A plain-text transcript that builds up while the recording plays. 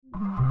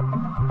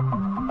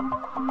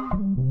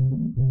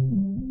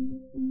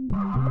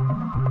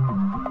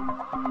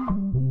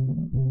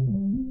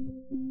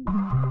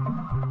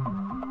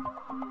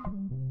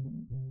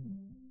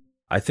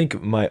I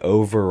think my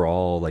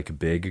overall like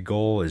big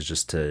goal is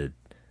just to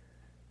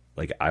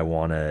like I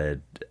want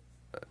to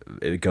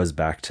it goes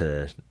back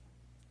to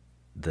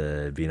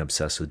the being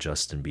obsessed with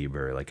Justin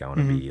Bieber. Like I want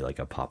to Hmm. be like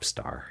a pop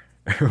star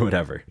or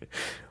whatever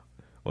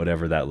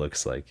that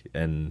looks like,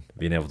 and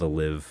being able to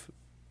live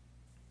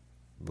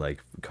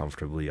like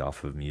comfortably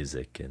off of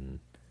music. And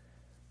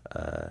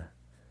I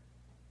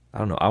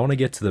don't know. I want to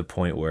get to the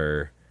point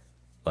where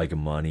like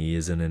money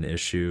isn't an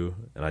issue,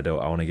 and I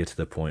want to get to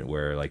the point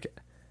where like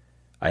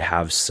I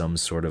have some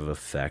sort of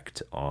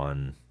effect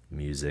on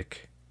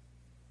music,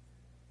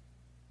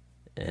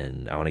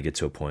 and I want to get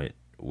to a point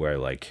where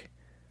like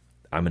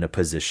I'm in a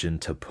position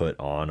to put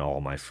on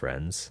all my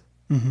friends,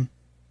 Hmm.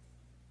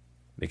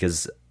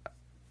 because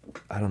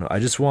I don't know, I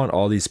just want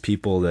all these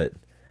people that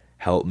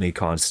help me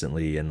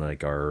constantly and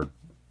like are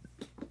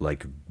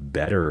like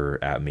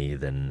better at me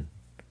than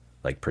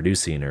like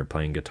producing or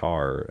playing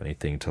guitar or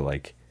anything to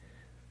like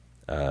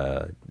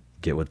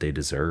get what they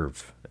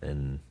deserve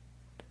and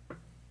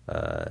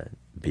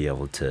be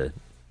able to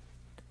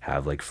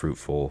have like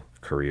fruitful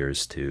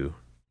careers too.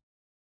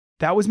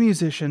 That was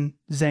musician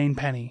Zane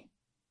Penny.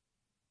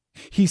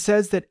 He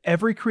says that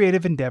every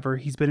creative endeavor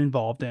he's been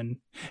involved in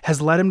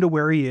has led him to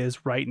where he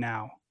is right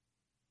now.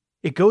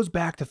 It goes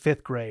back to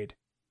 5th grade,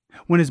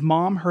 when his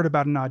mom heard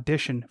about an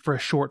audition for a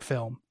short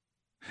film.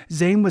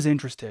 Zane was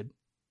interested,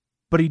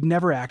 but he'd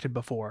never acted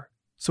before,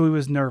 so he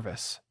was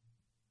nervous.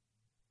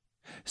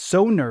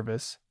 So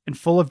nervous and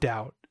full of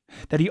doubt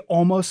that he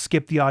almost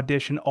skipped the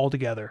audition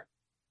altogether.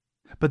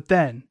 But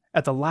then,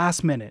 at the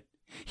last minute,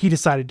 he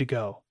decided to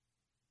go.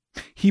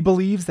 He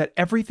believes that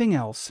everything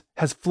else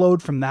has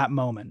flowed from that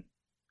moment.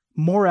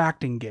 More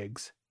acting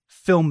gigs,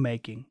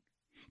 filmmaking,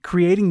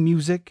 creating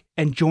music,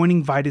 and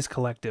joining Vitus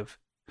Collective,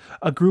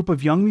 a group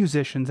of young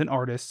musicians and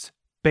artists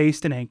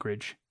based in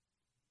Anchorage.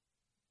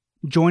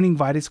 Joining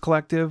Vitus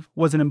Collective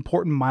was an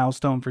important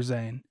milestone for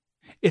Zane.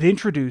 It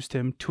introduced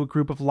him to a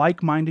group of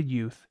like-minded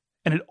youth,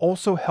 and it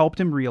also helped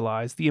him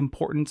realize the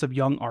importance of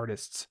young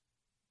artists,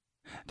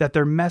 that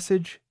their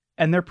message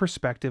and their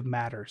perspective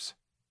matters.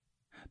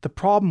 The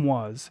problem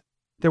was,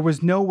 there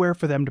was nowhere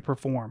for them to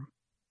perform.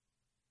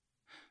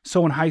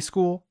 So in high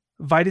school,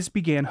 Vitus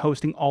began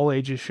hosting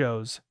all-ages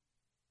shows.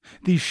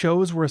 These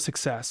shows were a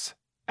success,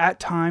 at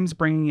times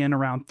bringing in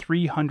around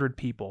 300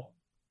 people.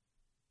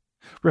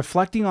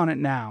 Reflecting on it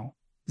now,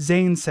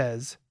 Zane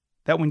says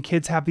that when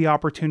kids have the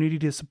opportunity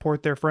to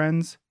support their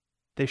friends,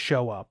 they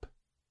show up.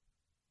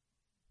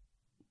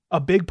 A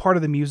big part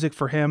of the music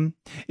for him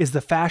is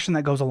the fashion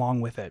that goes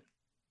along with it.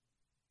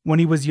 When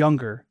he was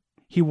younger,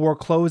 he wore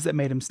clothes that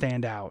made him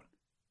stand out.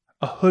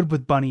 A hood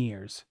with bunny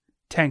ears,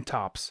 tank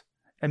tops,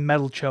 and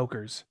metal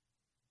chokers.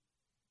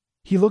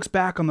 He looks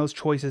back on those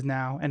choices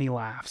now and he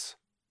laughs.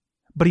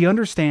 But he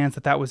understands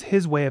that that was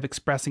his way of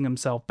expressing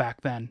himself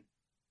back then.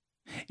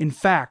 In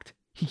fact,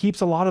 he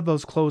keeps a lot of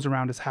those clothes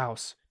around his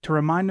house to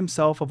remind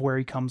himself of where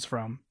he comes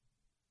from.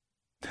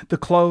 The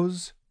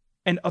clothes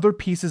and other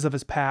pieces of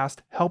his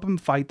past help him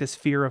fight this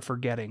fear of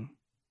forgetting.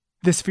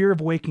 This fear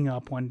of waking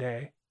up one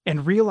day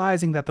and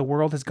realizing that the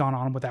world has gone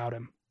on without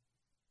him.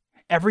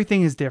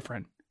 Everything is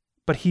different,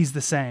 but he's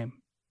the same.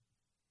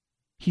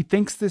 He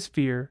thinks this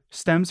fear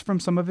stems from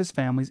some of his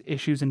family's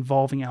issues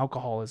involving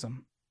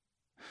alcoholism.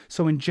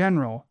 So in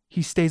general,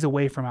 he stays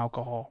away from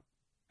alcohol,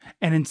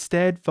 and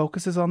instead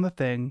focuses on the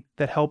thing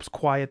that helps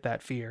quiet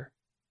that fear,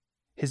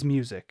 his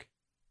music.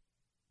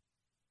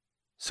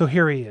 So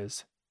here he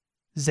is,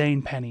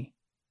 Zane Penny.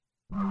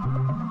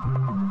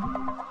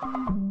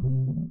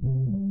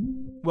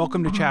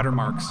 Welcome to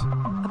Chattermarks,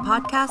 a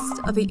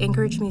podcast of the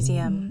Anchorage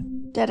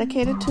Museum,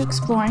 dedicated to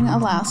exploring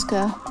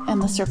Alaska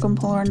and the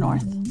circumpolar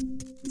north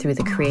through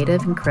the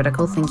creative and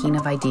critical thinking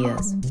of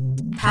ideas,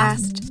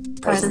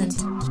 past, present,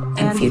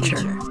 and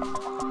future.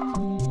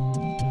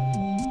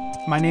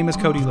 My name is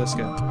Cody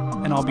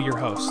Liska, and I'll be your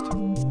host.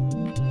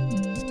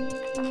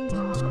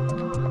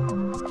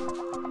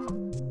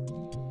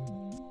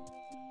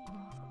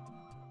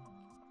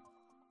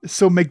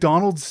 So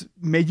McDonald's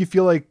made you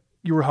feel like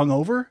you were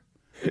hungover?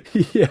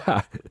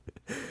 Yeah,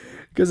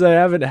 because I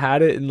haven't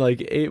had it in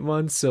like 8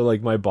 months, so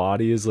like my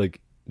body is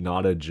like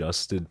not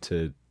adjusted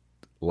to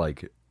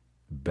like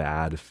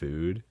bad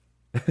food.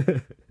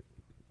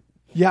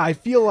 Yeah, I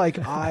feel like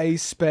I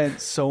spent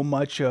so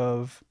much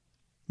of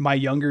my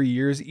younger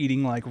years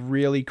eating like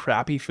really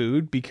crappy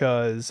food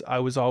because I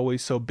was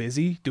always so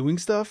busy doing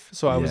stuff.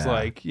 So I was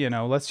like,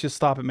 let's just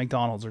stop at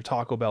McDonald's or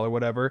Taco Bell or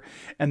whatever.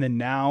 And then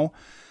now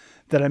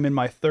that I'm in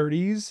my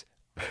 30s,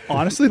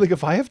 honestly, like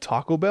if I have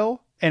Taco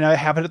Bell and I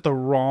have it at the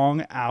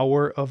wrong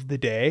hour of the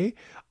day,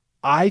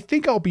 I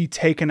think I'll be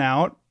taken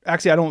out.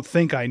 Actually, I don't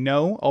think I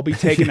know. I'll be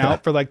taken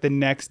out for like the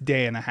next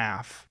day and a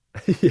half.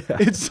 Yeah.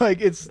 It's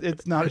like,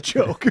 it's not a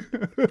joke.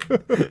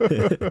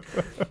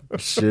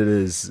 Shit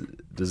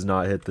does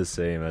not hit the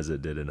same as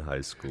it did in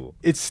high school.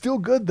 It's still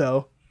good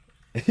though.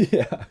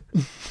 Yeah.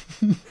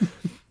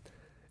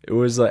 It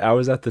was like I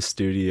was at the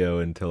studio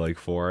until like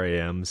 4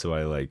 a.m. So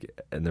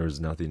and there was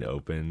nothing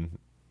open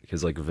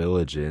because like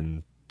Village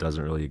Inn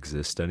doesn't really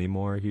exist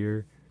anymore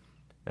here.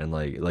 And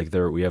like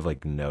there we have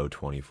like no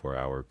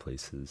 24-hour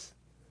places.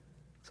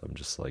 So I'm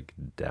just like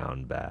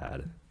down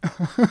bad.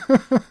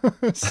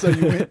 So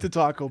you went to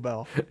Taco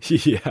Bell.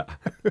 Yeah.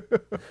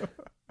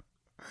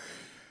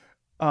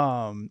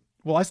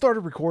 Well, I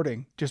started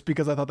recording just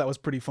because I thought that was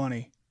pretty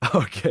funny.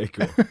 Okay,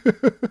 cool.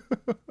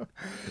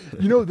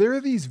 You know, there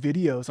are these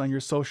videos on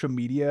your social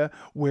media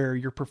where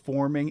you're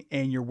performing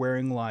and you're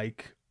wearing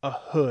like a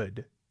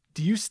hood.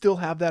 Do you still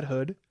have that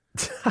hood?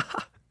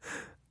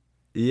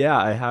 Yeah,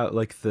 I have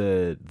like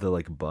the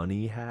like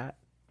bunny hat.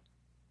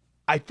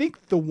 I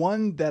think the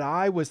one that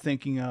I was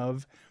thinking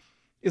of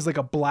is like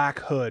a black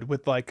hood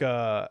with like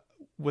a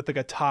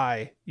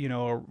tie, you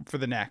know, for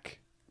the neck.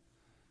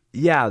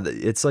 Yeah,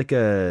 it's like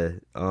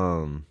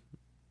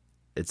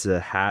it's a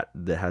hat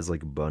that has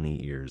like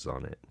bunny ears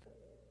on it.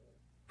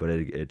 But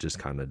it just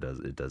kind of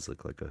does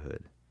look like a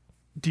hood.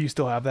 Do you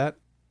still have that?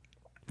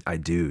 I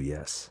do,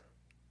 yes.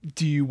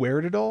 Do you wear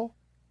it at all?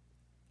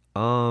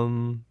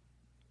 No,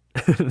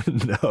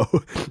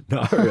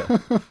 not really.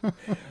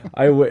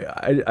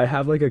 I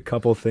have like a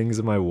couple things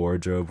in my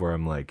wardrobe where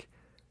I'm like,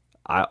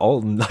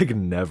 I'll like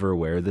never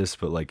wear this,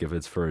 but like if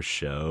it's for a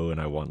show and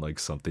I want like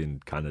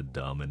something kind of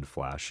dumb and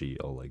flashy,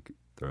 I'll like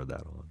throw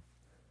that on.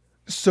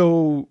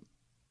 So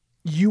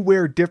you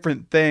wear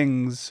different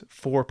things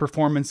for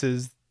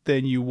performances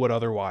than you would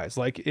otherwise,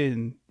 like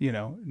in, you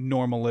know,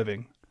 normal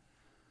living.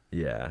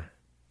 Yeah.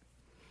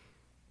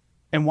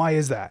 And why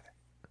is that?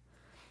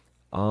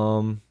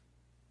 I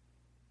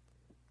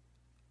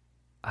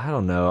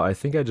don't know. I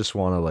think I just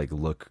want to like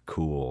look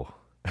cool.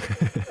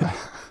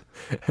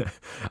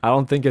 I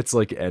don't think it's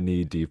like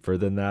any deeper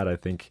than that. I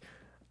think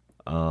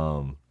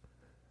I'm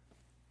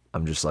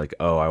just like,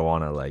 oh, I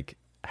want to like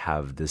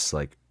have this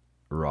like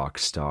rock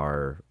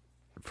star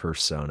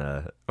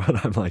persona when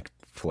I'm like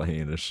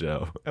playing a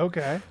show.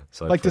 Okay.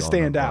 So I like to put on a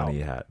stand out. bunny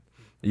hat.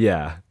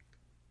 Yeah.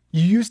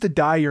 You used to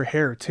dye your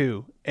hair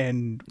too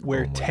and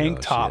wear Oh my tank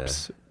gosh,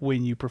 tops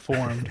when you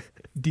performed.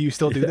 Do you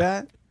still do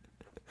that?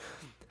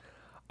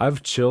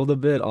 I've chilled a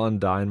bit on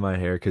dyeing my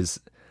hair because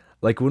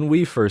like when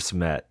we first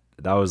met,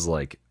 that was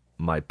like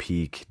my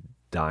peak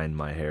dyeing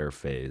my hair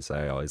phase.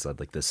 I always had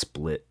like the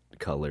split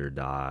color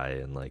dye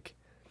and like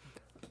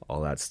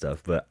all that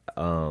stuff. But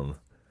I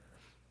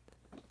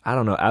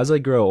don't know. As I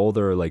grow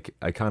older, like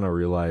I kind of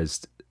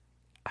realized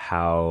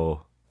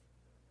how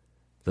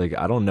like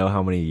I don't know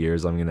how many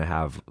years I'm gonna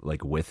have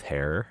like with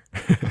hair.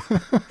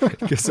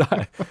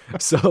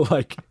 So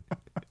like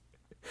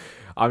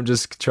I'm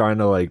just trying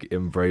to like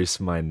embrace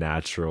my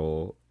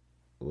natural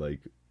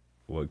like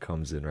what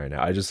comes in right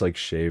now. I just like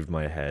shaved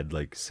my head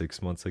like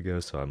 6 months ago,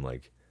 so I'm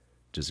like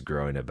just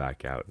growing it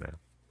back out now.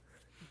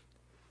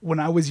 When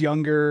I was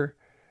younger,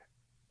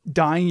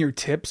 dyeing your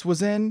tips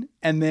was in,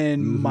 and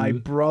then my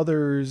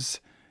brothers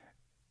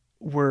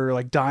were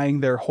like dyeing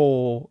their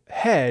whole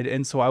head,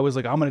 and so I was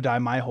like, I'm gonna dye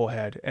my whole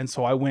head. And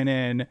so I went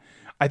in,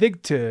 I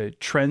think, to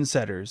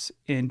Trendsetters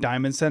in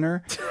Diamond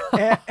Center,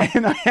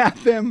 and I had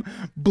them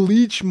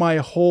bleach my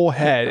whole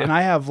head. And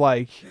I have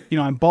like, you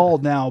know, I'm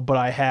bald now, but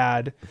I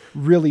had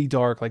really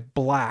dark, like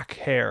black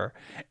hair,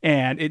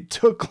 and it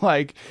took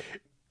like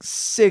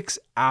 6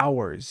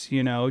 hours,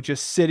 you know,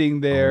 just sitting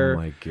there Oh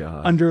my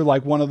God. under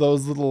like one of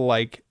those little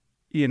like,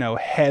 you know,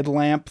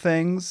 headlamp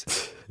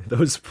things.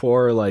 Those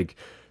poor like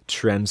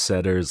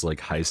Trendsetters,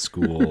 like high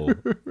school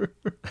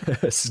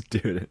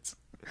students.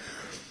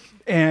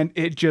 And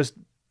it just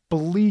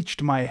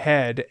bleached my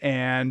head.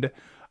 And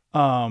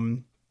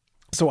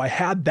so I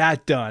had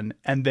that done.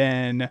 And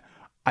then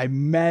I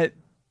met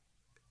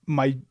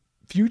my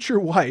future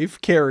wife,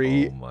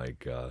 Carrie. Oh my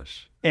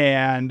gosh.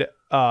 And,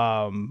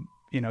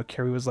 you know,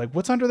 Carrie was like,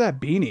 what's under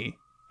that beanie?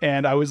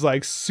 And I was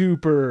like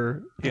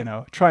super, you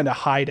know, trying to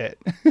hide it.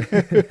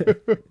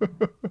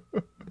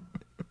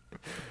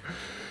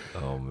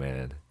 Oh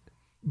man.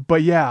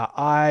 But yeah,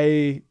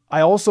 I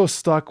also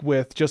stuck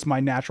with just my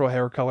natural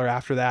hair color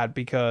after that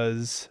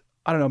because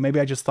I don't know,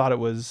 maybe I just thought it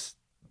was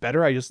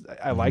better.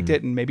 I liked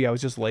it, and maybe I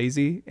was just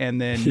lazy.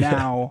 And then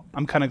now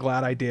I'm kind of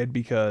glad I did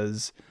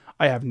because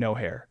I have no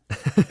hair.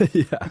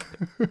 Yeah.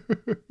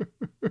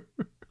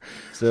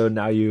 So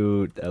now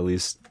you at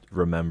least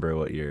remember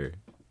what your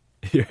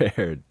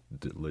hair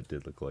did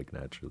look like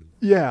naturally.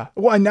 Yeah.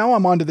 Well, and now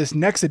I'm on to this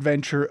next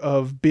adventure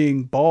of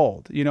being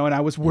bald, you know, and I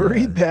was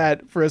worried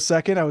that for a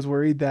second, I was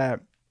worried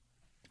that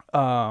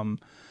that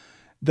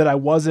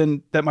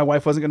my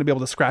wife wasn't going to be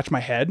able to scratch my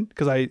head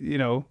because I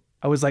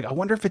was like, I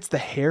wonder if it's the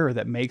hair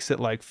that makes it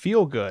like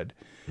feel good.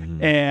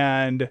 Mm-hmm.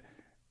 And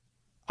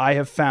I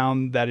have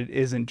found that it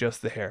isn't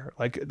just the hair.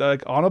 Like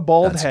on a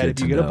bald head, if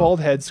you get a bald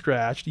head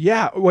scratched.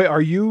 Yeah. Wait,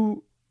 are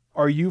you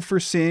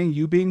foreseeing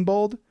you being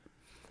bald?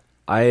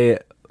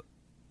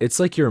 It's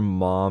like your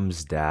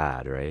mom's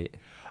dad, right?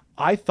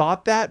 I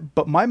thought that,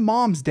 but my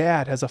mom's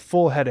dad has a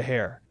full head of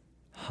hair.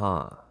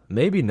 Huh.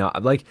 Maybe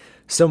not. Like,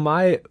 so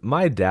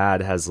my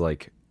dad has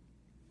like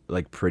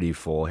pretty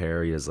full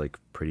hair. He has like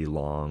pretty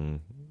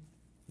long,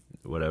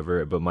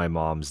 whatever. But my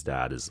mom's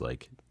dad is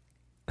like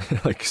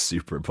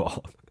super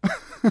bald.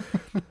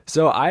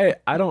 So I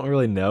don't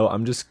really know.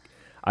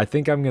 I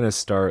think I'm gonna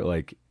start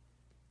like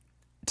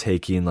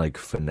taking like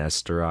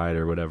finasteride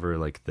or whatever,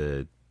 like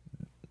the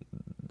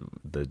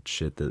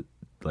shit that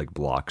like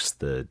blocks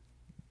that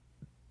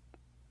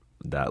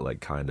like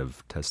kind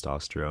of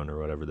testosterone or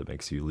whatever that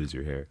makes you lose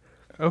your hair.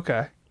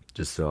 Okay.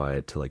 Just so I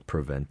had to like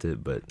prevent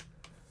it, but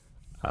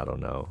I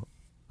don't know.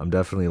 I'm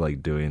definitely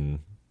like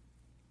doing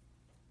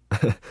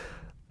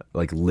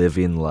like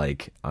living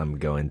like I'm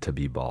going to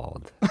be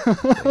bald.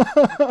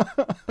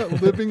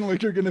 Living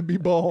like you're gonna be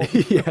bald.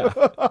 Yeah.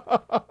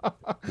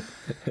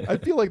 I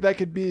feel like that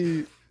could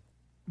be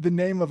the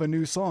name of a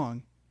new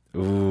song.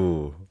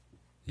 Ooh.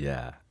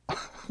 Yeah.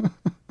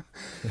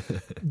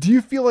 Do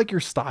you feel like your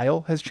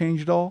style has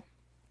changed at all?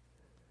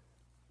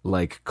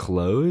 Like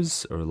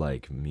clothes or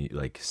like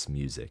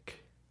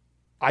music?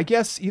 I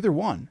guess either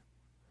one.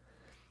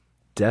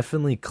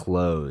 Definitely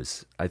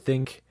clothes. I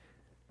think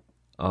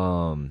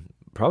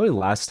probably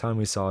last time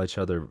we saw each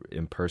other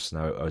in person,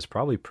 I was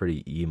probably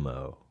pretty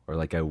emo, or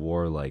like I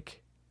wore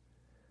like,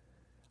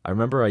 I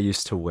remember I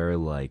used to wear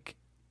like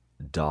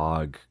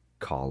dog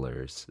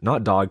collars,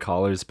 not dog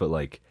collars, but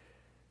like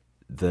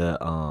the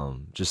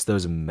just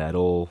those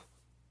metal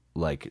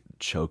like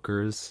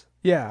chokers.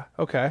 Yeah,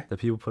 okay. That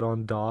people put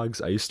on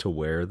dogs. I used to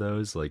wear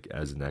those like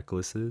as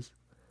necklaces.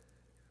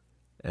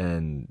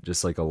 And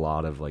just like a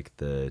lot of like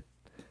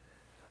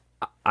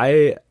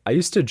I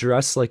used to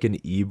dress like an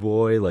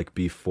e-boy like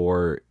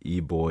before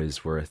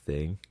e-boys were a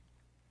thing.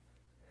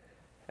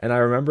 And I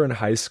remember in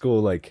high school,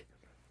 like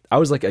I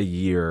was like a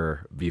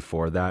year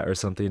before that or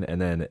something,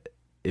 and then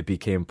it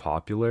became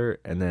popular,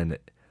 and then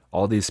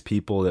all these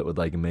people that would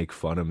like make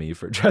fun of me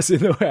for dressing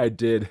the way I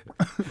did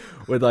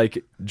would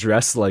like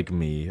dress like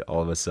me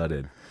all of a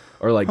sudden,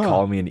 or like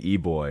call me an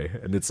e-boy.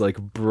 And it's like,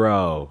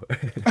 bro,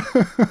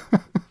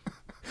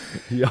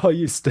 y'all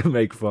used to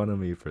make fun of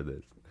me for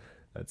this.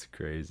 That's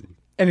crazy.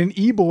 And an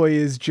e-boy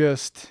is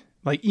just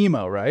like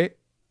emo, right?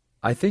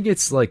 I think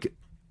it's like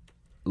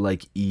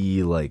like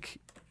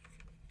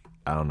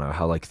I don't know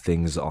how like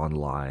things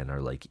online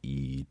are like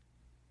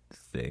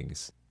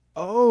things.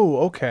 Oh,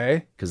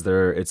 okay. Because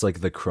it's like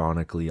the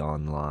chronically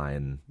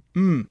online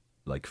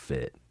like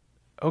fit.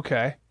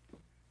 Okay.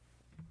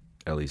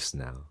 At least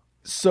now.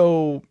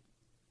 So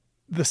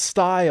the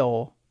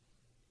style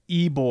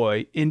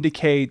e-boy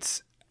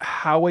indicates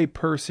how a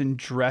person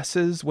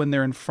dresses when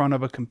they're in front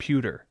of a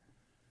computer.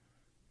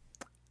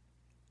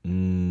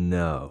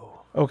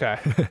 No. Okay.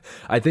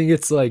 I think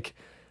it's like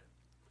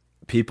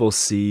people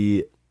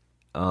see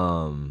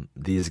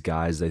these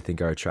guys they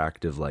think are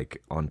attractive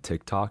like on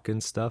TikTok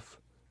and stuff.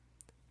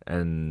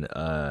 And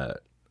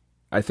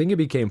I think it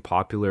became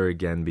popular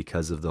again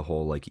because of the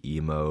whole like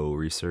emo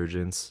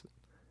resurgence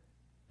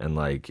and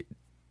like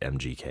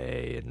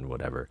MGK and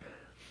whatever.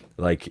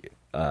 Like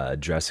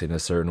dressing a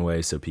certain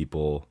way, so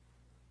people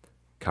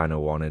kind of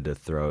wanted to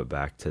throw it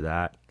back to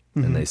that.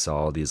 Mm-hmm. And they saw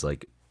all these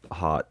like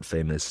hot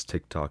famous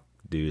TikTok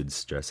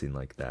dudes dressing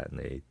like that, and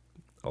they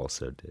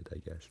also did, I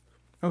guess.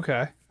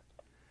 Okay.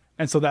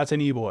 And so that's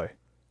an e-boy.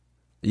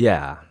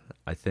 Yeah,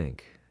 I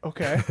think.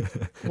 Okay.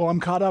 Well, I'm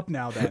caught up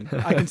now then.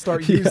 I can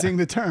start using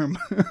the term.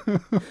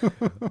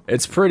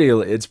 It's pretty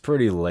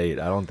late.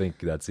 I don't think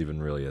that's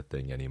even really a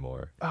thing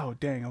anymore. Oh,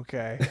 dang,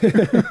 okay.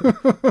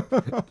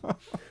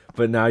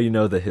 But now you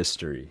know the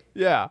history.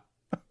 Yeah.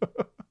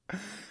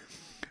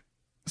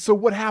 So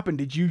what happened?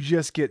 Did you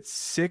just get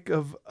sick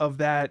of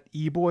that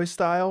e-boy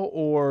style,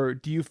 or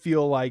do you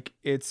feel like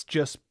it's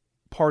just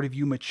part of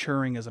you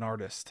maturing as an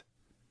artist?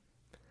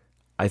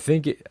 I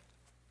think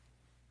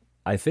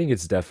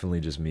it's definitely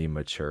just me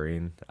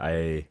maturing.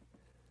 I'm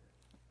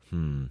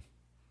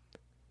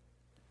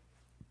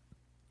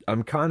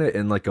kind of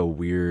in like a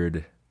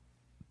weird,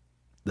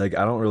 like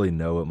I don't really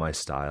know what my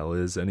style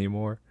is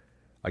anymore.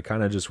 I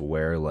kind of just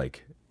wear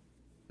like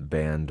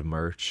band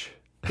merch.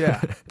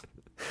 Yeah.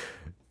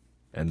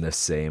 And the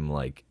same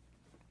like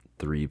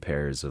 3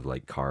 pairs of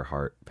like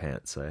Carhartt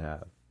pants I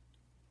have.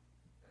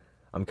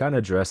 I'm kind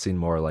of dressing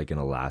more like an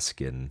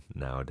Alaskan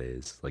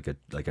nowadays, like a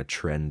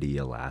trendy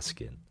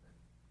Alaskan.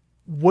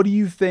 What do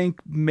you think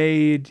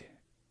made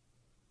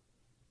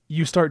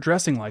you start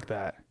dressing like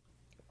that?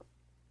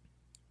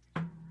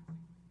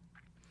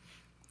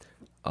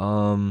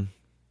 I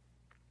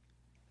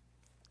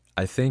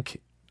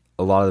think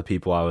a lot of the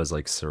people I was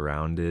like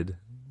surrounded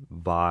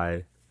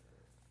by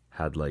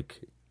had like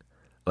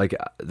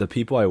the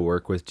people I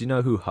work with. Do you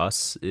know who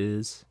Huss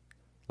is?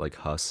 Like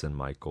Huss and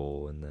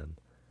Michael and them.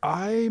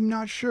 I'm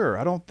not sure.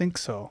 I don't think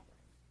so.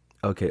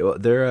 Okay, well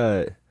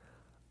they're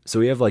so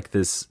we have like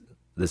this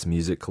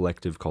music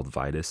collective called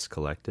Vitus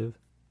Collective.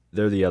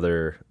 They're the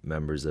other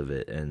members of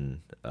it,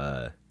 and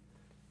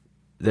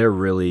they're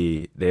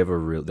very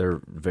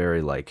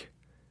like,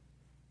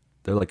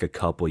 they're like a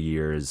couple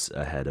years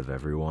ahead of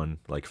everyone,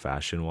 like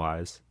fashion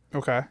wise.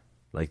 Okay.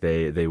 Like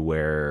they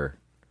wear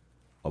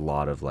a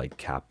lot of like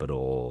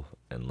Capital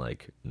and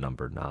like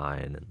number 9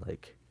 and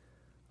like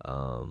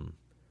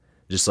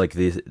just like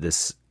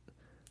this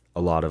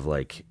a lot of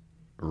like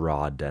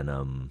raw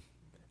denim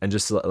and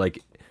just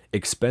like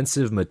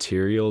expensive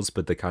materials,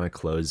 but the kind of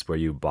clothes where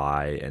you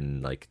buy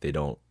and like they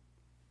don't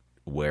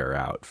wear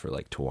out for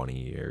like 20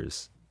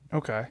 years.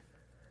 Okay.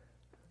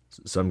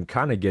 So I'm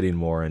kind of getting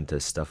more into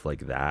stuff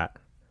like that,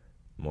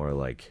 more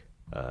like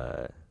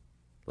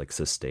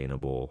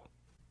sustainable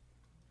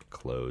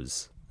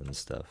clothes and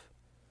stuff.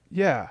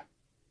 Yeah.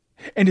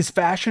 And is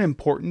fashion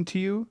important to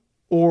you,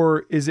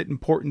 or is it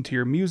important to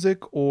your music,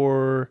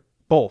 or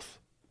both?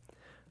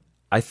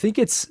 I think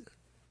it's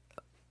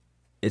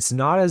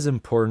not as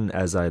important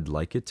as I'd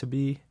like it to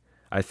be.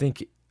 I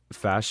think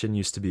fashion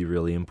used to be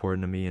really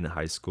important to me in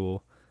high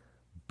school,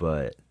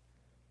 but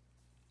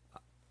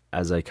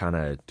as I kind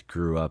of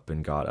grew up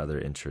and got other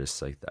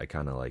interests, I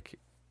kind of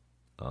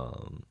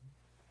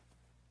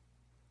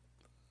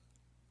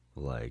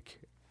like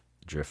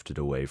drifted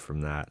away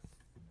from that.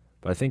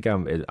 But I think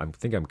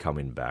I'm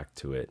coming back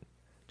to it,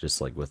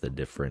 just like with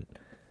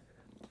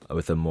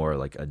a more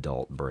like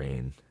adult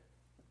brain.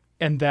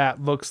 And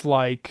that looks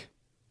like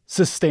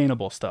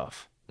sustainable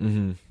stuff.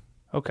 Mm-hmm.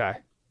 Okay.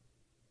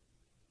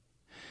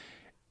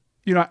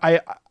 You know,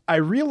 I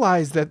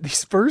realized that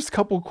these first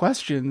couple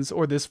questions,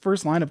 or this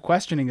first line of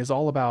questioning, is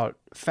all about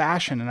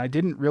fashion, and I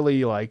didn't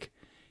really like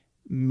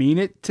mean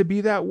it to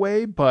be that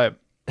way, but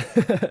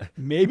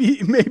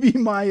maybe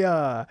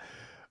my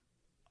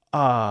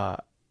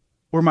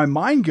where my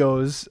mind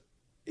goes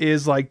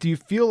is like, do you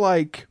feel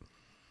like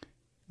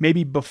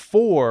maybe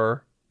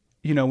before,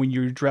 you know, when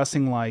you're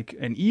dressing like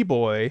an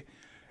e-boy,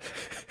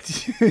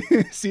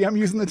 see, I'm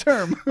using the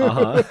term.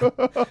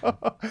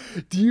 Uh-huh.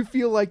 Do you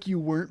feel like you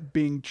weren't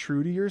being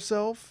true to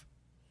yourself?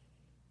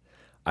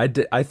 I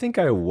think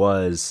I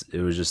was. It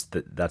was just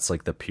that's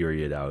like the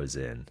period I was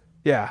in.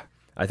 Yeah.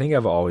 I think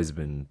I've always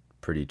been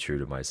pretty true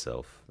to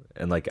myself.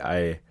 And like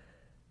I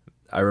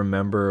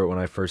remember when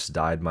I first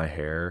dyed my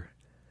hair,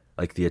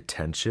 like the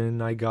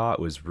attention I got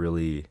was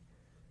really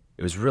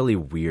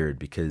weird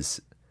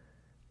because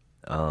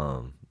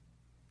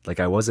like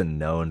I wasn't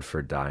known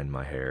for dyeing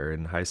my hair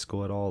in high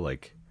school at all.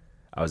 Like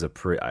I was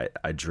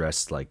I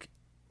dressed like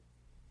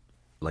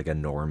a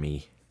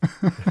normie.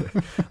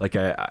 Like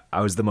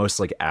I was the most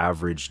like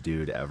average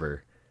dude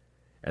ever.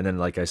 And then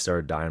like I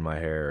started dyeing my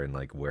hair and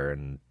like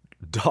wearing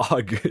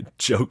dog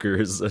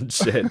chokers and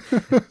shit.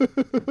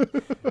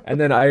 And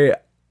then I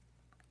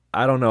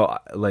don't know,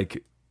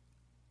 like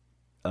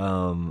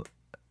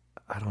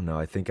I don't know,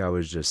 I think I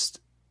was just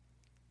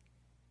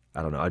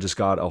I don't know, I just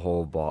got a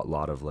whole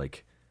lot of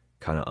like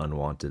kind of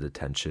unwanted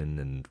attention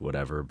and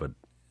whatever, but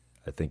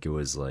I think it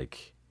was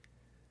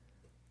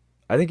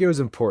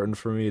important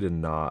for me to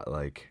not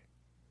like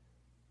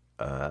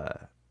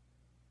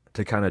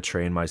to kind of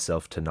train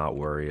myself to not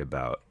worry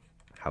about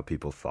how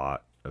people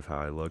thought of how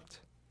I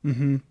looked.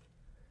 Mm-hmm.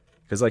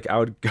 Because like I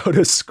would go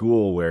to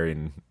school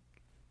wearing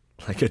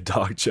like a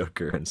dog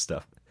choker and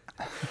stuff.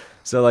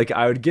 So like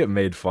I would get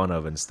made fun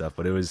of and stuff,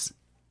 but it was,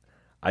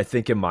 I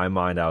think in my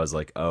mind I was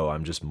like, oh,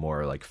 I'm just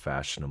more like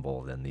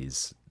fashionable than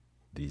these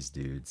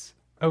dudes.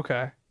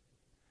 Okay.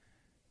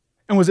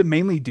 And was it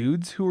mainly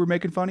dudes who were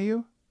making fun of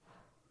you?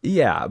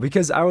 Yeah,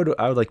 because I would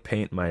like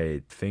paint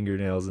my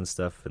fingernails and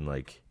stuff, and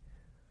like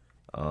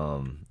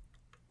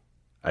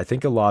I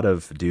think a lot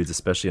of dudes,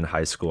 especially in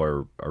high school,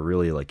 are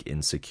really like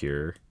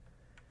insecure.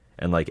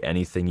 And like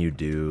anything you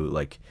do,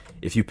 like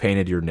if you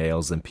painted your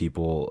nails, then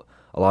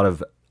a lot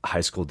of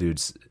high school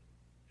dudes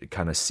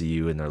kind of see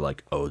you and they're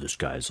like, oh, this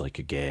guy's like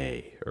a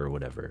gay or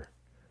whatever.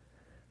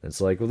 And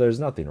it's like, well,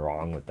 there's nothing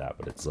wrong with that,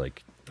 but it's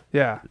like,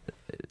 yeah,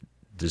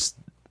 just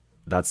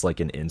that's like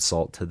an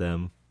insult to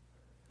them.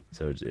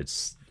 So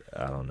it's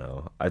I don't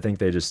know. I think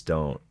they just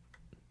don't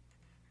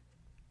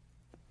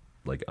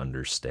like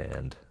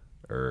understand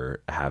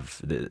or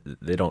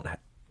they don't,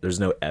 there's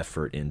no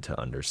effort into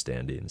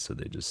understanding. So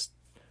they just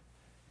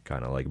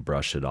kind of like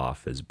brush it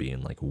off as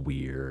being like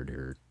weird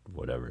or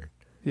whatever.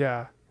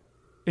 Yeah.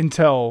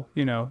 Until,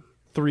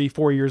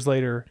 3-4 years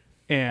later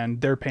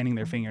and they're painting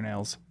their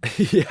fingernails.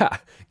 Yeah.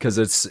 Cause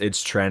it's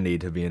trendy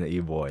to be an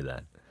e-boy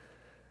then.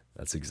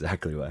 That's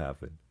exactly what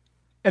happened.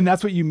 And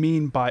that's what you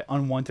mean by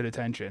unwanted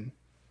attention.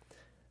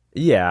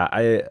 Yeah.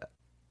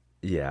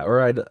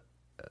 Or I'd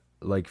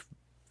like,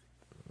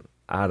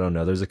 I don't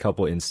know. There's a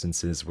couple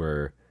instances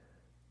where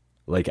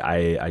like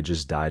I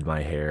just dyed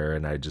my hair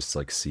and I just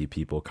like see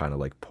people kind of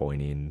like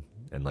pointing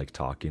and like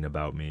talking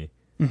about me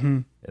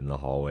in the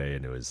hallway.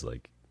 And it was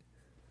like,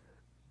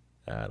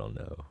 I don't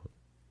know,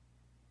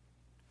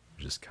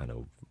 just kind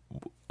of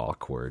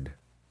awkward.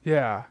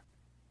 Yeah.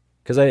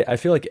 Cause I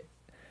feel like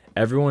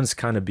everyone's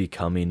kind of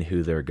becoming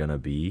who they're going to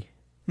be.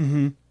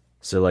 Mm-hmm.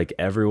 So like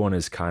everyone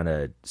is kind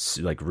of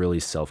like really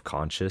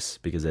self-conscious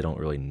because they don't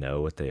really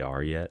know what they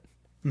are yet.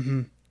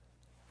 Mm-hmm.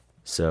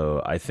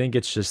 So I think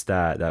it's just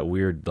that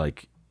weird,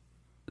 like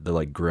the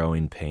like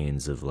growing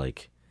pains of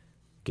like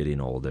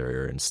getting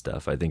older and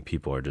stuff. I think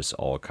people are just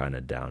all kind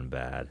of down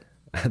bad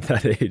at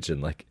that age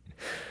and like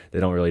they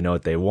don't really know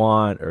what they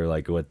want or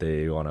like what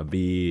they want to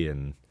be.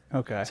 And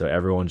okay. So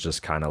everyone's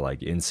just kind of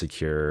like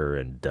insecure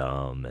and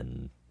dumb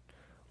and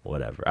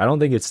whatever. I don't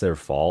think it's their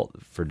fault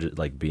for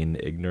like being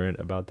ignorant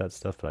about that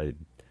stuff, but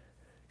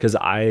because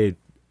I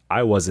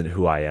wasn't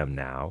who I am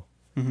now.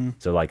 Mm-hmm.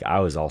 So like I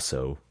was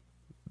also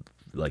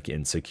like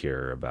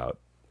insecure about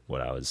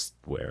what I was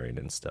wearing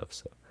and stuff.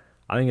 So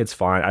I think it's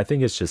fine. I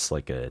think it's just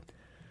like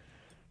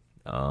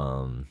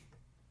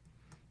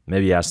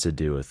maybe it has to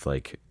do with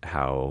like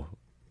how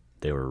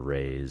they were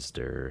raised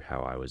or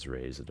how I was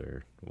raised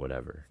or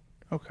whatever.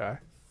 Okay.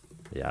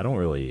 Yeah, I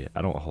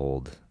don't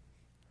hold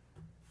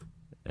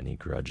any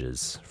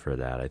grudges for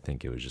that. I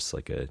think it was just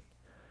like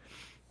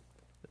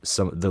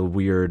the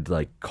weird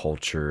like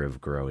culture of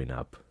growing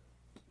up.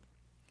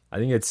 I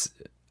think it's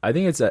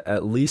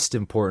at least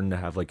important to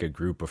have like a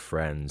group of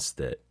friends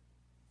that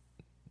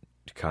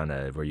kind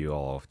of where you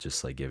all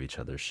just like give each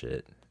other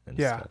shit and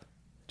stuff.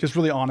 Just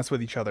really honest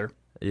with each other.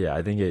 Yeah,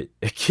 I think it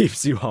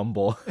keeps you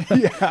humble.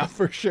 Yeah,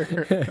 for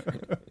sure.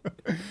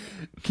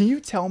 Can you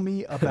tell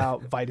me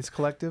about Vitus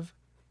Collective?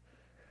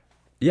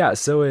 Yeah,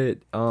 so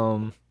it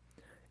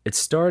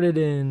started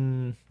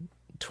in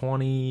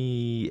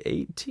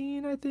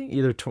 2018, I think,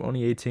 either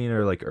 2018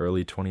 or like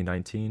early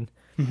 2019.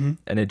 Mm-hmm.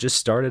 And it just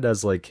started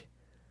as like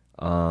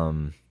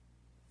as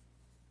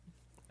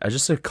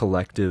just a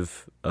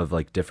collective of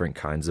like different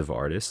kinds of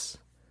artists.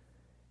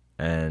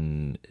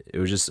 And it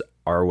was just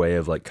our way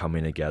of like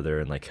coming together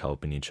and like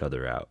helping each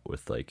other out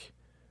with like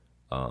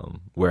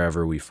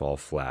wherever we fall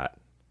flat,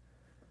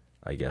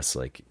 I guess,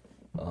 like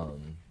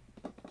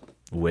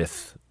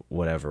with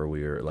whatever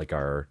we were like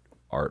our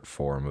art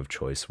form of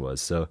choice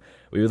was. So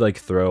we would like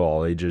throw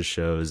all ages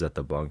shows at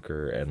the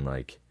bunker, and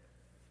like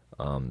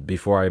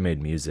before I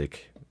made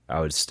music,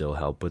 I would still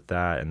help with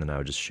that, and then I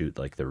would just shoot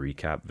like the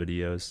recap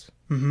videos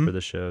for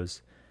the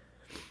shows,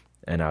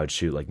 and I would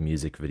shoot like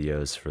music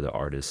videos for the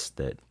artists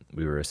that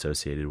we were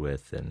associated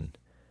with. And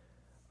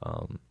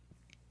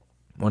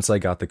once I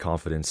got the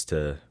confidence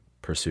to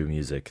pursue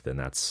music, then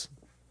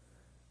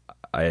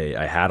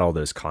I had all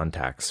those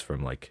contacts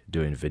from like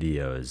doing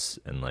videos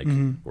and like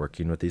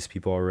working with these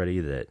people already,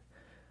 that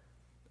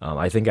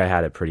I think I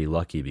had it pretty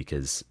lucky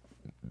because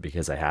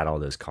I had all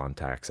those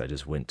contacts. I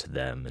just went to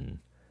them, and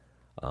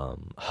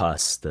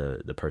Huss,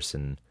 the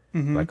person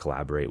who I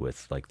collaborate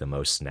with like the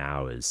most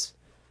now, is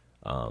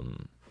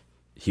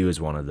he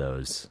was one of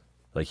those.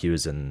 Like he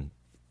was in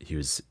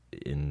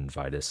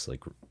Vitus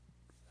like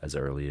as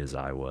early as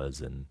I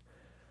was, and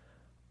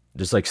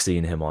just like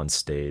seeing him on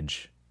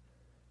stage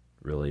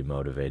really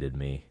motivated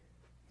me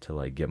to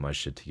like get my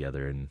shit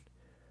together and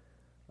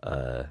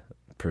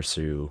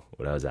pursue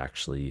what I was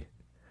actually.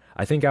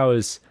 I think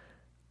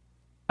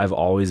I've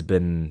always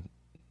been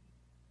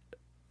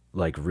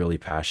like really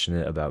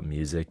passionate about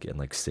music and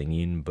like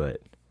singing,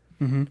 but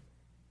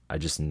I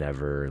just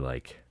never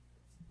like,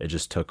 it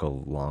just took a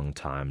long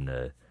time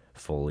to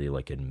fully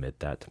like admit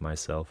that to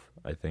myself,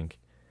 I think,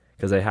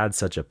 because I had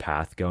such a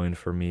path going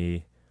for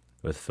me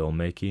with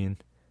filmmaking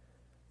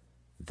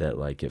that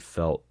like it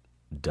felt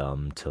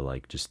dumb to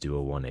like just do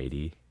a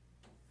 180.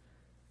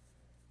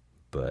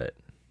 But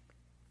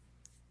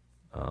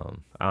I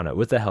don't know,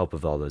 with the help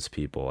of all those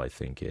people, I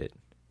think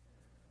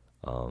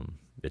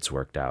it's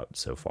worked out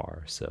so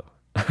far. So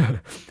I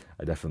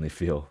definitely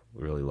feel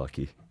really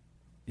lucky.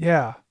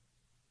 Yeah.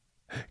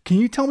 Can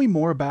you tell me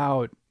more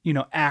about,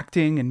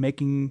 acting and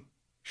making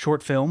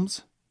short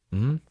films?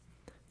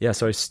 Yeah,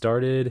 so I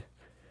started,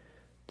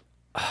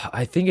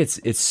 I think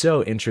it's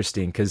so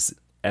interesting because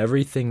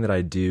everything that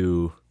I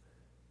do,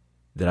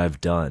 that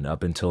I've done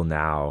up until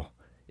now,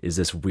 is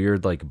this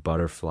weird like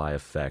butterfly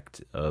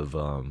effect of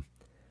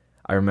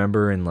I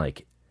remember in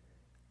like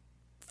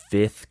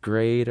 5th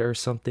grade or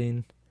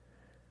something,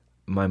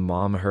 my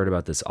mom heard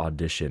about this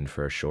audition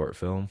for a short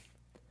film,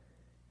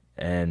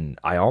 and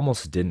I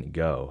almost didn't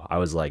go. I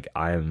was like,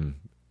 I'm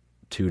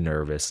too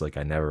nervous, like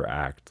I never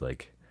act,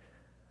 like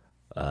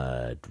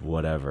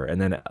whatever.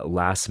 And then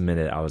last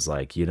minute I was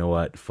like, you know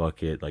what,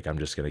 fuck it, like I'm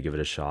just gonna give it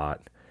a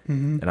shot.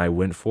 And I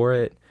went for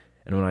it.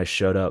 And when I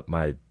showed up,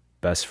 my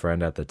best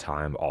friend at the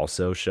time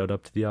also showed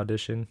up to the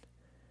audition.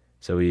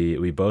 So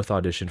we both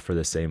auditioned for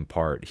the same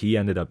part. He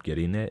ended up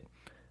getting it,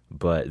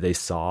 but they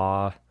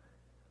saw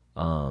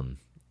the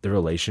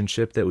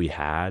relationship that we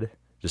had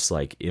just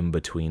like in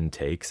between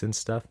takes and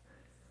stuff,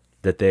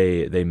 that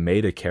they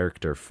made a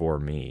character for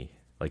me.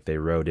 Like they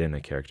wrote in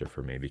a character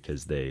for me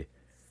because they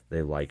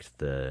liked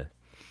the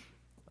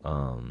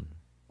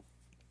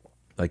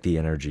like the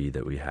energy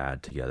that we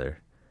had together.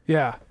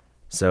 Yeah.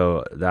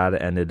 So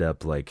that ended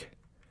up like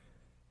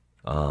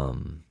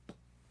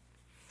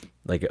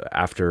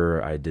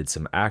after I did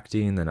some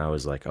acting, then I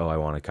was like, oh, I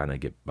want to kind of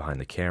get behind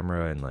the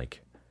camera and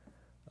like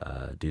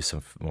do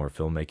some more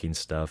filmmaking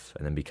stuff.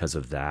 And then because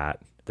of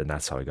that, then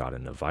that's how I got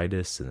into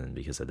Vitus. And then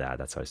because of that,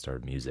 that's how I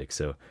started music.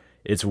 So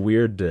it's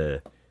weird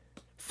to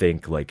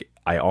think like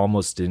I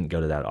almost didn't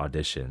go to that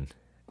audition.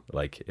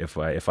 Like if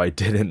I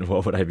didn't,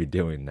 what would I be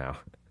doing now?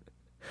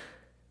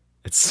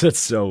 It's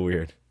so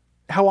weird.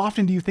 How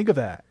often do you think of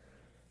that?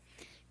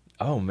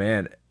 Oh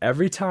man,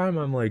 every time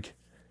I'm like,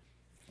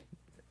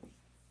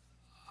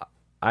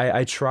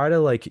 I try to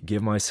like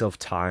give myself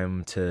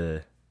time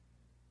to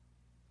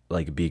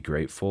like be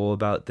grateful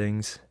about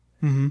things.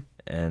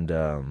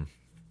 And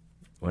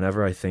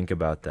whenever I think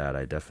about that,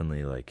 I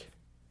definitely like,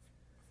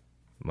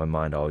 my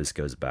mind always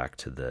goes back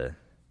to the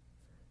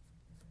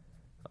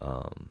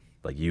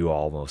like, you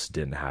almost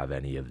didn't have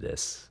any of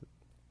this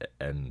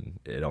and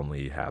it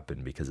only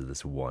happened because of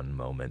this one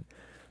moment.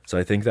 So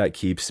I think that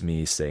keeps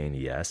me saying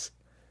yes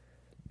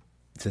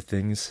to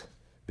things,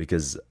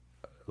 because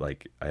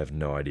like I have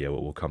no idea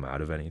what will come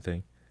out of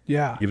anything.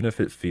 Yeah. Even if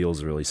it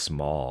feels really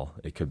small,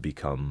 it could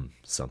become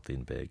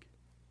something big.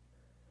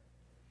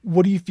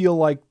 What do you feel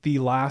like the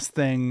last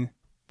thing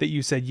that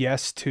you said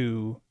yes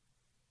to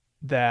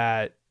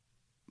that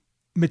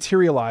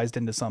materialized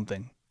into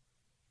something?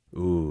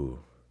 Ooh.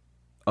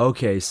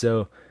 Okay,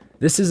 so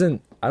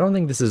I don't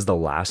think this is the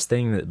last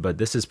thing, but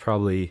this is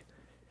probably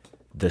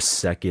the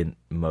second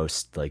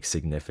most like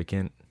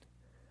significant.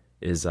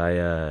 Is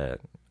I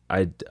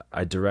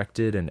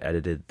directed and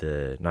edited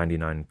the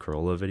 99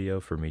 Corolla video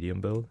for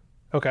Medium Build.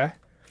 Okay.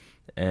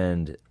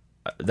 And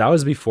that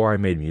was before I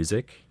made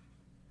music.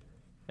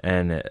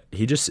 And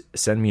he just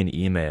sent me an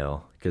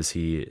email because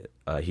he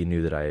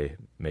knew that I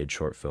made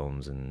short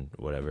films and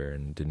whatever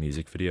and did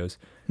music videos.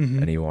 Mm-hmm.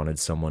 And he wanted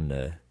someone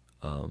to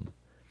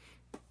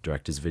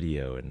direct his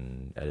video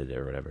and edit it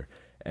or whatever.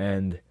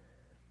 And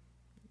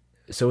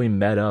so we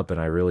met up and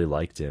I really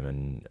liked him,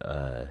 and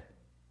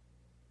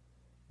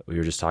we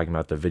were just talking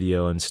about the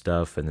video and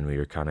stuff, and then we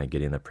were kind of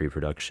getting the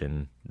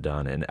pre-production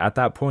done. And at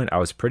that point I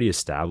was pretty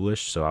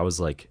established, so I was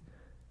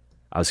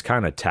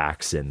kind of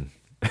taxing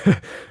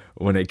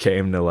when it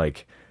came to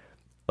like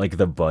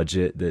the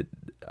budget that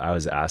I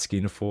was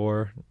asking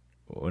for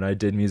when I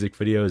did music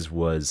videos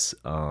was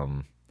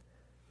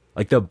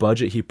like the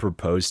budget he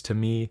proposed to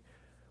me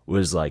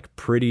was like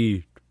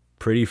pretty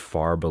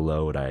far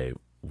below what I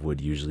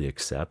would usually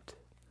accept.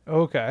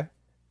 Okay.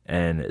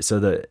 And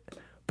so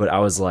but I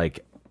was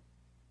like,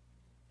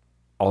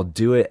 I'll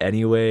do it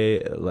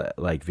anyway,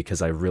 like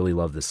because I really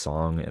love the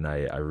song and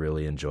I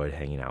really enjoyed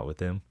hanging out with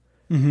him.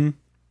 Mm-hmm.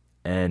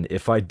 And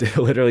if I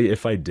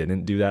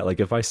didn't do that, like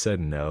if I said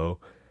no,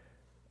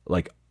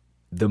 like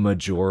the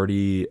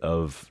majority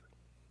of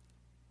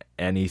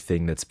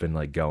anything that's been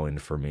like going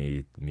for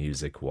me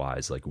music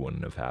wise like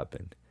wouldn't have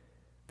happened,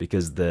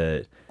 because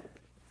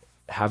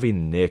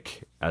having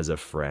Nick as a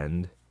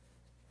friend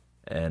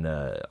and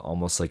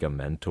almost like a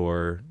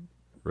mentor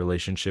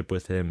relationship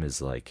with him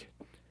is like,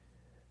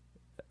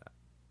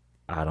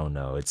 I don't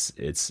know,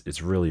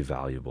 it's really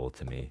valuable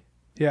to me.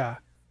 Yeah.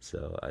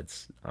 So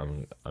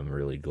I'm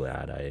really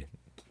glad I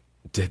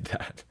did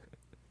that.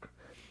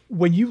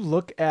 When you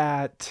look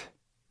at,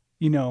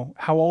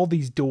 how all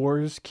these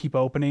doors keep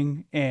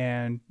opening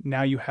and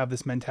now you have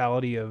this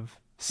mentality of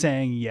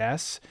saying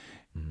yes,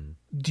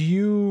 do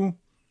you,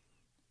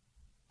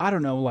 I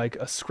don't know, like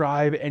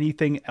ascribe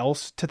anything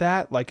else to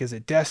that? Like, is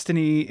it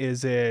destiny?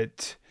 Is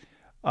it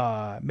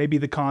maybe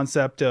the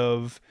concept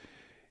of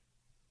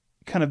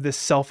kind of this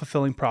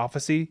self-fulfilling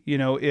prophecy?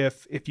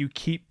 If you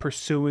keep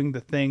pursuing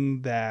the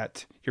thing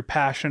that you're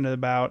passionate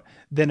about,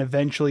 then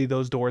eventually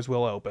those doors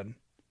will open.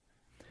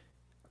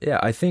 Yeah,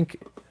 I think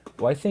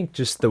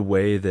just the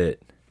way that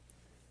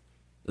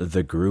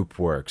the group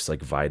works,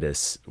 like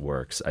Vitus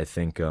works, I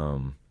think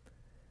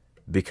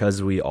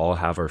because we all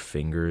have our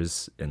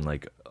fingers in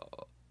like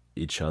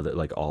each other,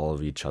 like all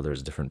of each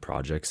other's different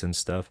projects and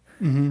stuff.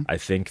 Mm-hmm. I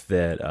think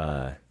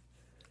that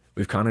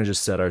we've kind of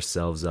just set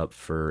ourselves up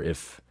for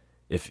if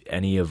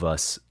any of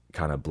us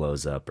kind of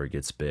blows up or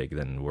gets big,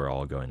 then we're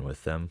all going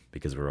with them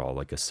because we're all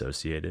like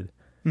associated.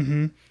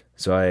 Mm-hmm.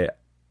 So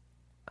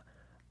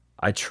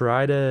I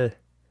try to,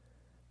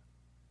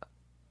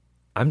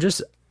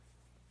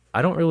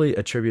 I don't really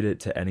attribute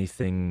it to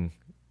anything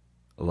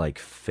like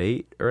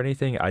fate or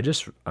anything.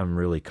 I'm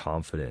really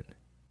confident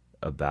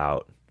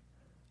about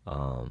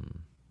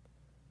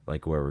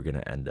like where we're going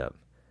to end up,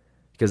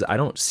 because I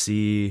don't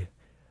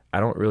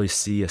really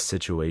see a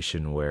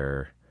situation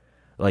where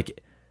like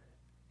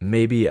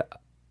maybe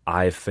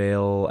I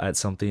fail at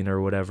something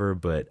or whatever,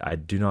 but I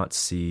do not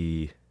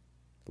see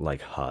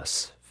like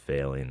Huss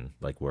failing,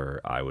 like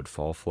where I would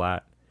fall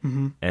flat.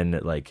 Mm-hmm.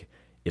 And like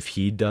if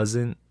he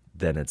doesn't,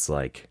 then it's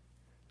like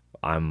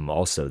I'm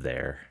also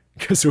there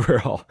because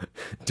we're all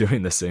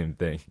doing the same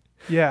thing.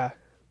 Yeah.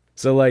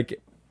 So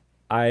like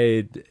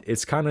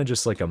it's kind of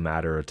just like a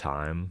matter of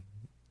time.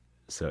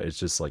 So it's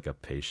just like a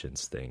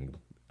patience thing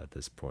at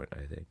this point,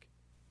 I think.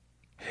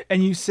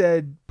 And you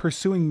said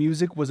pursuing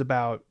music was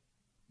about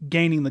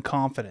gaining the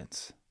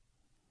confidence.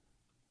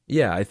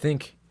 Yeah, I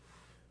think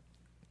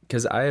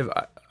because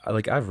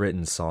I've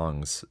written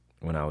songs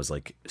when I was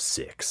like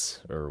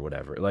 6 or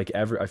whatever. Like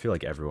I feel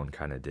like everyone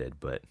kind of did,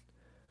 but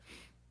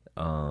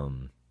I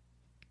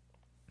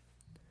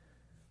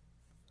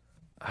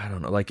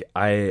don't know. Like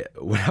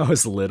when I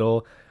was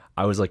little,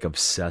 I was like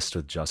obsessed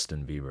with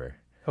Justin Bieber.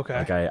 Okay.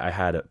 Like I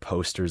had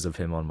posters of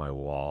him on my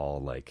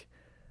wall. Like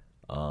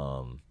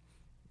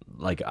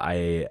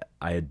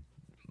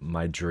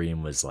my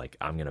dream was like,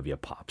 I'm going to be a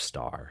pop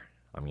star.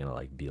 I'm going to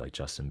like be like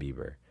Justin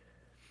Bieber.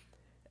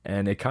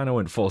 And it kind of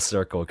went full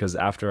circle because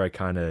after I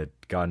kind of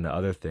got into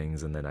other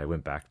things and then I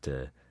went back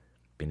to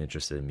being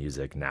interested in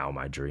music, now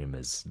my dream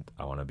is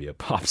I want to be a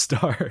pop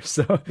star.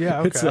 So yeah,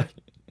 okay. It's like,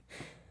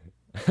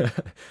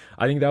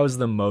 I think that was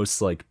the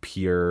most like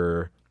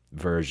pure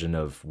version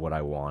of what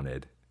I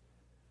wanted.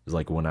 It was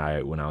like when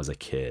I was a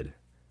kid.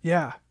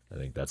 Yeah. I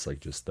think that's like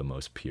just the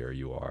most pure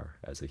you are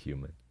as a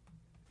human.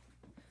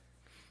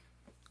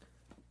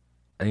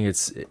 I think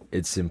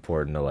it's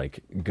important to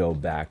like go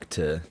back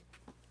to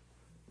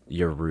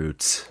your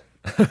roots.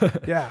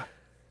 Yeah.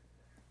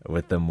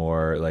 With the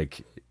more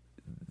like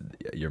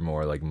you're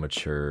more like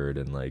matured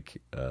and like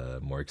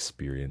more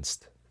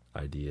experienced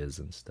ideas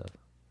and stuff.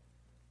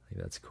 I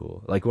think that's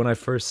cool. Like when I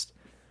first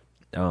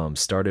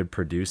started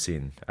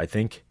producing, I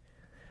think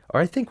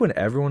when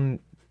everyone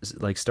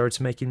like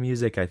starts making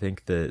music, I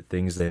think the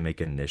things they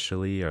make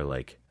initially are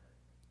like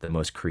the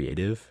most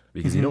creative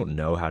because you don't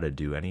know how to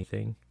do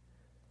anything.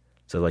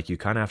 So like you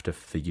kind of have to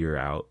figure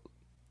out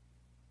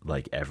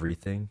like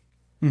everything.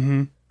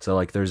 So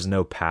like there's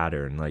no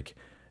pattern. Like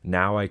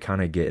now I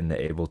kind of get into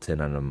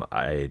Ableton and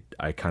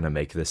I kind of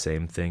make the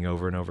same thing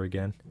over and over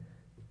again.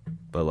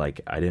 But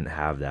like I didn't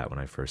have that when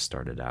I first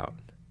started out.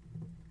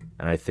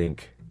 And I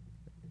think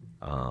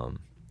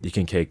you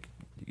can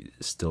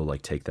still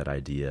like take that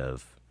idea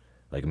of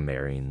like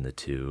marrying the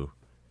two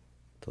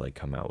to like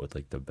come out with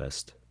like the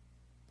best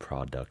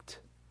product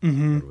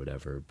or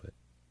whatever. But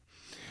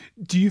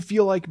do you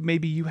feel like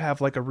maybe you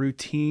have like a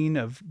routine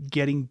of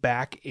getting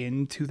back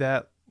into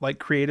that like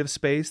creative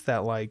space,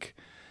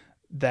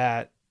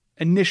 that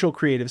initial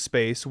creative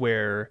space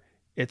where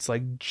it's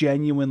like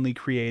genuinely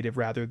creative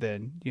rather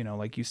than, you know,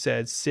 like you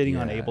said, sitting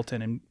on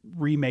Ableton and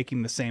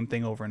remaking the same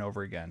thing over and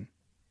over again?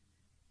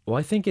 Well,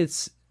 I think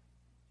it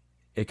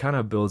kind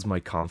of builds my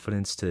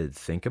confidence to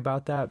think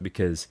about that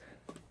because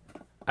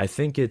I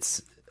think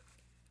it's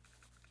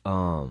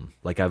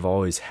like I've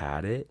always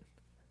had it.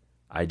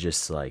 I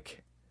just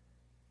like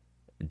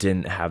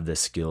didn't have the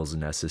skills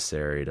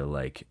necessary to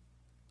like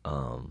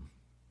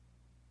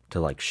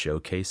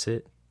showcase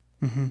it.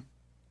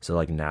 So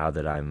like now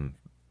that I'm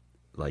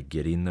like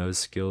getting those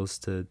skills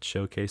to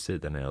showcase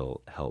it, then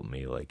it'll help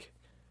me like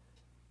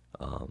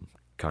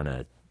kind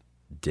of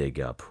dig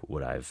up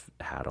what I've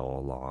had all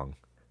along.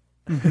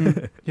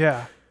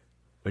 Yeah.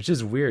 Which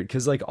is weird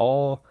because like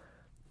I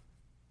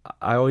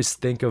always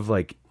think of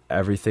like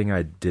everything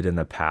I did in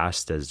the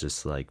past as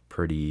just like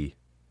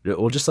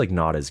just like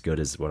not as good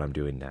as what I'm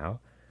doing now.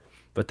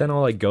 But then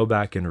I'll like go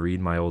back and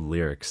read my old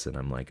lyrics and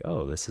I'm like,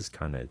 oh, I was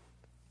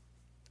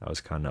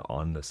kind of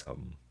on to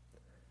something.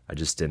 I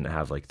just didn't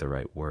have like the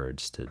right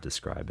words to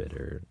describe it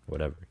or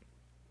whatever.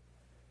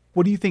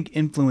 What do you think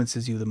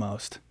influences you the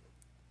most?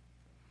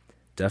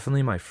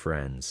 Definitely my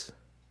friends.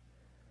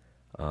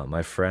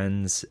 My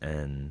friends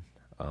and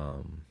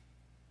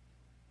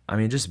I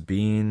mean just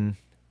being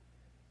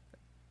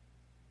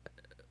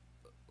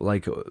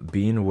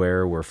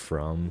where we're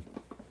from.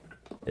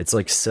 It's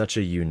like such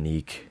a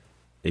unique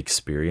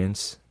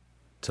experience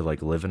to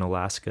like live in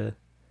Alaska.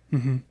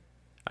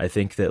 I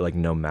think that like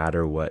no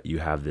matter what, you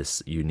have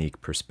this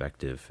unique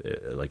perspective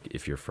like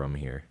if you're from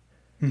here,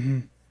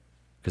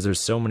 because there's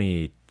so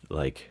many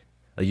like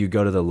you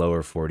go to the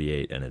lower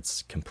 48 and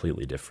it's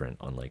completely different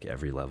on like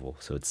every level.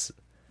 So it's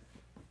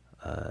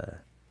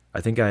I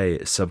think I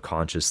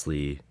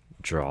subconsciously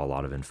draw a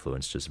lot of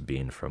influence just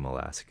being from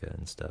Alaska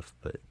and stuff.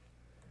 But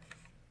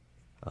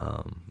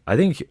I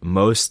think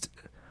most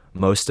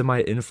of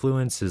my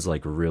influence is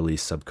like really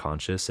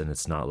subconscious, and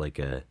it's not like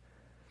I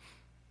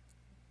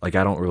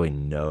don't really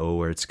know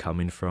where it's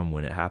coming from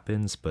when it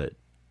happens, but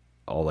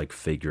I'll like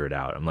figure it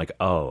out. I'm like,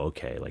 oh,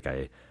 okay, like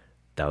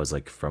that was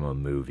like from a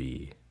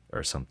movie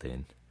or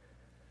something.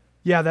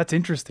 Yeah, that's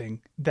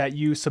interesting that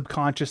you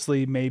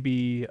subconsciously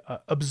maybe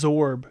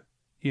absorb,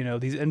 you know,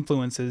 these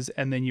influences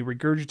and then you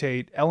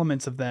regurgitate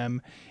elements of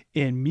them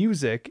in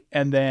music,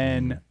 and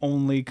then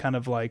only kind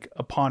of like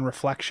upon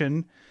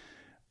reflection,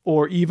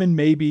 or even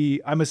maybe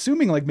I'm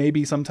assuming like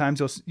maybe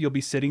sometimes you'll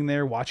be sitting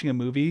there watching a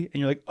movie and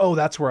you're like, oh,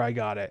 that's where I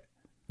got it.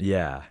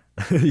 Yeah.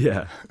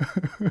 Yeah.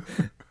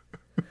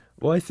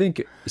 Well, I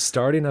think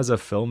starting as a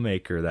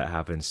filmmaker, that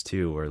happens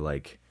too, where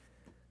like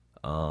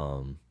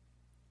I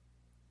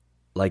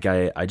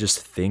just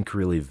think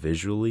really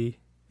visually,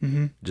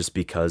 just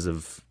because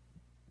of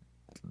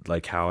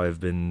like how I've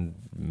been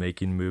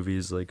making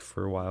movies like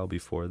for a while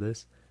before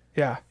this.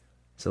 Yeah.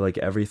 So like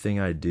everything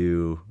I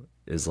do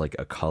is like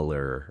a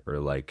color, or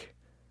like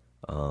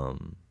I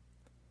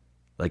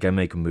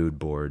make mood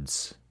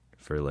boards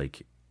for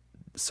like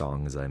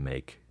songs I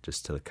make,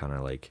 just to kind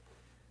of like,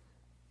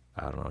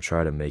 I don't know,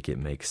 try to make it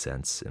make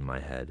sense in my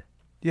head.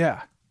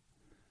 Yeah.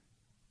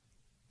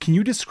 Can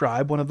you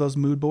describe one of those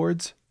mood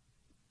boards?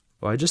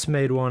 Well, I just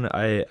made one.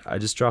 I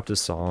just dropped a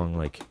song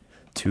like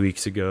 2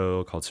 weeks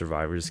ago called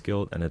Survivor's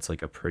Guilt, and it's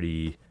like a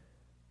pretty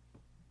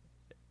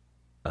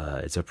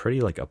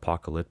like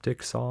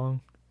apocalyptic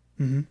song.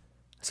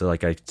 So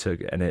like I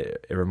took, and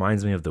it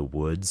reminds me of the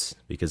woods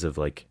because of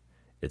like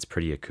it's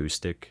pretty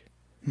acoustic.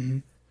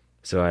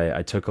 So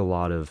I took a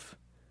lot of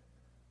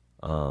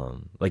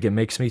like, it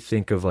makes me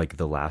think of like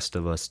The Last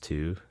of Us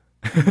 2.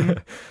 Yeah.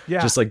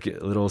 Just like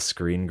little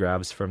screen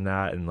grabs from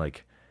that, and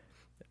like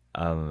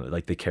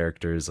the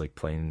characters like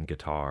playing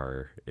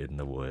guitar in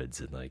the woods,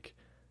 and like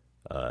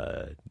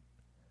I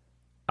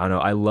don't know,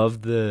 I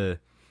love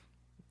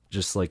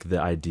just like the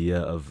idea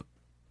of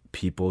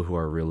people who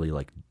are really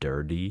like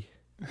dirty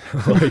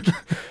Like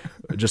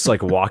just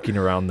like walking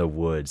around the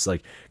woods,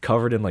 like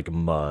covered in like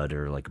mud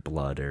or like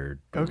blood or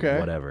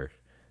whatever.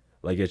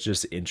 Like it's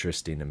just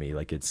interesting to me.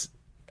 Like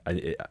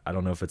I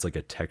don't know if it's like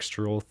a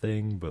textural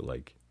thing, but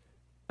like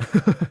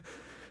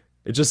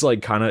it just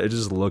like it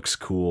just looks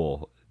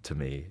cool to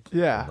me.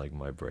 Yeah. In, like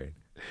my brain.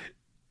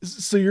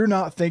 So you're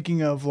not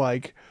thinking of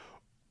like,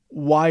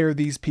 why are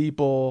these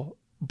people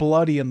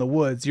bloody in the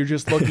woods? You're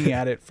just looking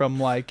at it from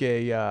like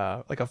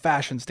a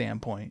fashion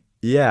standpoint.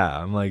 Yeah,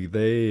 I'm like,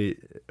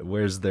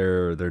 where's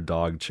their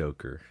dog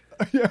choker?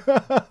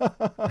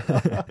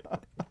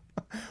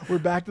 We're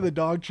back to the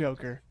dog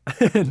choker.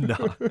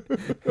 No.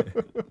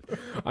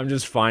 I'm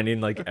just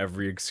finding like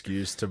every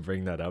excuse to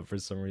bring that up for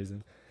some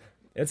reason.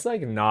 It's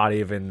like not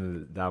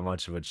even that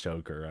much of a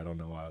choker. I don't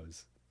know why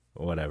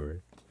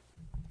whatever.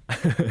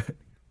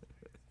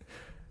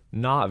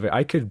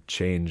 I could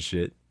change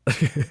it.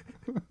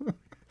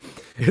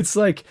 It's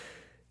like,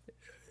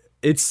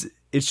 it's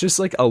just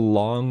like a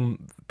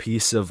long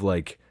piece of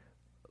like,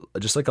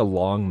 just like a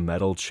long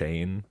metal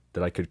chain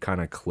that I could kind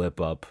of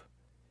clip up,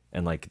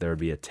 and like there would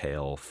be a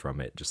tail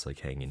from it just like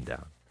hanging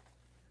down.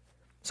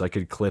 So I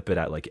could clip it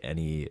at like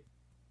any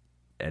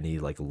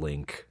like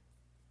link.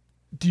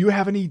 Do you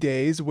have any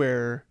days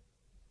where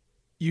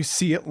you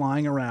see it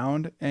lying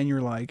around and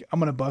you're like, I'm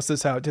going to bust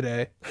this out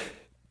today?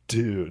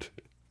 Dude.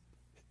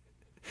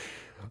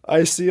 I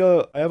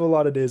have a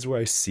lot of days where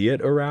I see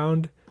it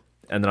around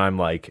and then I'm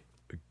like,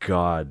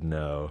 God,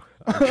 no.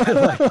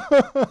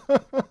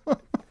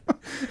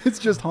 It's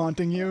just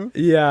haunting you.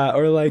 Yeah.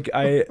 Or like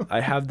I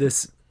have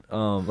this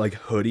like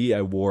hoodie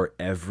I wore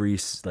every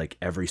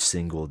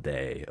single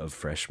day of my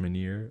freshman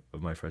year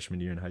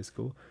in high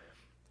school.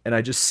 And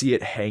I just see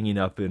it hanging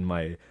up in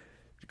my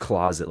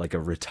closet like a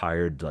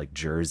retired like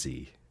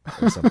jersey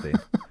or something.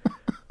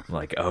 I'm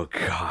like, oh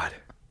God.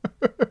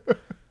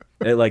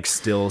 It like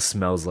still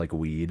smells like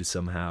weed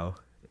somehow.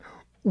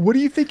 What do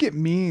you think it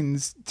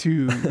means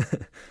to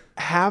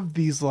have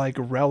these like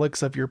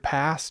relics of your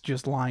past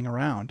just lying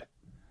around?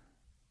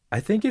 I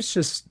think it's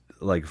just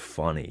like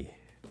funny.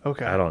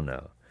 Okay. I don't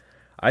know.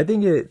 I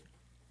think it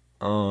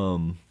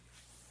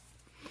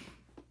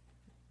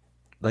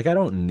like I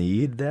don't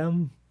need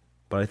them,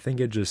 but I think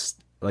it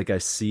just like I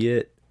see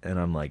it and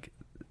I'm like,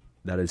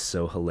 that is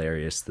so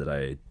hilarious that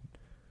I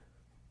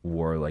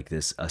wore like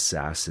this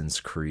Assassin's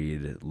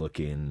Creed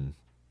looking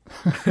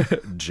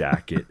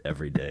jacket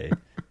every day.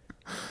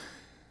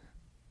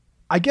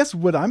 I guess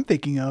what I'm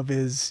thinking of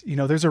is,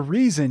 there's a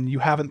reason you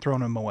haven't thrown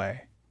them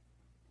away.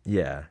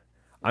 Yeah.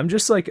 I'm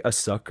just like a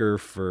sucker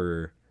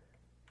for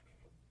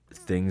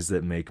things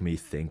that make me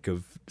think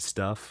of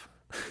stuff.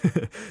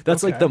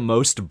 That's like the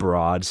most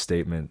broad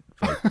statement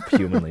like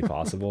humanly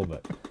possible,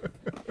 but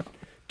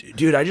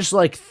dude, I just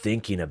like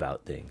thinking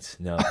about things.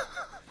 No,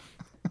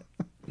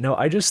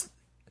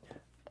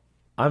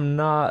 I'm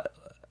not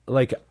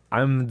like,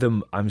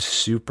 I'm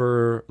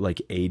super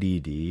like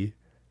ADD.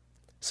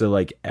 So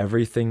like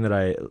everything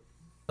that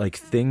like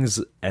things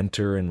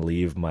enter and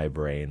leave my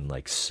brain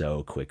like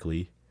so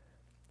quickly.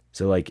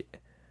 So like,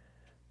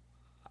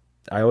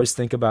 I always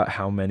think about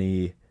how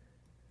many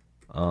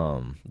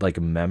like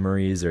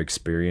memories or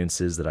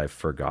experiences that I've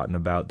forgotten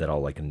about that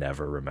I'll like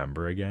never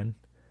remember again.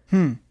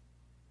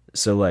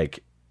 So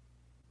like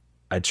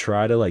I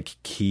try to like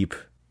keep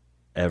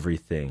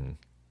everything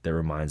that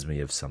reminds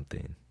me of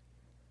something,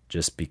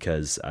 just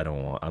because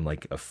I'm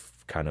like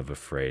kind of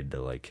afraid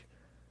to like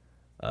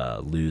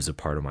lose a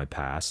part of my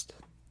past,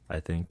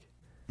 I think.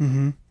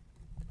 And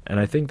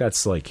I think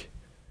that's like,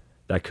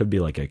 that could be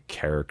like a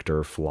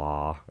character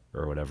flaw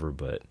or whatever,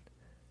 but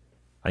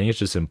I think it's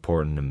just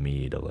important to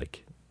me to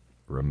like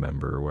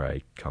remember where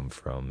I come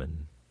from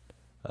and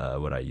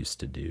what I used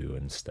to do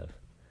and stuff.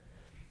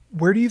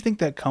 Where do you think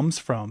that comes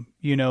from?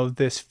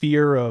 This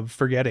fear of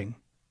forgetting.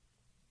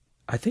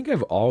 I think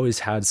I've always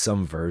had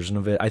some version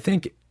of it. I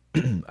think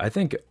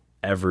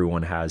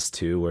everyone has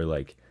too, where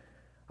like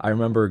I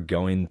remember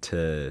going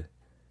to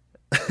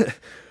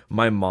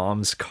my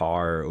mom's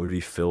car would be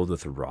filled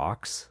with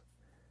rocks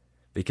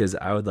because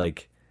I would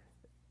like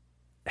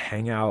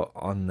hang out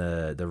on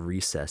the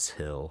recess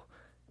hill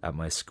at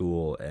my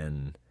school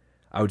and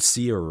I would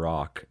see a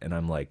rock and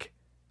I'm like,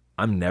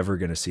 I'm never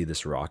going to see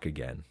this rock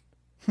again.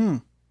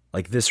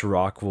 Like this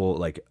rock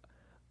will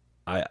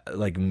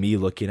me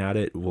looking at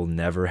it will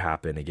never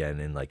happen again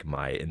in like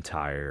my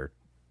entire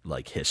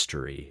like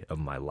history of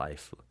my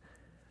life.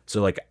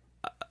 So like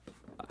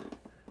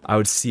I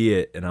would see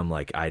it and I'm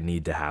like, I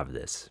need to have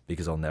this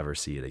because I'll never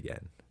see it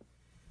again.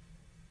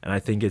 And I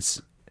think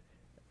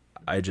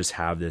I just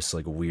have this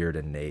like weird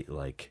innate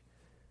like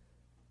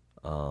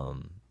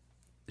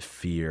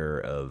fear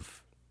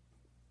of,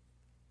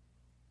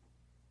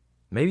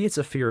 maybe it's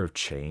a fear of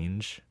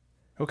change.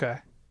 Okay.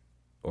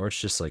 Or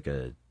it's just like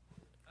I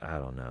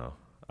don't know.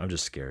 I'm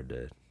just scared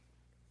to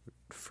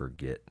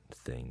forget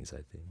things,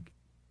 I think.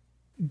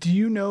 Do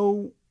you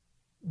know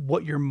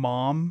what your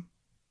mom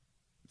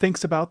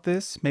thinks about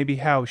this? Maybe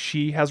how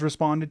she has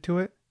responded to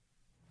it?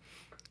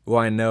 Well,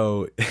 I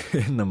know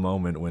in the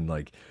moment when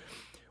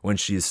when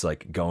she's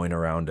like going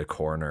around a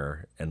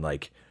corner and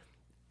like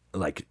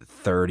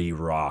 30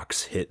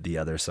 rocks hit the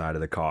other side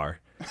of the car.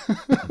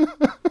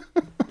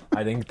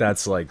 I think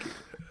that's like,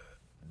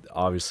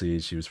 obviously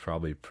she was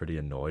probably pretty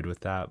annoyed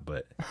with that,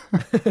 but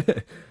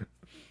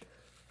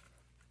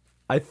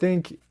I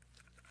think,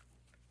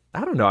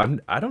 I don't know.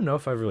 I don't know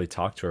if I really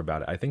talked to her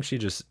about it. I think she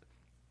just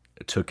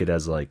took it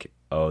as like,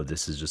 oh,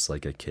 this is just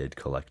like a kid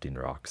collecting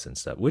rocks and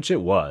stuff, which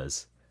it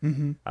was.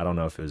 Mm-hmm. I don't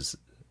know if it was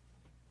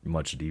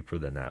much deeper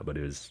than that, but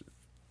it was,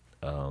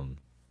 I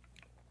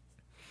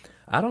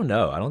don't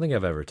know. I don't think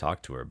I've ever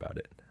talked to her about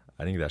it.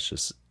 I think that's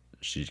just,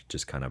 she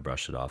just kind of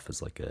brushed it off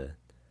as like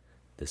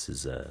this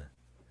is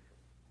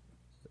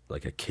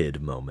like a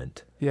kid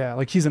moment. Yeah,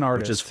 like he's an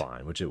artist. Which is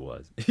fine, which it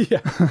was.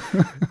 Yeah.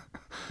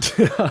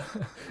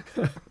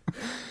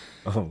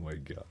 Oh my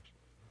gosh.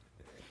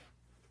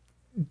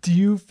 Do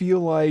you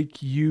feel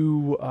like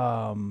you've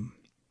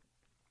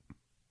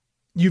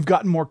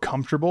gotten more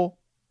comfortable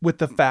with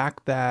the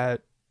fact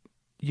that,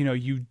 you know,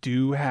 you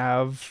do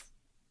have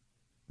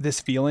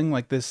this feeling,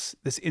 like this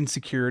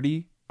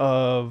insecurity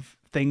of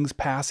things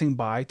passing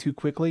by too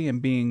quickly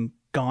and being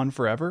gone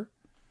forever?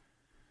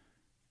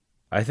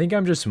 I think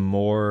I just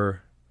acknowledge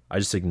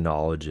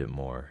it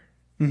more.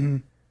 Mm-hmm.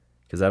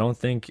 Because I don't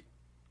think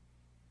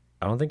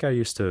I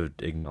used to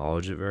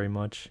acknowledge it very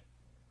much.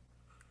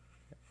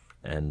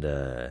 And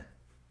I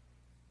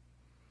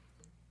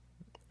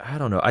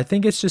don't know. I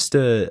think it's just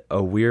a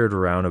weird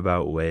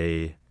roundabout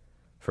way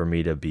for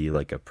me to be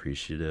like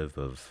appreciative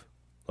of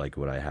like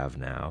what I have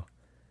now.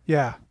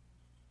 Yeah.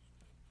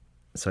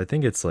 So I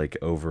think it's like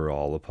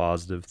overall a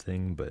positive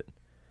thing, but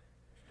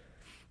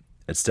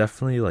it's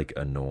definitely like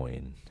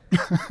annoying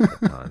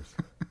at times.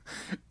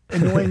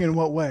 Annoying in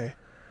what way?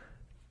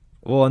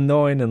 Well,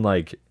 annoying and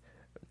like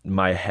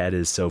my head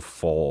is so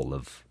full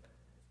of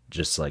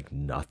just like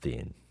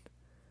nothing.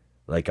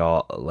 Like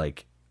all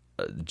like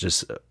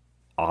just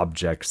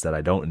objects that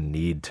I don't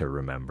need to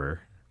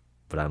remember,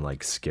 but I'm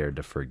like scared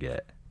to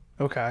forget.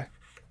 Okay.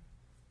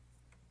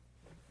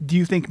 Do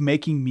you think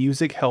making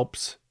music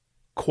helps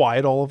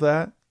quiet all of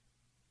that?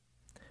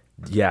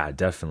 Yeah,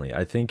 definitely.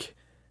 I think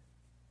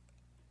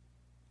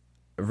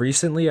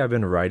recently I've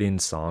been writing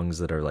songs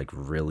that are like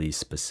really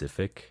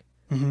specific.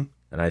 Mm-hmm.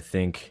 And I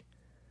think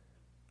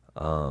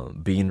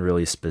being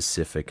really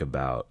specific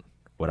about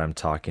what I'm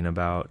talking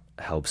about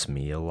helps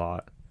me a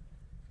lot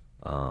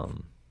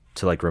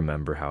to like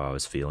remember how I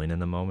was feeling in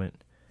the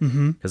moment.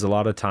 Mm-hmm. Because a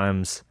lot of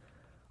times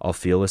I'll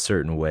feel a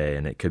certain way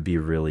and it could be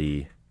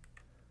really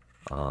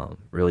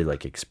really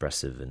like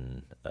expressive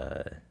and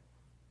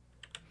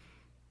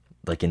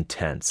like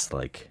intense.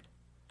 Like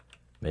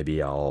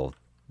maybe I'm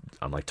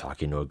like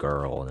talking to a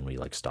girl and then we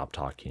like stop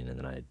talking and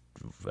then I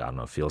don't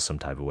know, feel some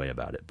type of way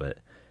about it. But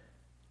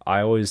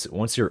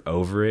once you're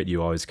over it,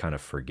 you always kind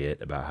of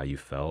forget about how you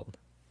felt.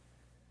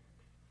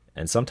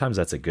 And sometimes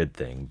that's a good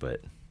thing,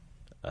 but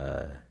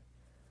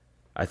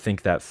I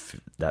think that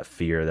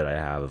fear that I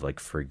have of like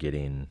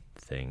forgetting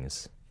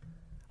things,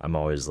 I'm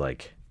always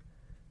like,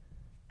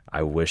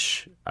 I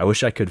wish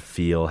I could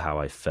feel how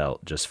I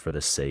felt just for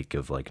the sake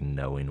of like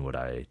knowing what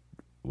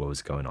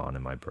was going on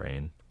in my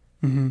brain.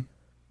 Mm-hmm.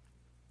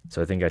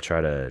 So I think I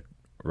try to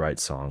write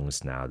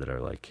songs now that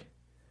are like,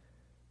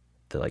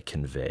 that like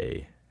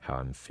convey how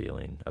I'm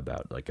feeling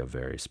about like a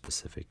very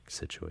specific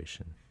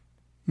situation.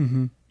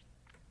 Mm-hmm.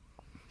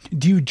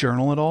 Do you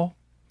journal at all?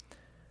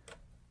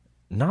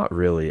 Not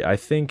really. I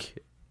think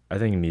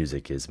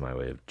music is my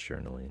way of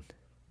journaling.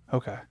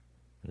 Okay.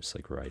 Just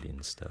like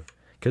writing stuff.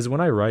 Because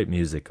when I write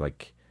music,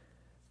 like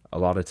a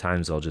lot of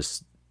times I'll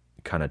just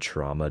kind of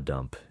trauma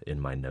dump in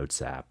my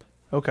notes app.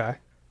 Okay.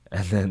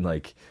 And then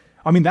like,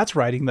 I mean, that's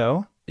writing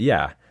though.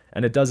 Yeah.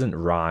 And it doesn't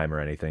rhyme or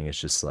anything. It's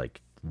just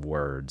like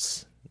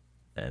words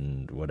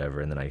and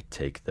whatever. And then I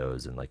take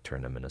those and like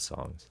turn them into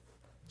songs.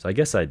 So I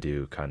guess I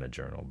do kind of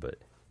journal, but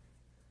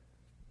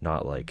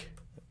not like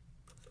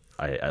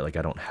I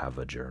don't have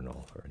a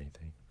journal or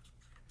anything.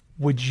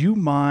 Would you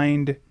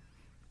mind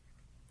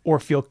or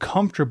feel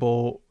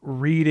comfortable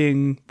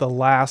reading the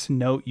last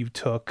note you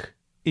took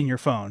in your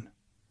phone?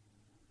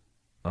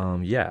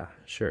 Yeah,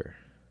 sure.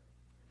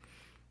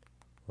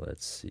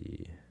 Let's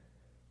see.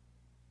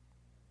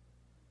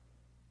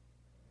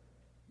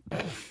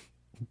 I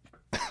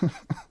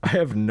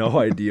have no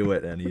idea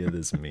what any of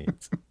this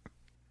means.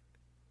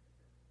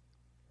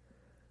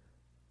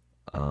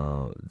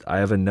 I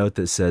have a note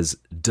that says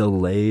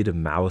delayed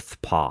mouth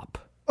pop.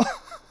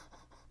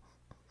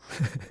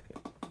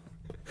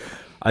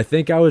 I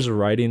think I was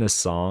writing a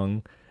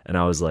song and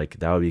I was like,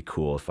 that would be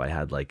cool if I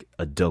had like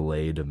a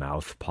delayed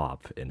mouth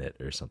pop in it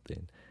or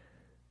something.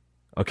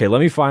 Okay,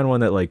 let me find one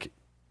that like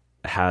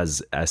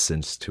has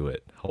essence to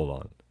it. Hold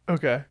on.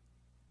 Okay.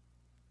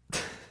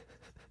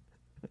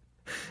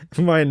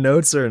 My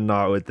notes are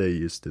not what they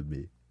used to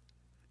be.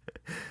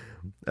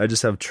 I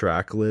just have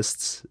track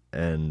lists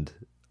and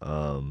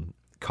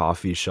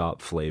coffee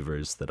shop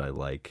flavors that I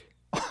like.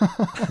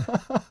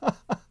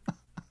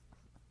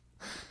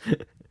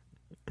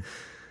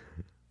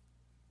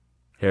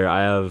 Here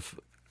I have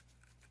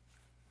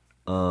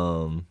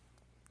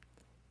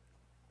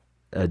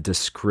a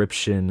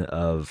description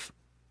of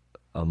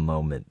a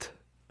moment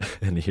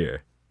in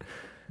here. It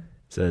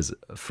says,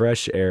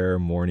 fresh air,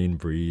 morning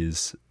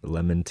breeze,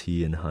 lemon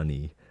tea and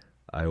honey.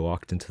 I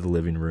walked into the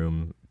living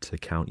room to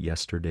count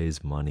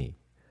yesterday's money.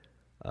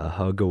 A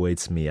hug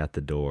awaits me at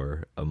the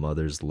door, a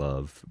mother's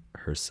love.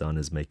 Her son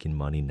is making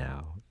money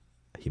now.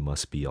 He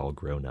must be all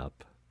grown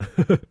up.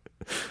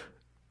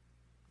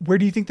 Where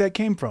do you think that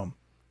came from?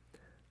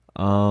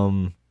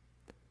 I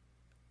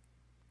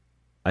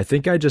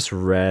think I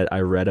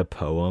read a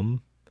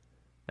poem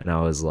and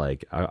I was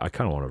like, I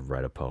kind of want to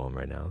write a poem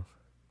right now.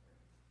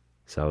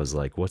 So I was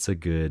like, what's a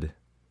good,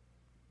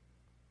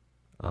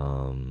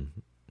 how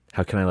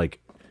can I like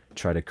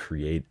try to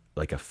create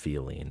like a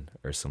feeling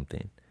or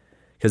something?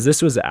 Because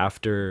this was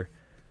after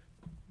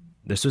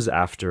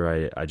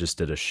I just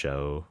did a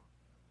show,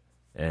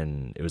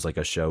 and it was like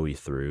a show we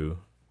threw.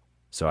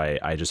 So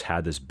I just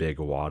had this big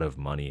wad of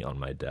money on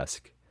my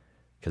desk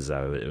because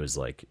it was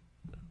like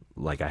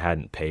I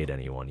hadn't paid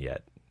anyone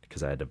yet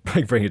because I had to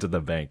bring it to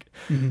the bank.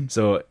 Mm-hmm.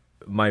 So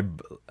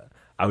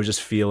I was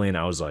just feeling,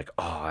 I was like,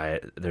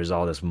 there's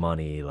all this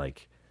money.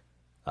 Like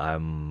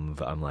I'm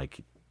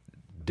like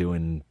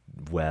doing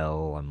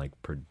well. I'm like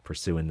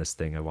pursuing this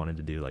thing I wanted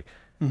to do. Like,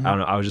 mm-hmm. I don't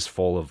know. I was just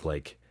full of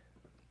like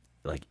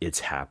it's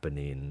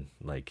happening,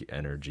 like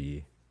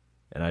energy.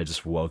 And I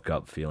just woke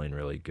up feeling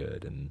really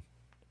good. And,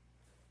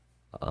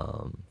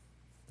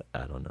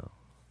 I don't know.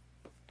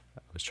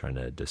 I was trying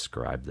to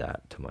describe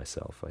that to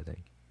myself, I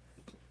think.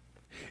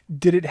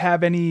 Did it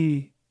have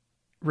any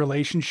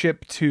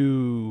relationship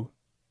to,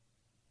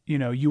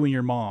 you and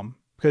your mom?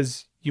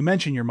 Because you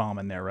mentioned your mom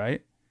in there,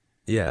 right?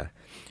 Yeah.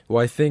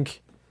 Well, I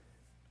think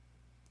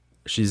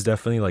she's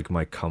definitely like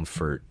my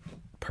comfort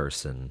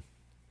person.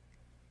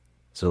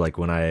 So like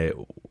when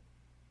I'm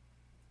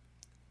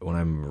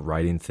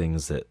writing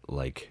things that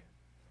like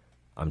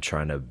I'm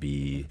trying to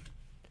be,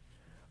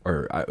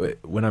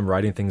 when I'm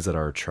writing things that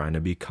are trying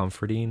to be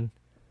comforting,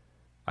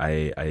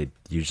 I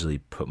usually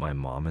put my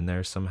mom in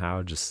there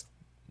somehow, just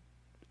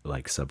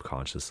like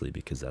subconsciously,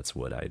 because that's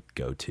what I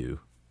go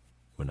to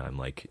when I'm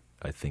like,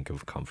 I think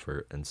of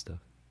comfort and stuff.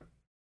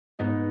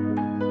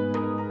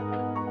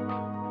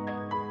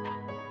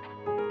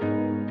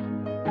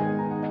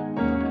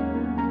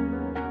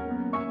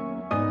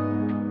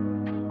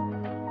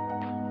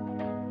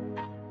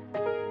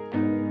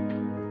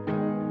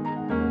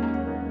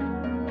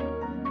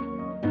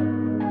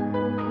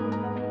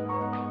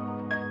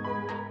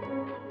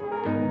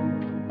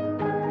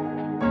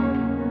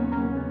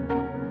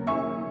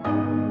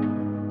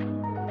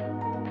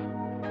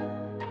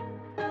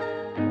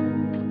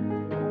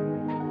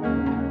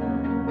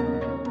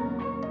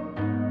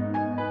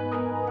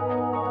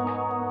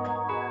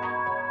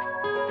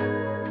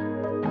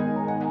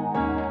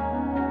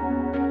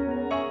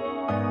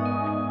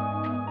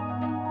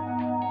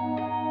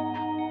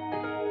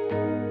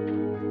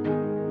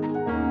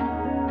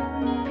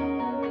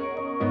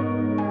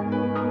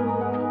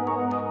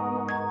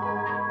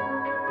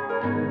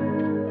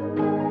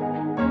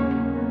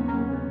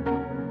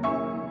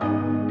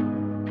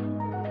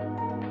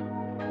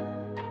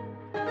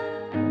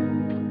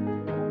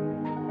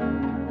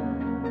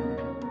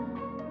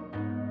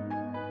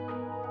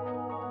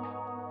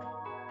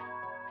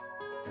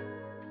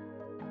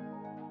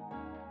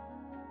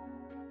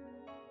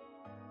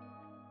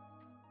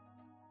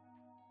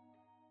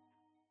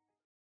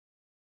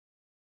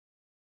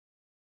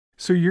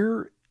 So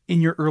you're in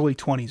your early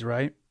 20s,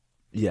 right?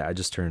 Yeah, I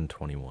just turned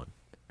 21.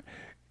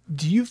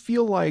 Do you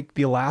feel like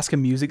the Alaska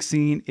music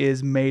scene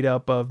is made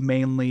up of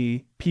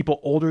mainly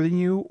people older than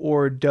you,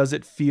 or does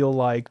it feel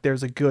like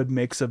there's a good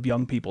mix of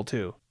young people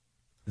too?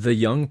 The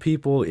young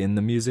people in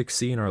the music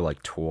scene are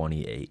like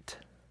 28.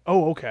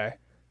 Oh, okay.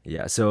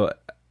 Yeah, so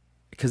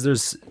because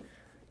there's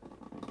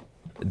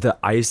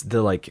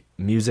the like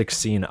music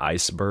scene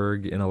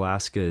iceberg in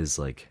Alaska is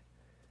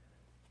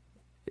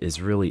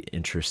really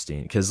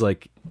interesting, because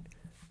like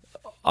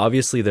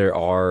obviously there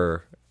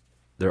are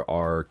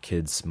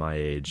kids my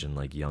age and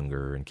like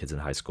younger and kids in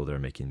high school that are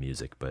making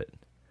music, but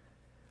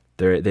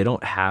they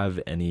don't have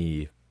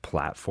any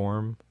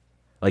platform,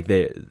 like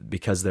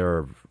because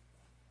they're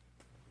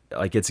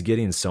like, it's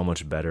getting so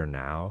much better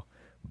now,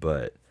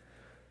 but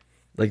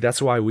like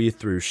that's why we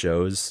threw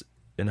shows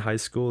in high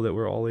school that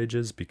were all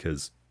ages,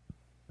 because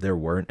there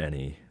weren't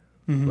any.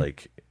 Mm-hmm.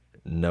 Like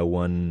no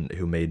one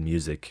who made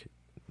music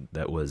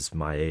that was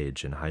my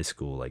age in high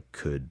school like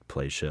could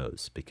play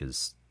shows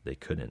because they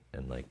couldn't.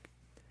 And like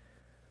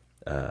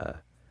I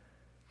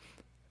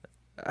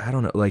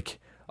don't know, like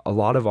a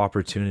lot of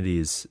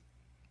opportunities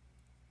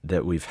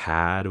that we've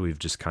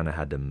just kind of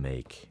had to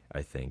make,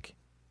 I think.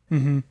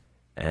 Mm-hmm.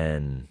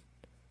 And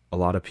a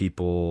lot of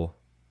people,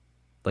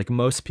 like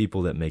most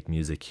people that make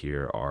music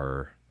here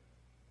are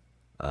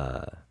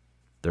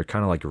they're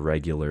kind of like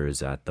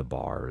regulars at the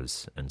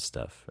bars and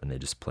stuff, and they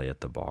just play at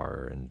the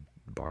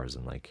bars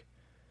and like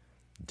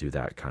do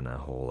that kind of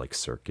whole like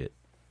circuit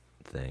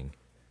thing.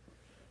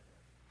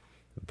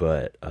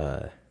 But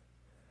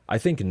I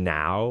think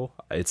now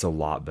it's a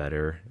lot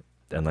better,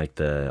 and like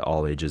the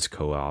all ages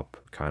co-op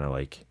kind of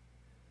like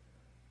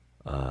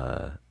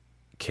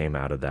came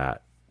out of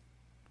that,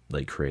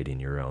 like creating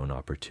your own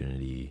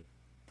opportunity,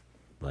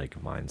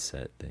 like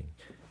mindset thing.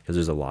 Because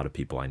there's a lot of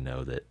people I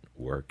know that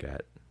work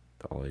at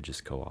the All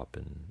Ages Co-op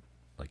and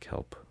like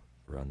help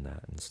run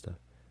that and stuff.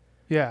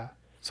 Yeah.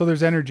 So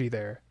there's energy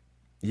there.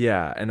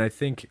 Yeah, and I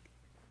think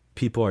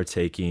people are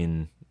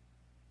taking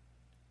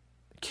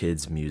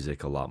kids'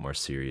 music a lot more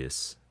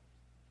serious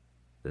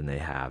than they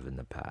have in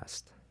the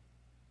past.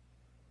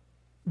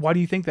 Why do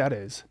you think that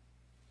is?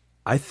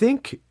 I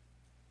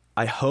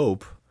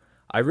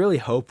really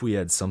hope we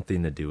had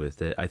something to do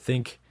with it. I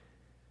think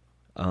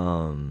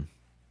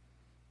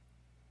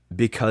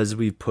because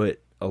we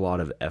put a lot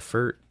of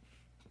effort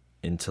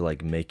into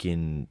like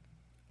making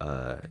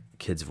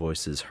kids'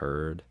 voices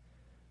heard,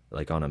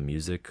 like on a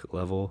music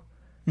level.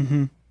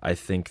 Mm-hmm. I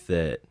think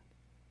that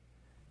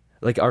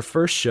like our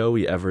first show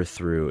we ever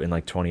threw in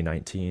like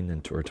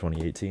 2019 or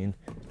 2018,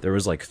 there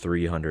was like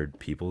 300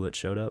 people that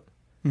showed up.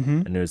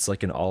 Mm-hmm. And it was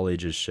like an all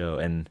ages show.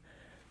 And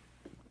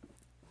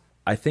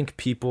I think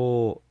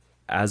people,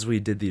 as we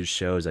did these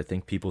shows, I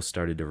think people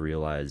started to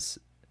realize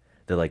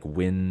that like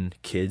when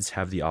kids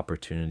have the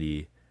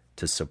opportunity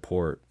to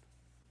support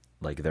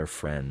like their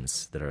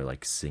friends that are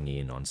like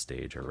singing on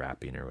stage or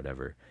rapping or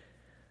whatever,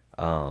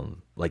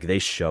 like they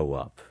show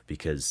up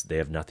because they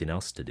have nothing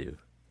else to do.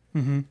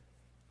 Mm-hmm.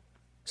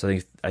 So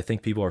I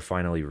think people are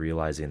finally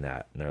realizing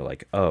that, and they're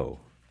like, oh,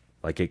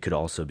 like it could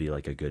also be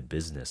like a good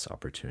business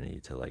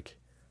opportunity to like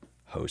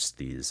host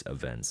these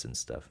events and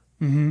stuff.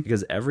 Mm-hmm.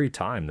 Because every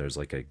time there's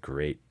like a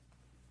great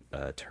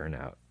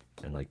turnout,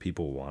 and like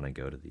people want to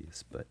go to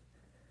these, but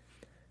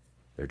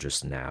they're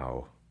just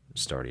now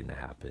starting to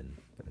happen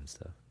and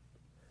stuff.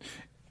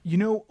 You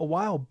know, a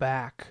while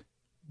back,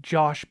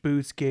 Josh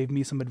Boots gave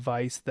me some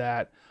advice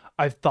that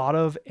I've thought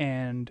of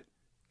and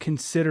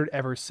considered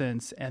ever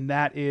since, and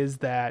that is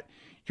that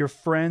your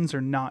friends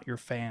are not your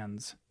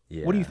fans.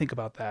 Yeah. What do you think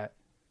about that?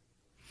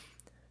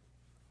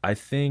 I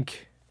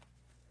think,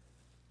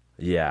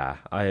 yeah,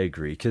 I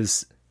agree.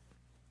 Because,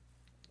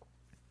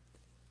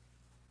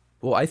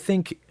 well, I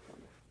think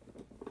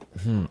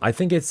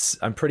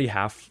I'm pretty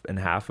half and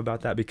half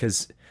about that,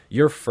 because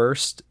your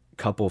first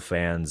couple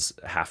fans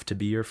have to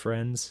be your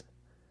friends.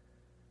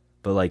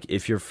 But like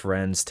if your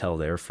friends tell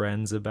their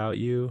friends about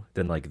you,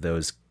 then like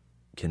those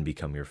can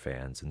become your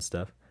fans and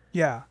stuff.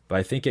 Yeah. But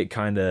I think it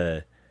kind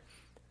of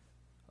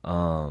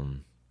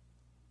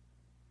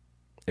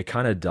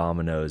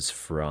dominoes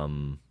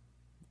from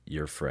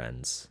your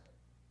friends.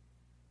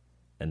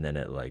 And then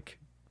it like,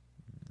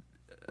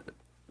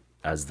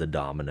 as the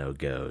domino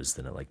goes,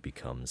 then it like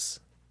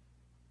becomes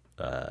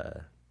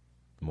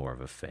more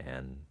of a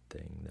fan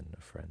thing than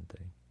a friend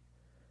thing.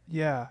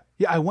 Yeah.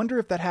 Yeah. I wonder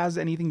if that has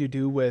anything to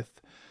do with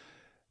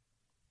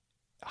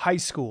high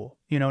school,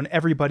 you know, and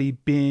everybody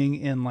being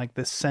in like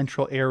this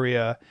central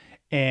area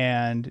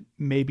and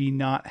maybe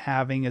not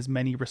having as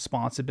many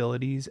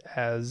responsibilities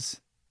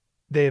as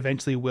they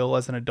eventually will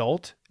as an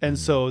adult. And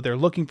so they're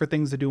looking for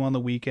things to do on the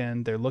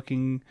weekend. They're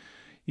looking,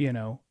 you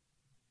know,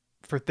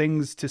 for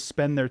things to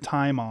spend their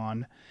time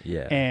on.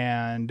 Yeah.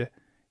 And,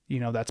 you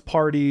know, that's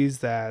parties,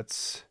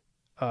 that's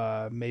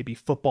maybe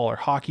football or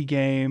hockey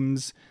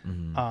games,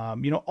 you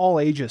know, all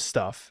ages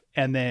stuff.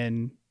 And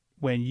then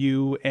when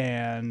you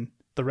and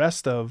the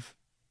rest of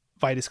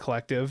Vitus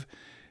Collective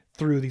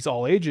through these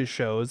all ages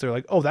shows, they're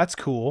like, oh, that's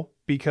cool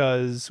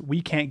because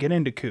we can't get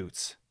into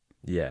Coots.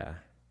 Yeah.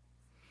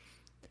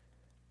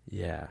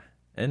 Yeah.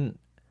 And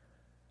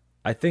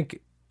I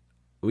think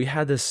we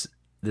had this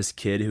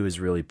kid who was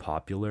really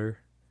popular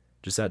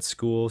just at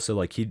school. So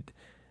like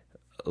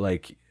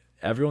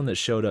everyone that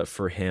showed up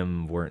for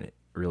him weren't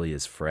really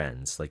his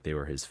friends. Like they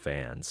were his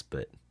fans,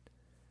 but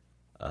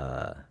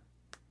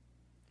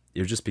it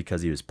was just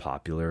because he was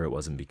popular. It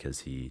wasn't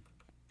because he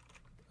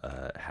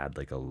had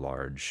like a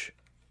large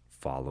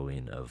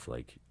following of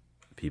like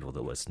people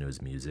that listen to his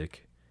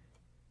music.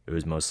 It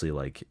was mostly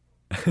like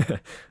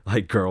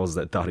like girls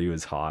that thought he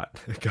was hot,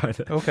 kind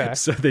of. Okay.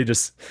 So they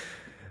just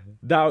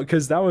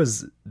that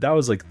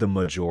was like the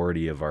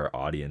majority of our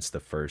audience. The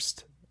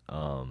first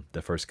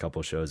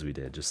couple shows we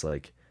did, just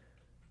like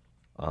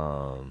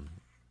all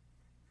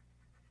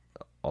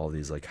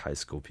these like high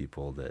school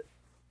people that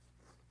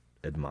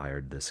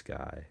admired this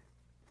guy,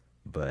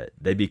 but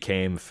they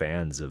became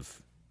fans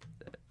of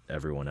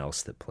everyone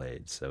else that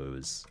played. So it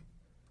was,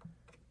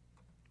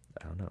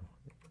 I don't know,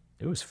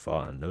 it was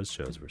fun. Those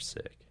shows were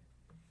sick.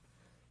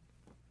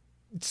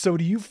 So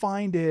do you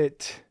find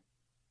it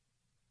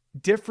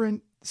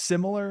different,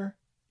 similar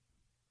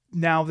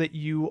now that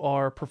you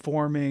are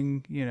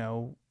performing, you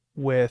know,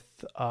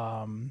 with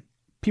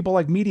people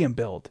like Medium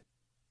Build?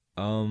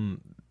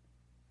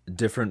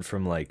 Different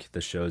from like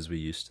the shows we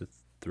used to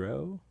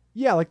throw?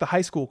 Yeah, like the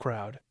high school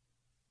crowd.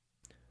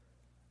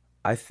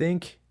 I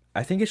think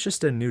it's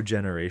just a new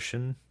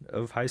generation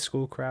of high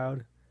school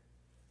crowd,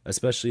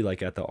 especially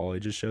like at the all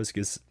ages shows,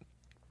 because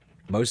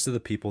most of the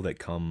people that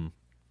come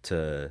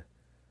to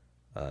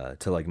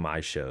like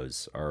my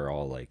shows are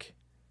all like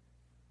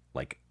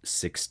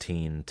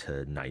 16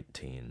 to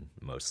 19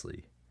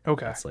 mostly.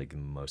 Okay. That's like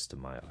most of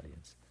my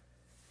audience.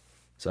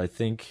 So I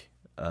think,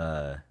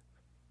 yeah,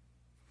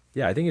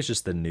 I think it's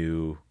just the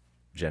new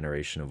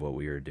generation of what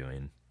we were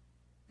doing.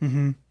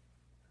 Mm-hmm.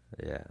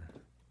 Yeah.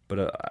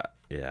 But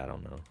yeah, I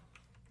don't know.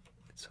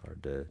 It's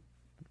hard to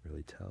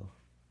really tell.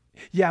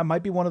 Yeah, it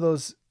might be one of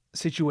those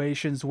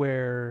situations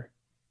where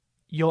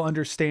you'll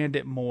understand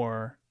it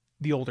more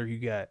the older you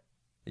get.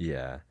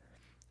 Yeah.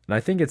 And I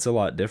think it's a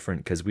lot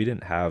different because we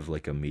didn't have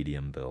like a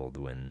medium build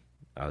when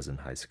I was in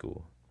high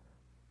school.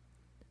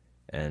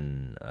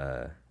 And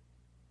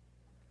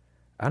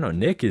I don't know,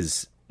 Nick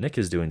is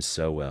doing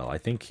so well. I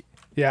think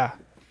Yeah.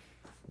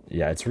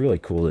 yeah, it's really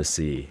cool to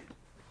see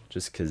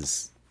just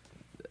because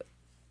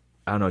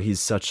I don't know, he's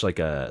such like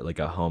a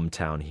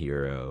hometown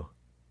hero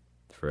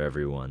for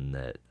everyone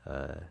that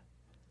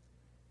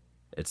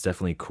it's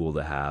definitely cool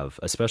to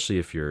have, especially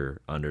if you're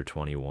under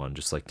 21,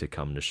 just like to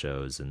come to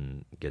shows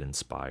and get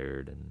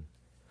inspired. And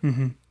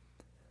Mm-hmm.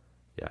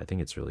 yeah, I think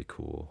it's really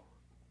cool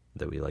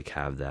that we like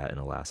have that in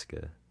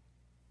Alaska.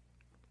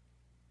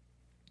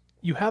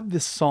 You have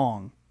this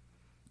song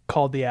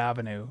called The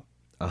Avenue,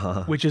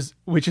 Uh-huh. which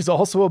is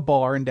also a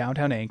bar in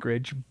downtown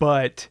Anchorage,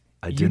 but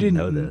I you didn't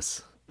know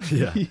this.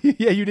 Yeah.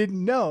 Yeah, you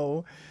didn't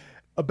know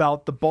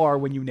about the bar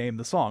when you named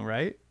the song,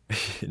 right?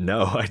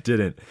 No, I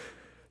didn't.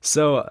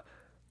 So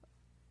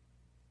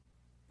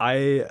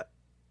I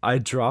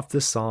dropped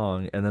the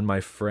song and then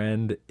my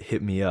friend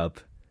hit me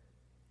up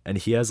and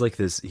he has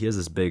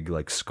this big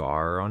like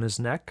scar on his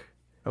neck.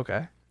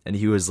 Okay. And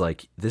he was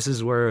like, "This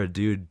is where a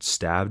dude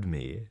stabbed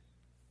me."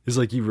 He's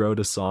like, he wrote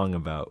a song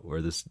about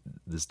where this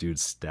dude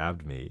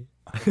stabbed me.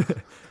 I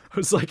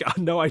was like, "Oh,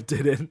 no, I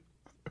didn't."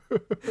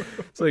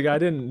 It's like I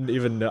didn't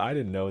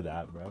know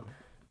that, bro.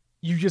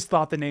 You just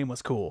thought the name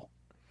was cool.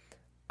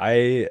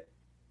 I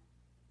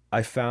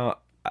found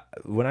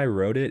when I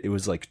wrote it, it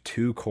was like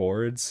 2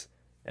 chords,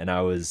 and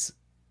I was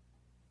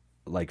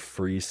like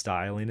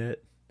freestyling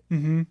it.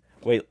 Mm-hmm.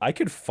 Wait, I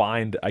can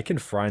find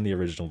the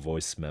original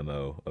voice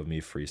memo of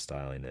me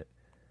freestyling it,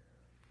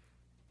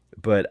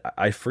 but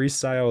I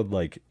freestyled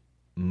like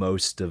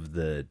most of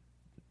the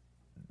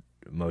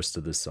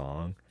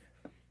song,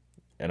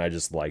 and I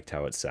just liked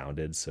how it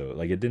sounded. So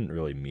like it didn't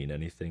really mean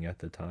anything at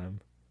the time.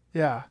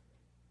 Yeah.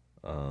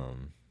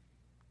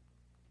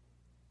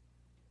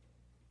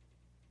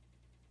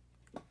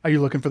 Are you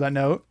looking for that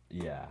note?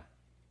 Yeah.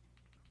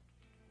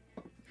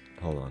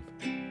 Hold on.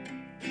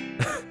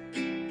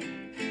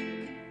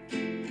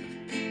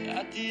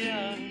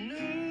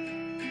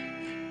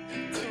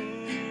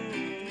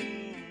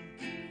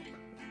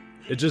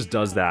 It just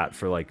does that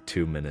for like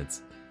 2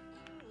 minutes.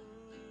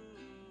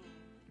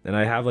 And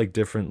I have like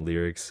different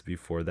lyrics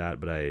before that,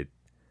 but I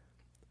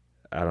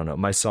don't know.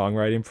 My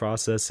songwriting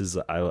process is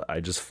I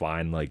just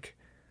find like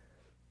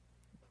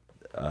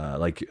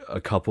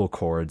a couple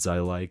chords I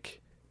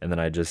like, and then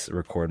I just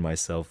record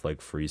myself like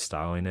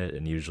freestyling it,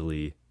 and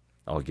usually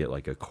I'll get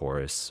like a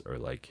chorus or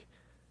like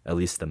at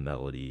least the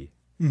melody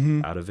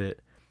out of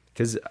it.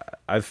 Because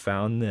I've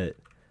found that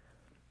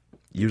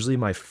usually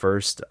my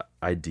first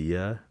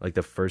idea, like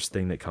the first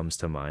thing that comes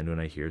to mind when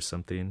I hear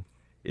something,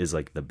 is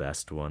like the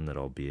best one that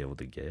I'll be able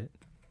to get.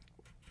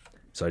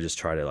 So I just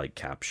try to like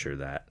capture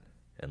that,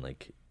 and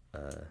like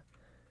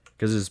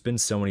because there's been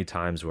so many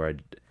times where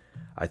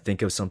I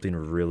think of something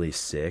really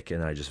sick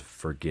and I just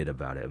forget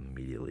about it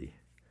immediately.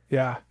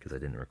 Yeah. Because I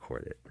didn't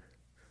record it.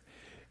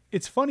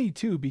 It's funny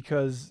too,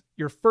 because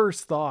your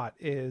first thought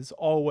is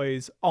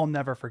always, I'll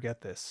never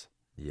forget this.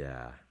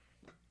 Yeah.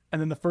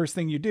 And then the first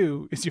thing you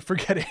do is you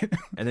forget it.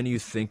 And then you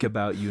think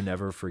about you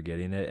never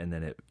forgetting it, and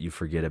then you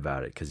forget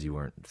about it because you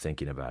weren't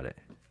thinking about it.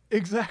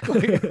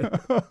 Exactly.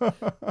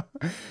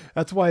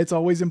 That's why it's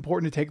always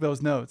important to take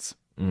those notes.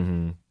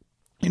 Mm-hmm.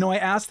 You know, I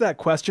asked that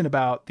question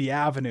about the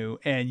Avenue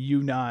and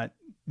you not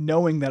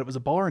knowing that it was a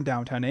bar in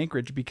downtown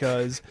Anchorage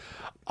because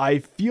I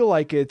feel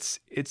like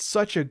it's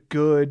such a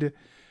good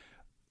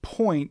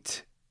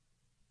point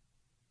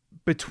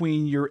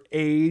between your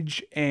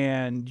age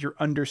and your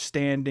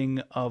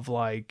understanding of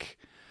like,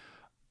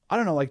 I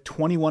don't know, like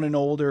 21 and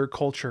older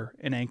culture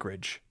in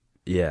Anchorage.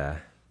 Yeah.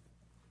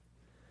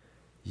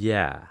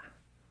 Yeah.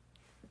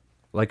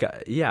 Like,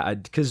 yeah,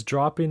 because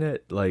dropping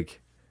it,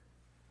 like,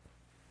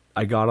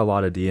 I got a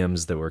lot of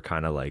DMs that were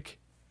kind of like,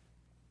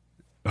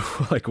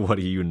 like, what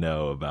do you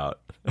know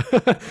about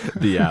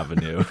the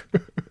Avenue?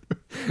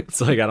 It's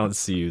like, I don't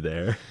see you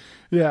there.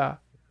 Yeah.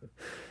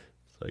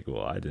 It's like,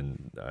 well, I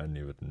didn't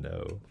even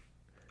know.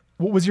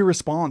 What was your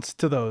response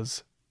to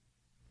those?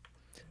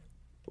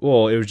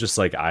 Well, it was just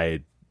like,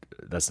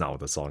 that's not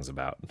what the song's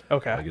about.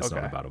 Okay. Like, it's okay.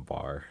 not about a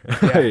bar.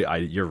 Yeah.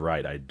 You're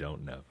right. I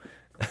don't know.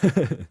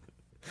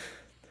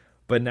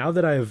 But now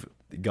that I've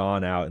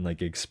gone out and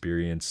like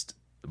experienced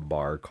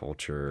bar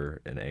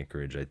culture in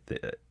Anchorage,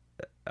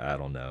 I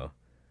don't know.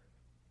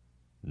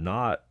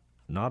 Not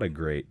a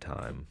great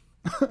time.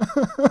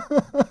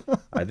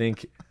 I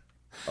think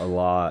a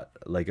lot,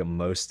 like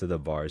most of the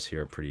bars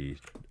here are pretty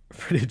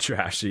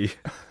trashy.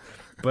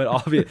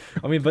 But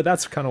but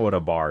that's kind of what a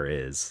bar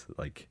is.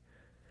 Like,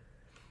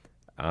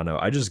 I don't know.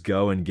 I just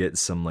go and get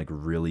some like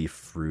really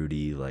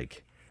fruity,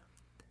 like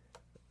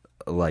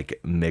like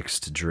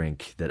mixed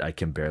drink that I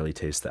can barely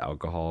taste the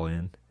alcohol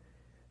in,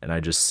 and I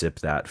just sip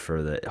that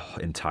for the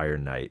entire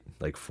night,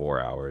 like 4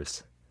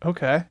 hours.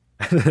 Okay.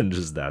 And then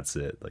just that's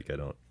it. Like I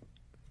don't.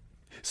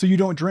 So you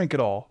don't drink at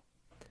all?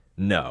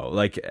 No,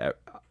 like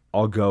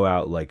I'll go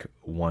out like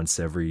once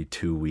every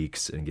 2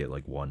 weeks and get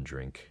like one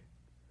drink.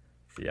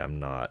 Yeah, I'm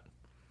not.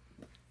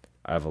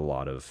 I have a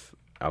lot of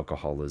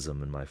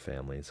alcoholism in my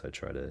family, so I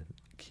try to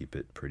keep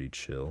it pretty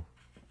chill.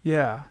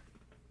 Yeah.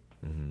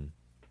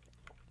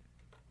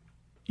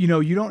 You know,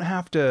 you don't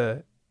have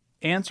to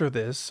answer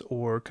this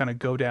or kind of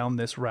go down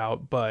this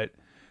route, but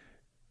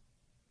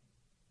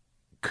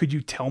could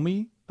you tell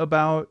me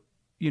about,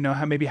 you know,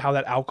 how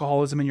that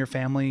alcoholism in your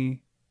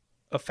family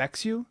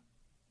affects you?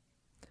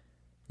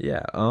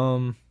 Yeah.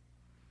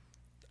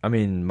 I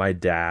mean, my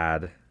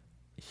dad,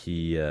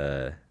 he's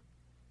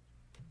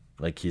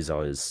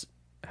always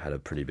had a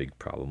pretty big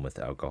problem with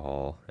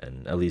alcohol,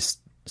 and at least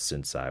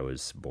since I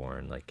was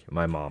born, like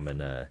my mom and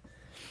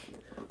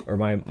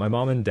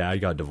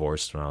dad got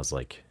divorced when I was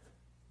like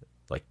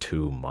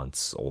 2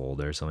 months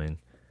old or something.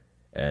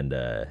 And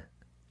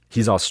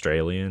he's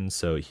Australian,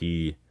 so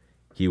he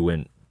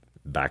went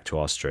back to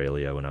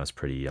Australia when I was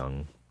pretty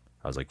young.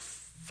 I was like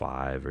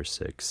 5 or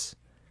 6.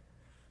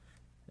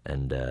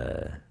 And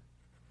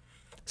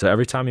so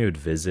every time he would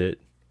visit,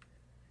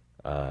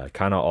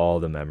 kind of all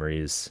the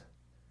memories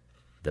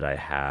that I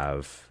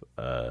have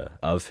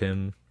of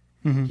him,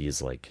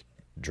 he's like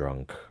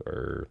drunk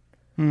or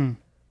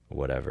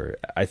whatever.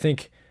 I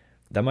think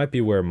that might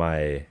be where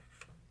my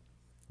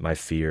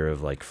fear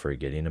of like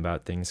forgetting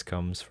about things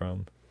comes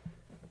from,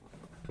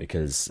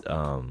 because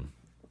I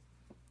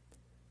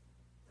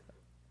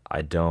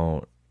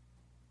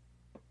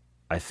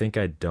think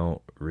I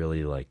don't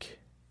really like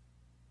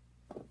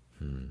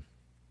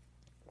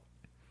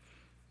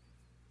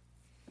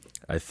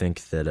I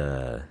think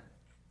that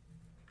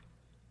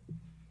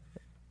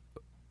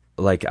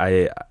like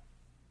a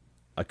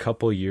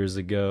couple years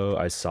ago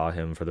I saw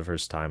him for the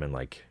first time in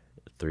like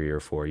 3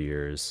 or 4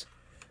 years,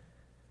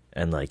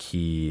 and like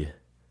he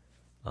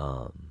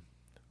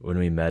when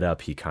we met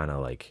up, he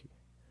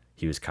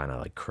was kind of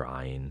like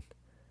crying,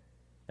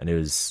 and it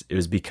was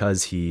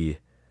because he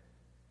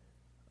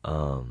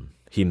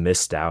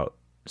missed out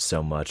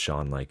so much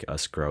on like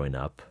us growing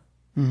up,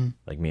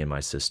 like me and my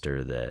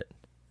sister, that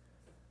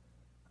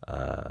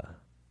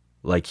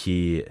like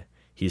he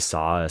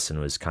saw us and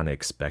was kind of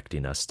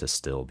expecting us to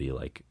still be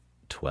like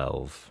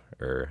 12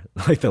 or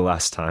like the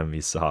last time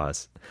he saw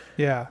us.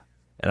 Yeah.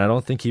 And I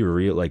don't think he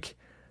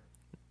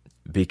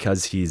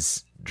because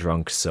he's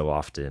drunk so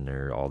often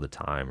or all the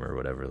time or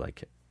whatever,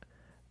 like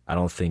I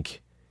don't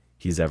think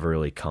he's ever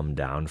really come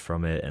down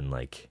from it and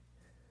like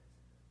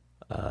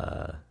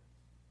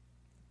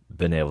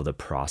been able to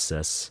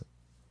process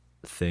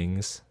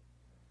things.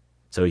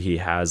 So he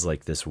has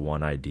like this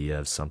one idea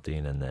of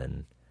something, and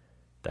then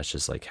that's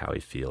just like how he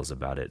feels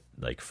about it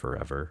like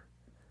forever.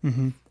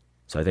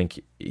 So I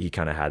think he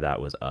kind of had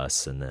that with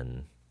us, and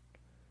then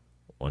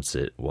once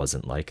it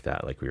wasn't like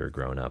that, like we were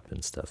grown up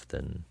and stuff,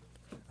 then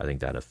I think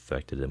that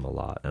affected him a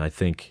lot. And I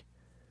think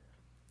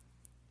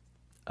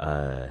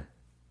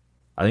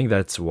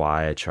that's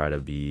why I try to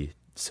be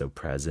so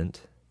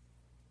present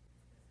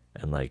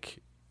and like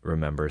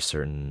remember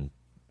certain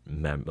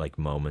like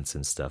moments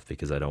and stuff,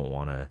 because I don't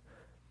want to,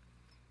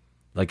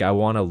 like, I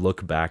want to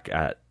look back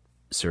at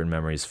certain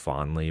memories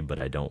fondly,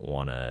 but I don't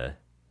want to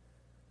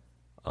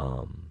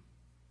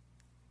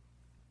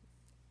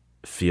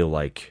feel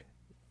like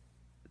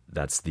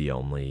that's the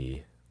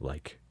only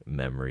like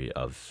memory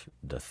of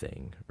the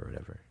thing or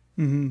whatever.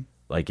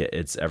 Like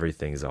it's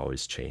everything's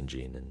always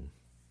changing, and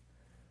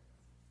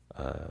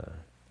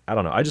I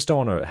don't know, I just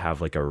don't want to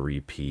have like a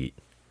repeat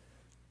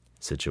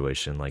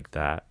situation like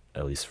that,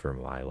 at least for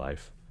my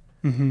life.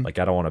 Like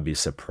I don't want to be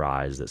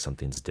surprised that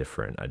something's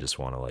different. I just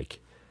want to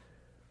like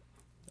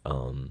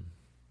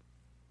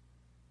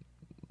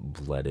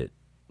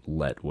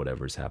let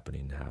whatever's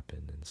happening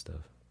happen and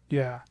stuff.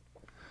 Yeah.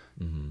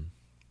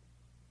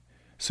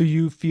 So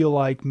you feel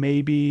like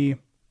maybe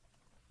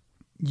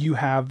you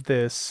have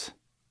this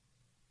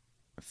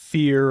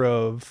fear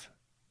of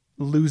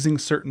losing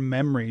certain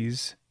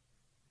memories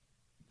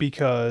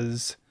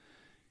because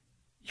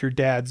your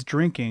dad's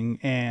drinking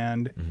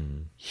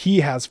and he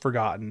has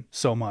forgotten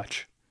so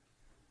much.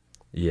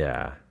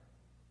 Yeah.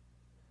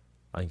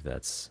 I think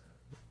that's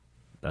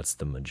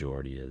the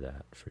majority of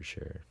that for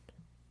sure.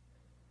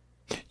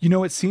 You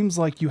know, it seems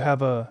like you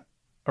have a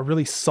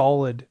really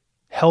solid,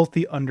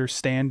 healthy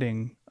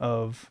understanding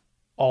of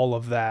all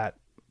of that.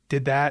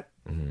 Did that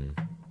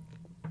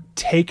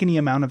take any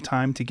amount of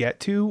time to get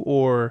to,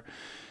 or,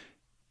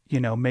 you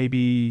know,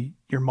 maybe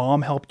your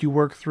mom helped you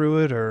work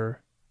through it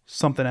or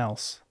something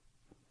else?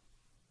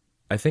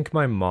 I think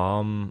my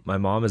mom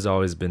has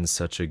always been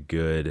such a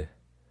good,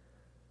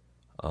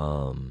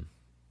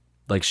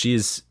 like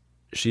she's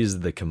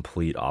the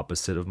complete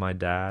opposite of my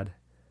dad.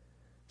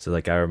 So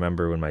like I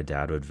remember when my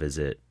dad would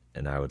visit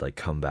and I would like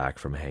come back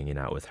from hanging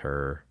out with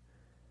her,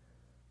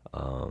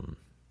 and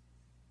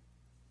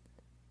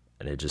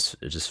it just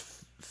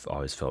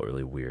always felt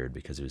really weird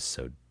because it was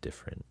so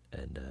different.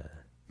 And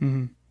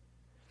what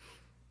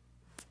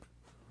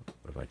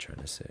am I trying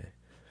to say?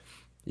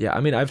 Yeah,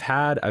 I mean, I've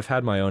had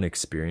my own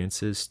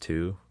experiences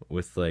too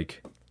with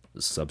like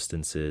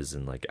substances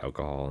and like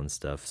alcohol and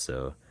stuff.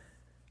 So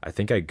I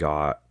think I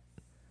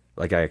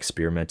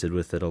experimented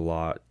with it a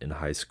lot in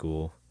high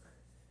school,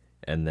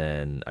 and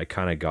then I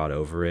kind of got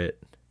over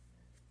it.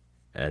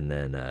 And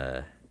then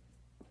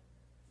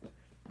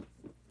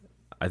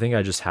I think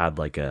I just had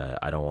like a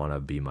I don't want to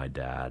be my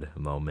dad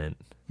moment.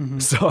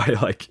 So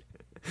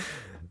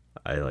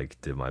I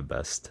did my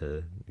best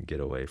to get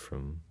away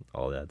from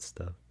all that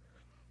stuff.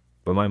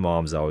 But my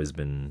mom's always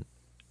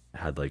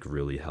had like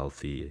really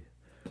healthy,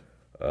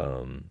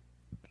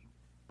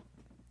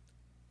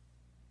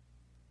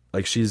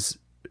 like she's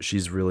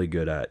really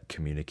good at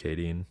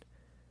communicating,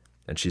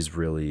 and she's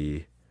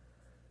really,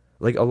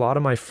 like, a lot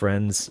of my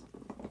friends,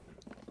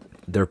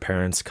 their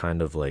parents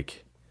kind of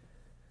like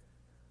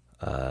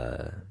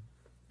a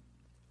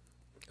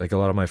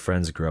lot of my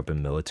friends grew up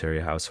in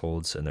military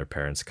households, and their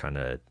parents kind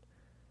of,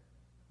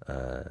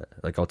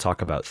 like, I'll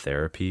talk about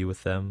therapy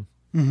with them.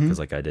 Because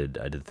like I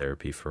did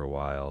therapy for a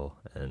while,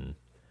 and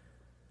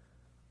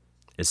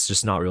it's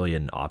just not really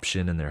an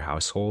option in their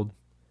household,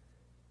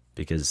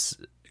 because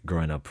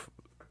growing up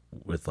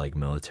with like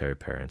military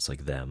parents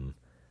like them,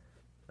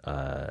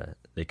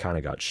 they kind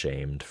of got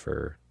shamed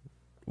for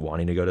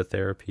wanting to go to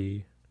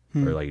therapy,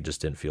 or like it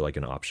just didn't feel like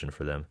an option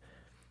for them.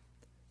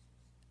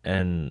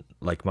 And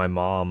like my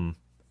mom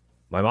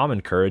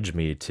encouraged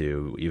me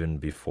to, even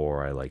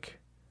before I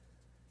like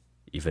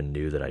even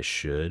knew that I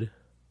should.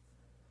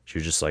 She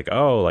was just like,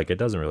 oh, like, it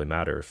doesn't really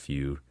matter if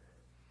you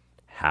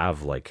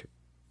have like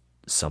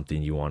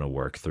something you want to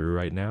work through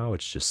right now.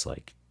 It's just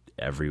like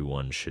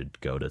everyone should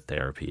go to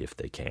therapy if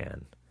they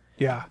can.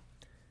 Yeah.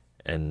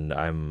 And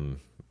I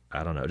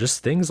don't know,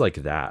 just things like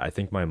that. I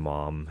think my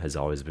mom has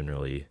always been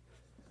really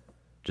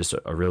just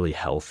a really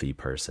healthy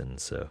person.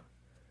 So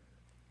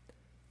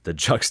the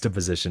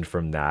juxtaposition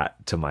from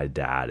that to my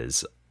dad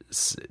is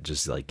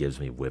just like gives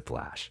me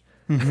whiplash.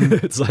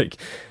 It's like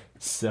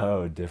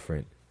so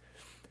different.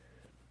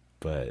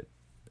 But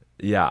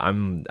yeah,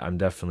 I'm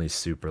definitely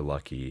super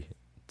lucky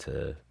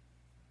to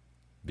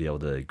be able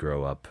to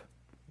grow up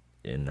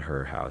in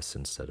her house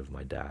instead of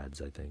my dad's,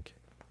 I think.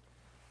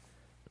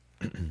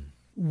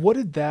 What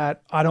did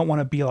that I don't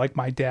want to be like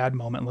my dad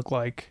moment look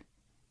like?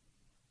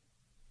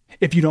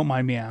 If you don't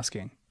mind me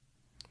asking.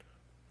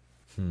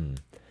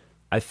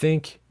 I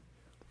think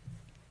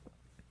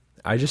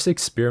I just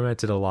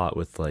experimented a lot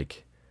with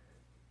like,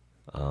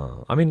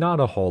 I mean, not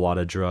a whole lot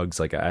of drugs.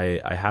 Like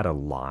I had a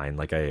line,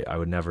 like I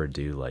would never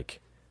do like,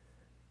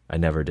 I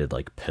never did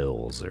like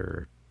pills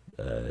or,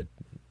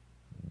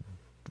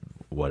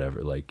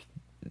 whatever, like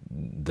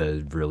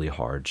the really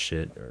hard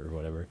shit or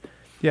whatever.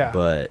 Yeah.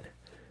 But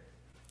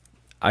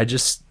I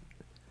just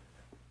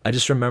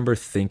remember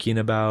thinking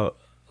about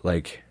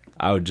like,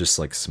 I would just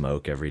like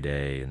smoke every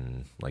day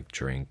and like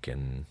drink,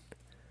 and,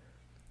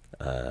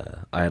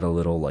 I had a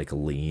little like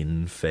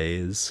lean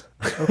phase.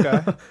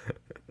 Okay.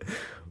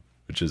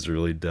 Which is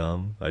really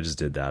dumb. I just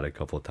did that a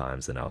couple of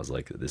times, and I was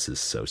like, this is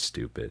so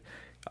stupid.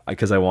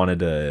 Because I wanted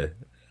to,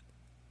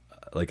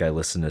 like, I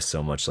listened to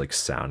so much like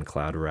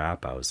SoundCloud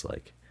rap. I was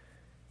like,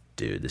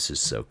 dude, this is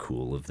so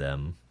cool of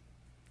them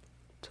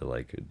to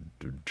like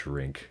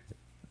drink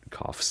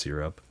cough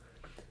syrup.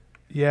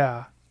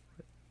 Yeah.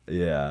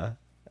 Yeah.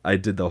 We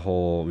did the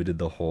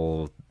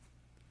whole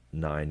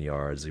 9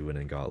 yards. We went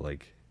and got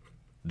like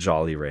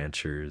Jolly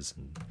Ranchers.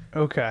 And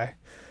Okay.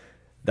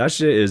 that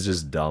shit is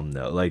just dumb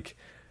though. Like,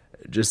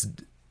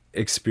 just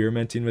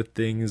experimenting with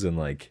things, and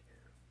like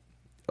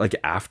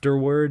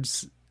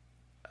afterwards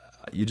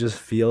you just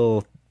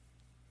feel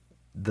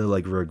the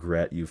like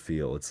regret you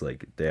feel. It's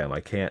like, damn, I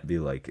can't be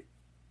like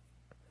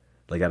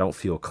I don't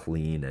feel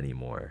clean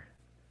anymore.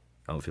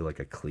 I don't feel like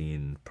a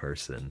clean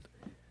person.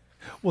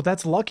 Well,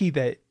 that's lucky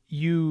that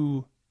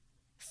you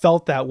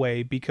felt that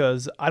way,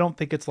 because I don't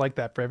think it's like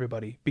that for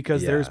everybody,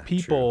 because there's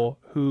people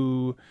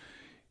who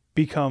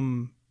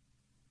become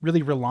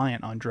really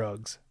reliant on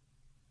drugs.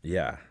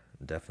 Yeah,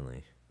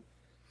 definitely.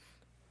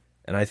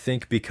 And I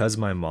think because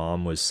my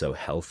mom was so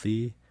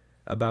healthy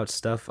about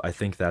stuff, I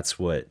think that's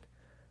what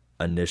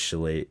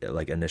initially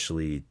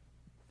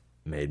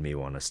made me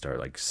want to start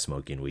like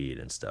smoking weed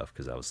and stuff,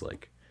 because I was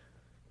like,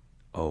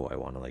 oh, I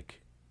want to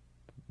like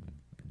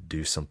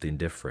do something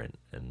different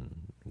and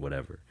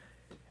whatever.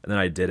 And then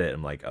I did it, and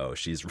I'm like, oh,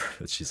 she's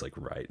like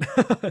right.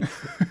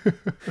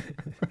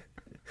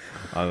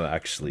 I'm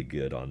actually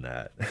good on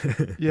that.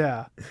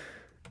 Yeah.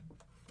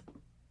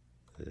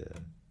 Yeah.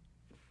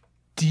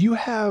 Do you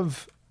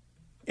have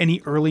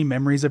any early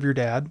memories of your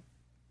dad?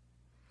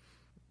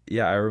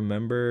 Yeah, I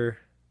remember.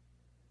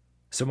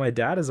 So my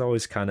dad has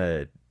always kind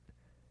of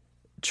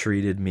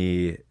treated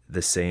me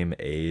the same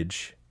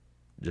age,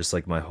 just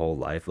like my whole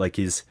life. Like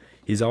he's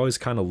always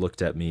kind of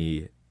looked at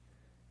me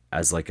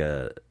as like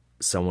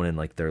someone in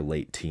like their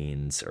late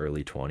teens,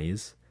 early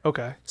 20s.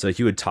 Okay. So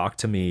he would talk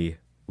to me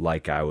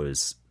like I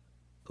was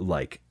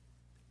like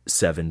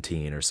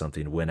 17 or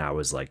something when I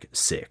was like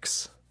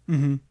 6.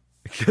 Mm-hmm.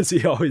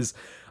 Because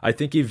I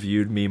think he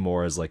viewed me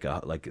more as like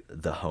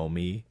the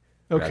homie,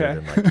 Okay.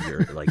 rather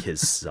than like like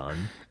his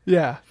son.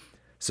 Yeah.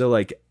 So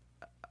like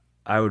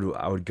I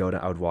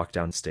would walk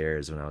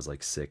downstairs when I was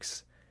like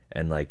 6,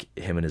 and like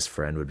him and his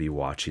friend would be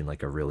watching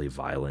like a really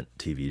violent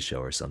TV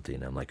show or something.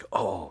 And I'm like,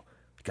 oh,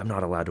 like I'm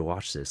not allowed to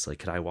watch this. Like,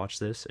 could I watch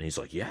this? And he's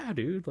like, yeah,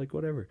 dude, like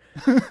whatever.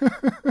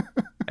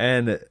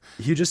 And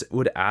he just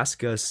would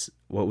ask us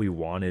what we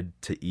wanted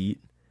to eat,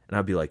 and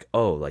I'd be like,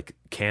 oh, like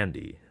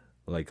candy.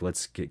 Like,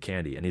 let's get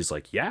candy. And he's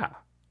like, yeah.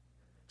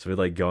 So we'd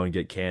like go and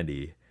get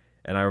candy.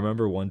 And I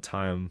remember one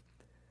time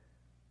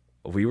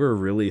we were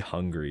really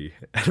hungry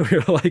and we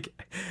were like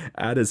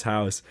at his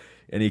house,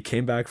 and he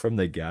came back from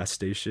the gas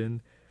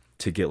station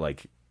to get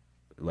like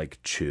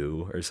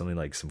chew or something,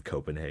 like some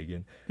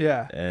Copenhagen.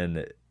 Yeah.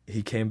 And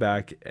he came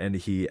back and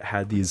he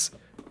had these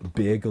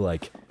big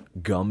like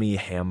gummy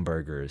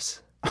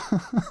hamburgers.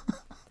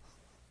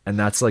 And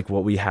that's like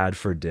what we had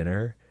for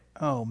dinner.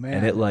 Oh man.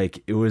 And it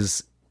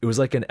was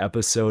like an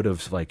episode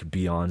of like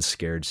Beyond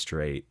Scared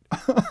Straight,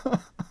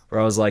 where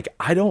I was like,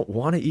 I don't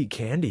want to eat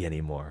candy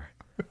anymore.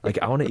 Like,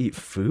 I want to eat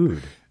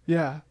food.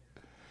 Yeah.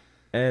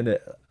 And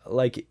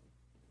like,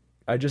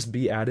 I'd just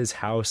be at his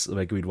house.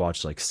 Like, we'd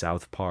watch like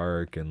South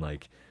Park and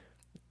like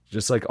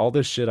just like all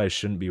this shit I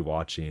shouldn't be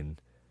watching.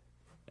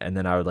 And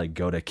then I would like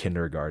go to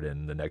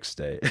kindergarten the next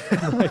day,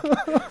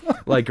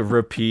 like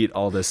repeat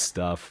all this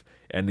stuff.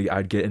 And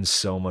I'd get in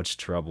so much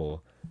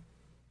trouble.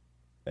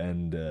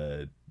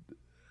 And,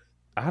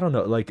 I don't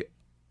know, like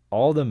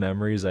all the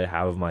memories I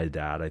have of my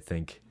dad, I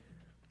think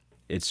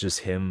it's just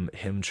him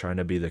trying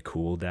to be the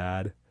cool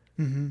dad,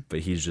 mm-hmm.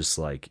 but he's just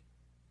like,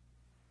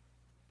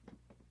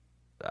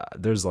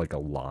 there's like a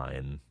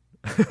line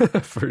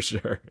for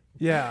sure.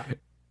 Yeah.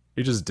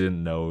 He just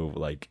didn't know,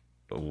 like,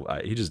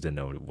 he just didn't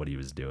know what he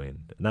was doing,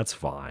 and that's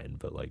fine.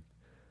 But like,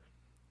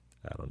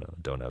 I don't know,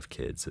 don't have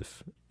kids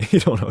if you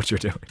don't know what you're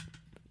doing.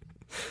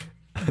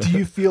 Do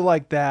you feel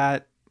like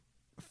that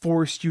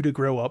forced you to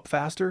grow up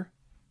faster?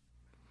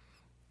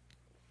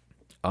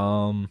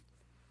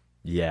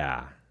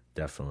 Yeah,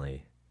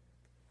 definitely.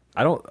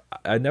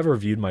 I never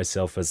viewed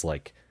myself as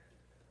like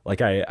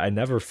I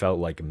never felt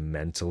like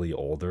mentally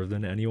older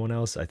than anyone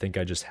else. I think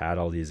I just had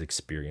all these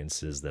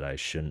experiences that I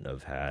shouldn't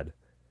have had.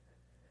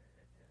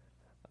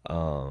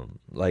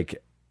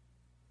 Like,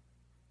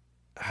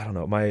 I don't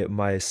know,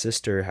 my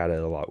sister had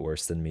it a lot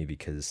worse than me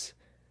because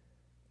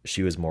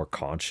she was more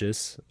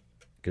conscious,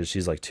 because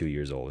she's like 2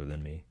 years older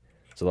than me.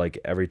 So like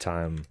every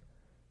time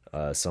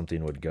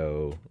something would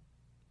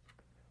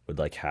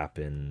like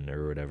happen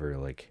or whatever,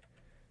 like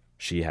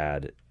she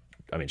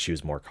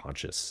was more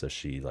conscious, so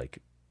she like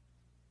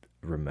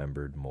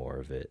remembered more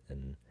of it.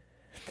 And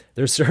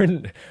there's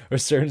certain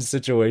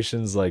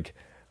situations, like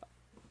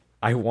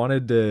we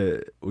wanted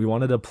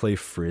to play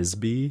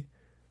frisbee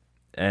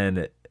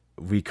and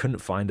we couldn't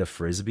find a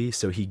frisbee,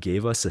 so he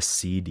gave us a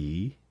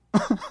CD.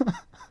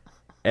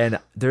 And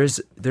there's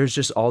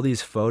just all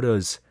these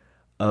photos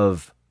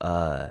of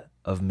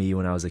me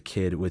when I was a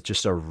kid with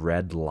just a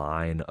red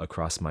line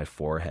across my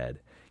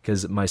forehead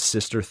because my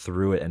sister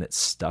threw it and it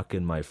stuck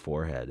in my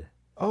forehead.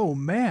 Oh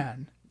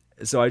man.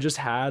 So I just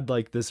had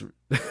like this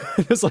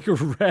like a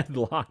red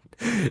line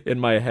in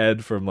my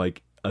head from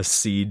like a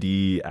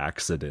CD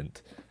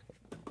accident.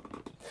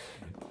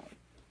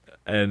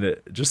 And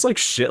just like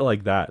shit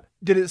like that.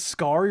 Did it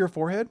scar your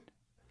forehead?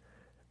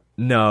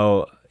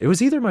 No, it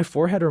was either my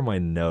forehead or my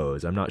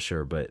nose. I'm not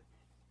sure, but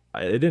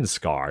it didn't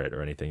scar it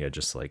or anything. I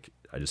just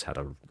had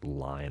a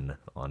line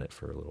on it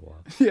for a little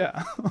while.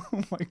 Yeah.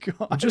 Oh my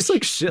god. Just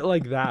like shit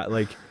like that.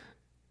 Like,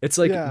 it's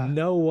like Yeah.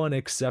 no one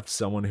except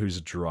someone who's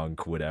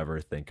drunk would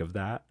ever think of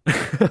that.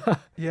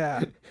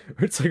 Yeah.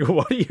 It's like,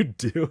 what are you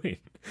doing?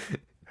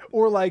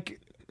 Or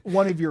like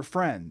one of your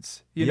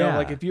friends, you know, Yeah.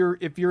 like if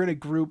you're in a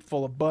group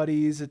full of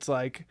buddies, it's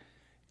like,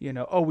 you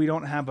know, oh, we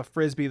don't have a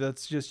frisbee,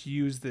 let's just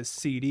use this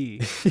CD.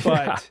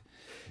 But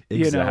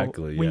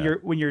Exactly. you know, Yeah.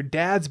 when your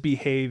dad's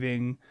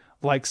behaving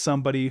like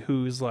somebody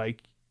who's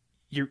like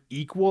your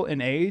equal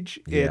in age,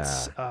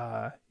 it's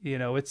you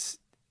know,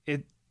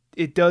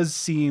 it does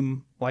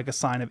seem like a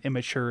sign of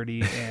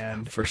immaturity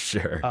and For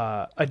sure.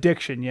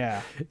 addiction.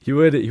 Yeah. He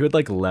would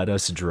like let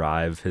us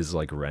drive his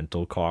like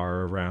rental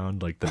car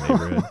around like the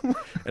neighborhood.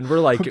 And we're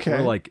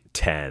Okay. like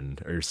 10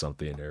 or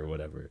something or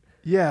whatever.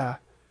 Yeah.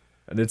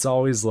 And it's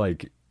always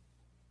like,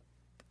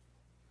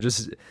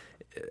 just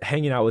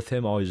hanging out with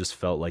him always just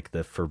felt like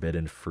the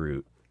forbidden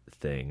fruit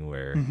thing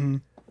where Mm-hmm.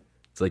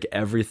 it's like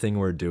everything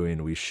we're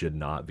doing we should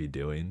not be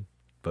doing,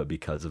 but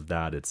because of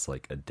that it's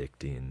like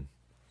addicting.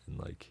 And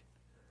like,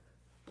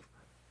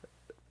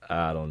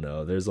 I don't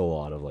know, there's a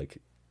lot of like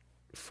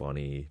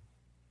funny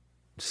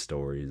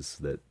stories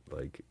that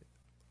like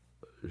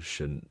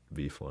shouldn't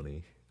be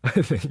funny,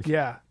 I think.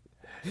 Yeah.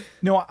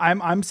 No,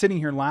 I'm sitting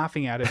here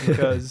laughing at it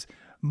because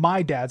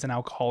my dad's an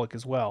alcoholic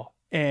as well.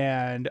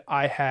 And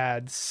I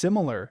had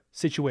similar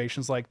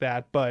situations like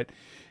that, but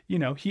you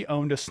know, he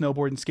owned a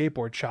snowboard and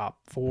skateboard shop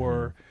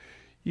for,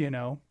 you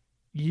know,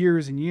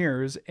 years and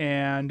years.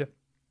 And,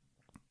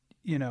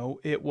 you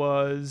know, it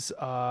was,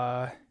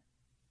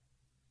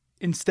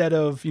 instead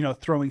of,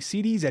 throwing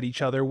CDs at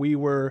each other, we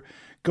were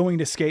going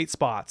to skate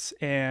spots,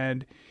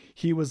 and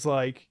he was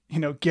like,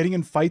 getting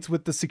in fights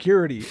with the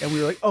security, and we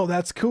were like, oh,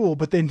 that's cool.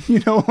 But then,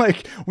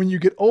 like when you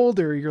get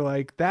older, you're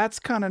like, that's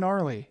kind of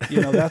gnarly.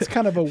 That's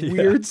kind of a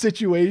weird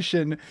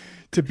situation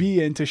to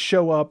be in, to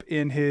show up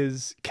in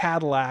his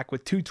Cadillac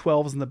with two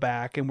 12s in the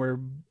back, and we're,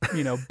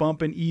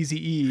 bumping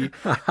Easy E,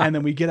 and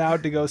then we get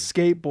out to go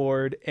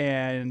skateboard,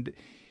 and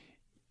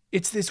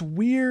it's this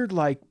weird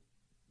like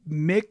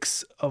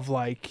mix of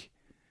like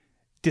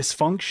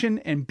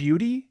dysfunction and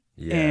beauty.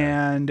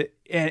 Yeah.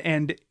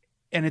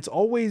 And it's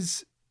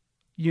always,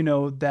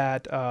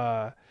 that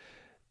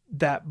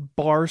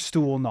bar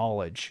stool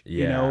knowledge,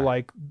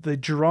 like the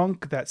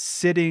drunk that's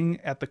sitting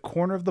at the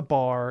corner of the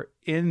bar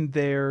in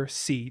their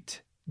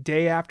seat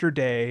day after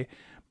day.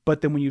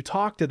 But then when you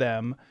talk to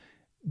them,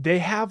 they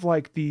have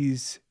like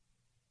these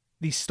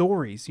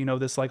stories,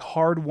 this like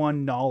hard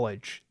won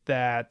knowledge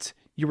that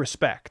you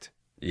respect.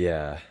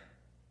 Yeah.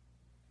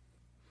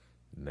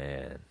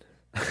 Man.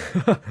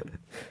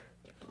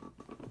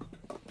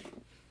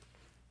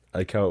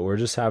 Like how we're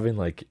just having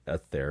like a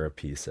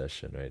therapy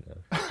session right now.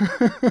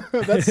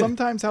 That's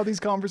sometimes how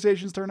these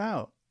conversations turn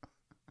out.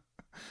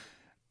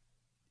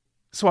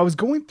 So I was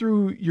going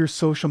through your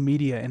social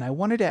media, and I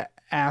wanted to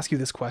ask you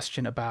this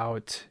question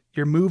about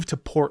your move to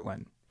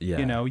Portland.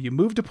 Yeah. You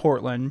moved to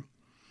Portland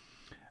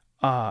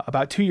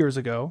about 2 years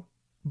ago,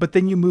 but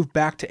then you moved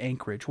back to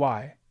Anchorage.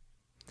 Why?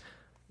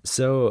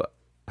 So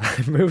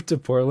I moved to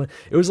Portland.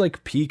 It was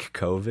like peak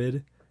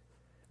COVID,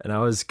 and I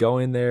was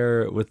going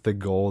there with the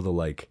goal to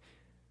like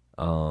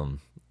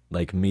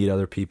meet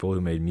other people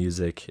who made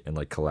music and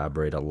like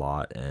collaborate a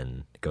lot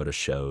and go to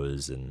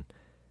shows, and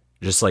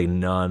just like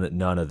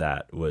none of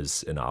that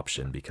was an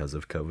option because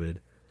of COVID.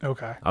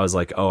 Okay. I was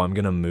like, oh, I'm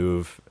gonna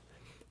move,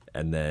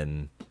 and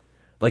then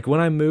like when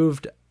I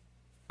moved,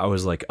 I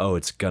was like, oh,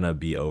 it's gonna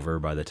be over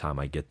by the time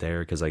I get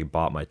there, because I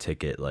bought my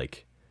ticket.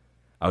 Like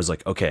I was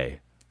like,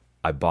 okay,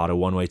 I bought a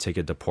one-way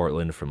ticket to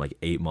Portland from like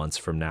 8 months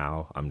from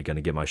now. I'm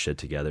gonna get my shit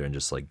together and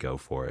just like go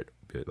for it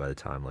by the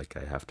time like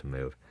I have to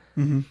move.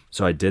 Mm-hmm.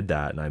 So I did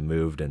that, and I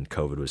moved, and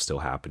COVID was still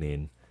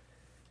happening.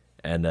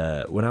 And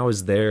when I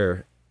was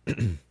there,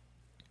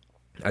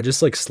 I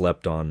just like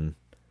slept on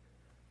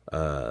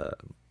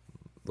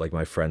like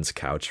my friend's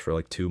couch for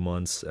like 2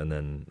 months, and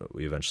then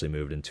we eventually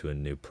moved into a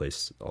new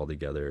place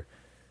altogether.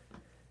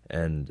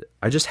 And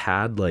I just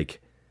had like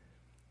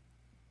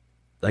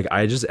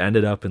I just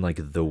ended up in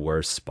like the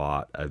worst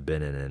spot I've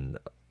been in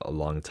a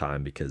long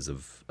time, because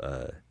of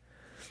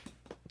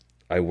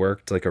I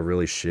worked like a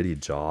really shitty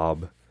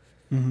job.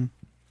 Mm-hmm.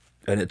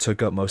 And it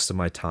took up most of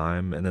my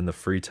time. And then the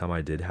free time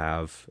I did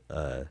have,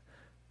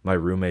 my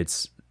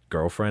roommate's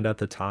girlfriend at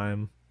the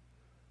time,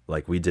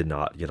 like we did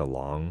not get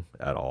along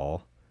at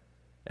all.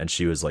 And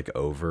she was like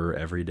over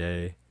every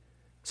day.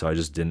 So I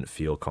just didn't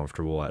feel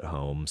comfortable at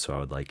home. So I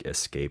would like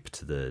escape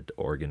to the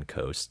Oregon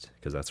coast,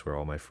 because that's where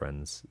all my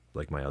friends,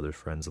 like my other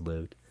friends,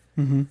 lived.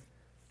 Mm-hmm.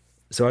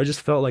 So I just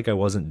felt like I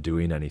wasn't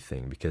doing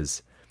anything,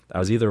 because I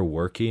was either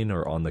working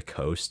or on the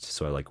coast,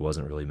 so I like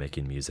wasn't really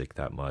making music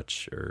that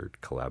much or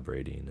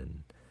collaborating,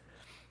 and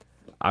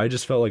I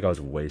just felt like I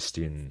was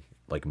wasting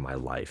like my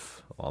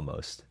life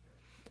almost.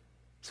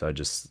 So I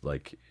just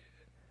like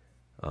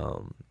I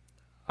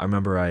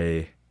remember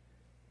I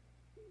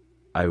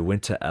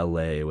went to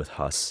LA with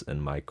Huss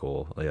and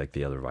Michael, like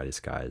the other Vitus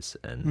guys,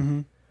 and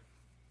Mm-hmm.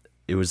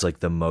 it was like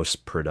the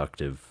most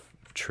productive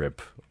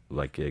trip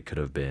like it could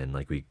have been.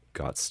 Like we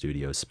got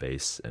studio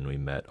space, and we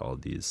met all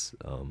these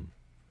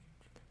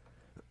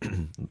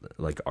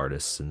like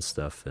artists and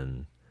stuff,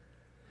 and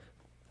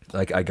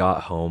like I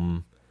got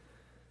home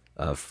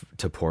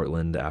to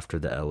Portland after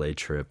the LA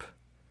trip,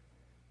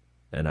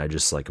 and I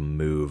just like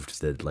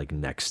moved the like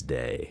next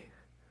day.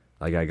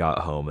 Like I got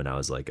home and I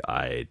was like,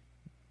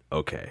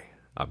 okay,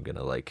 I'm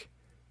gonna like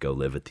go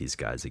live with these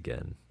guys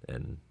again,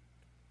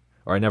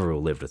 or I never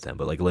lived with them,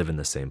 but like live in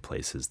the same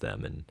place as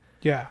them. And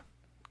Yeah.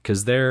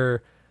 because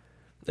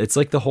it's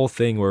like the whole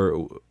thing where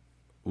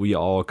we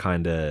all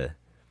kind of,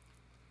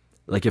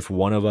 like if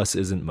one of us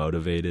isn't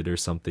motivated or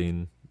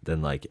something,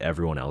 then like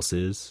everyone else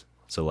is.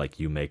 So like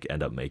you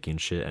end up making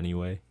shit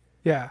anyway.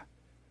 Yeah.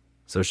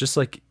 So it's just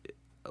like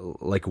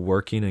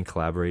working and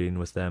collaborating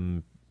with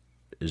them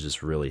is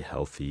just really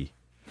healthy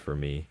for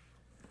me.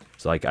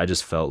 So like I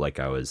just felt like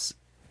I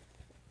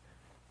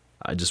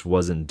just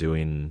wasn't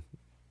doing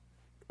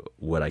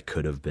what I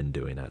could have been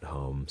doing at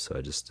home. So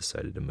I just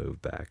decided to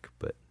move back.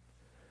 But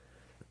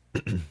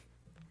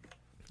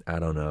I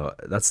don't know.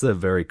 That's the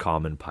very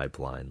common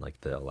pipeline, like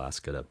the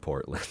Alaska to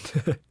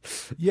Portland.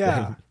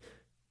 Yeah.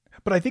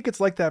 But I think it's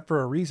like that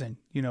for a reason.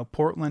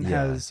 Portland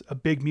has a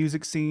big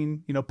music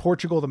scene.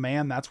 Portugal the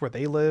Man, that's where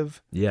they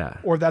live. Yeah.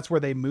 Or that's where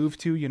they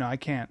moved to. I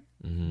can't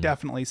Mm-hmm.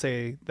 definitely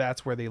say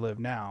that's where they live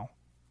now.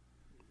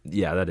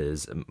 Yeah, that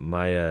is.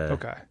 My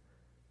Okay.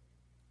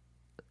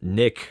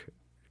 Nick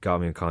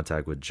got me in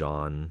contact with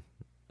John,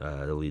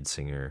 the lead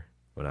singer,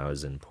 when I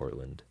was in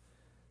Portland.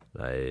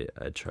 I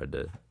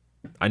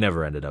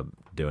never ended up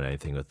doing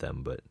anything with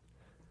them, but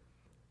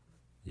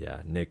yeah,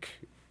 Nick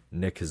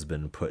Nick has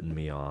been putting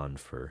me on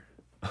for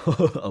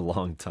a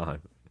long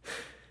time.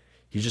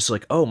 He's just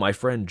like, oh, my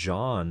friend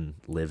John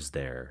lives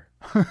there.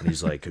 And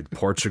he's like,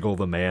 Portugal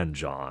the man,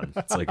 John.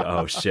 It's like,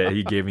 oh shit,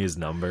 he gave me his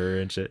number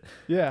and shit.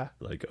 Yeah.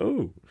 Like,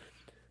 oh.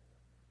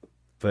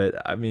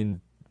 But I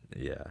mean,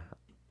 yeah.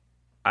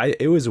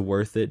 It was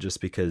worth it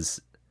just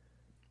because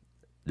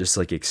just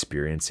like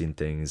experiencing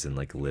things and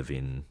like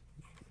living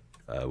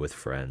with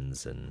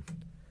friends and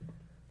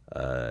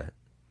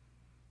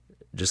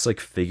just like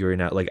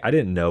figuring out, like I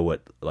didn't know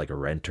what like a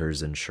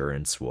renter's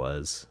insurance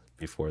was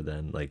before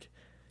then. Like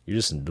you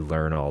just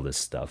learn all this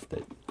stuff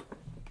that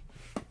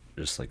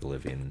just like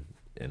living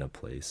in a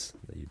place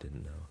that you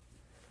didn't know.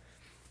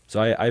 So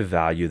I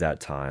value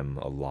that time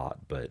a lot,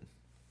 but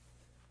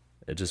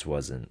it just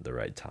wasn't the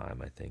right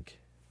time, I think.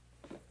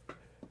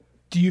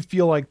 Do you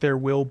feel like there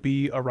will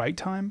be a right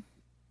time?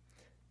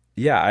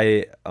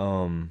 Yeah,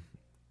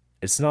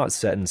 it's not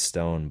set in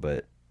stone,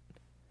 but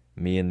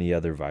me and the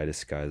other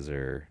Vitus guys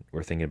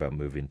we're thinking about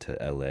moving to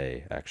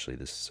LA actually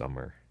this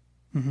summer.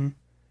 Mm-hmm.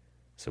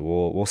 So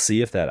we'll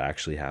see if that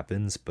actually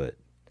happens, but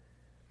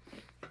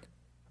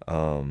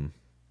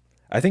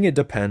I think it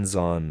depends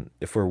on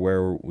if we're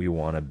where we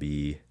want to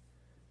be,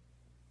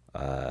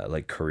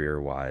 like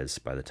career-wise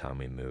by the time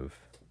we move.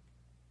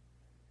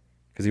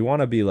 Because you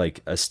want to be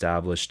like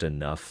established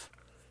enough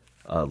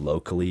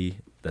locally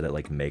that it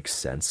like makes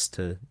sense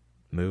to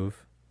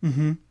move.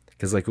 Mm-hmm.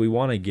 Because like we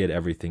want to get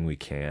everything we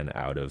can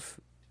out of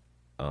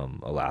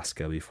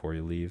Alaska before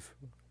you leave,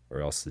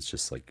 or else it's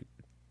just like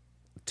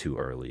too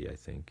early, I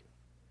think.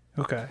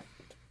 Okay.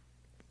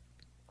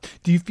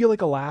 Do you feel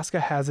like Alaska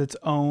has its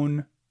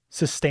own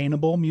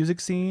sustainable music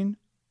scene,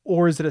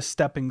 or is it a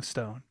stepping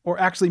stone? Or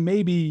actually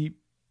maybe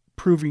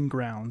proving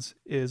grounds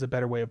is a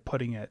better way of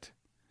putting it.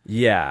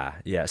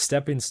 Yeah.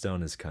 Stepping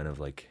stone is kind of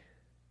like,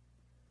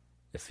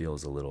 it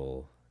feels a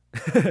little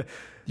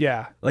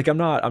Yeah. like I'm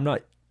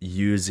not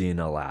using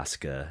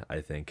Alaska, I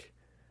think.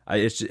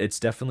 It's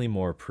definitely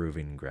more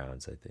proving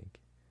grounds, I think.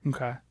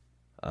 Okay.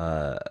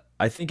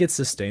 I think it's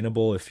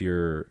sustainable if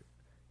you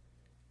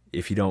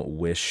don't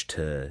wish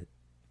to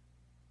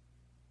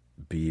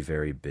be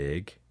very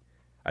big.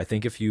 I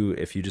think if you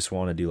just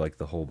want to do like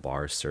the whole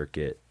bar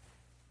circuit,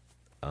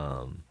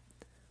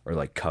 or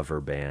like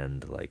cover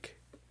band, like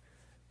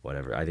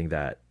whatever, I think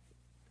that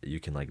you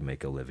can like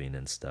make a living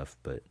and stuff,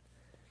 but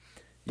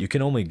you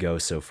can only go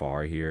so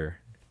far here.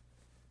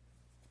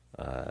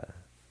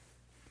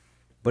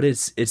 But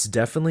it's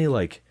definitely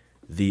like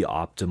the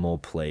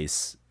optimal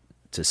place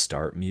to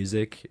start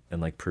music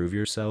and like prove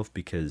yourself,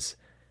 because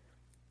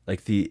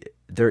like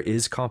there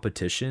is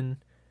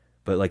competition,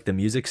 but like the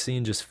music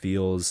scene just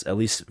feels, at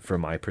least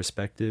from my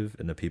perspective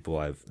and the people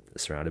I've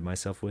surrounded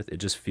myself with, it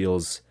just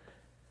feels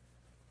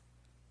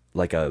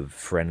like a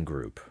friend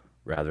group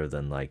rather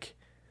than like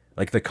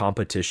the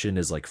competition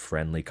is like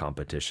friendly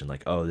competition.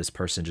 Like, oh, this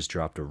person just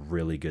dropped a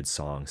really good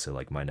song, so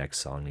like my next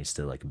song needs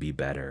to like be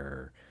better,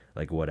 or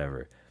like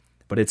whatever.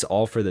 But it's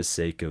all for the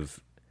sake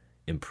of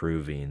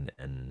improving,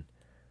 and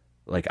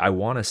like I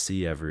want to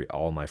see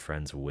all my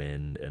friends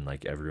win, and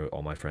like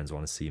all my friends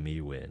want to see me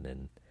win,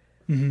 and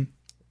Mm-hmm.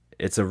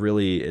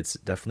 it's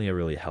definitely a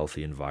really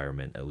healthy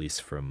environment, at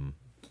least from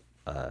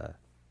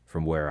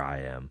where I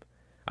am.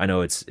 I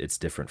know it's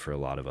different for a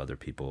lot of other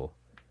people,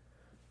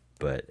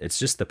 but it's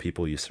just the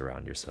people you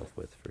surround yourself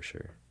with, for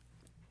sure.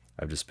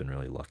 I've just been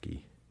really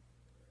lucky.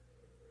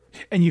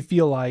 And you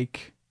feel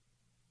like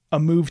a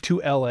move to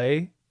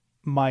LA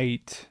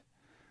might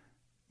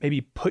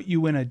maybe put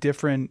you in a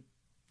different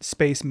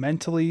space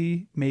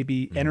mentally,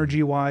 maybe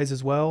energy wise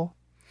as well?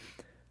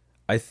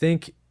 I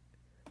think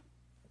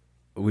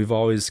we've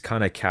always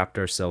kind of capped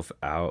ourselves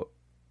out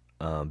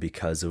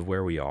because of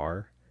where we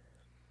are.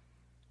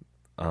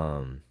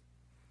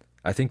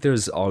 I think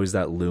there's always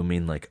that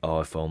looming like, oh,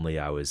 if only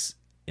I was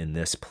in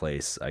this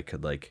place, I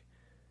could like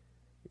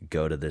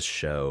go to this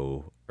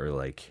show, or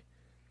like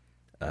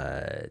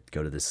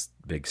go to this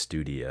big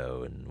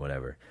studio and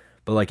whatever.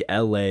 But like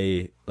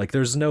LA, like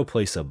there's no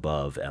place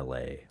above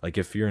LA. Like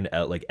if you're in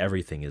like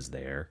everything is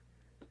there.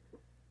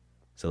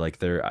 So like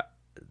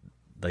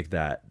like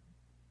that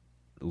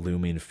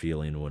looming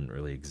feeling wouldn't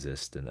really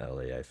exist in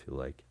LA, I feel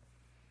like.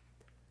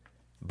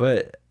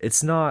 But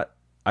it's not,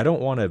 I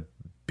don't want to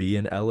be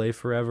in LA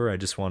forever. I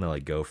just want to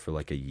like go for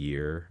like a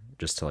year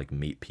just to like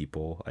meet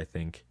people, I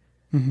think.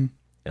 Mm-hmm.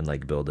 And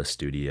like build a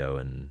studio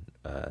and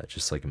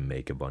just like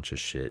make a bunch of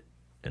shit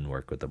and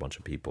work with a bunch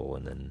of people,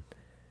 and then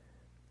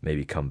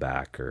maybe come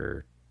back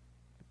or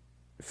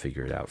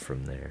figure it out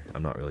from there.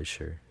 I'm not really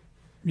sure.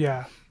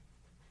 Yeah.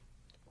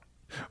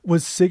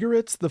 Was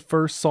Cigarettes the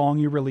first song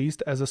you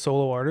released as a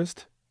solo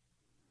artist?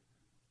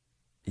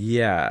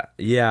 Yeah.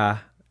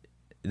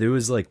 There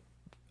was like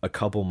a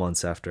couple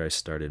months after I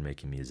started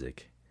making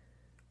music.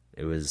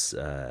 It was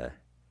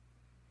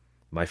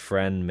my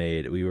friend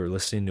we were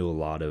listening to a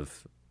lot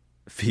of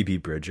Phoebe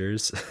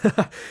Bridgers.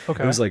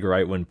 Okay. It was like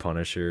right when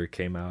Punisher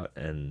came out,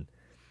 and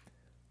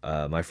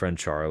my friend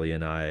Charlie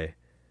and I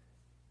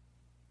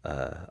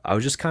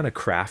was just kind of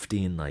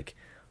crafting, like,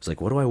 I was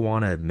like, what do I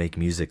want to make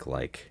music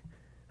like?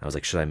 I was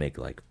like, should I make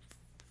like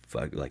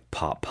like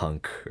pop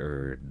punk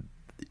or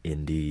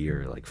indie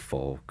or like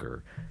folk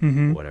or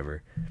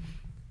whatever.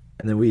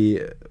 And then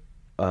we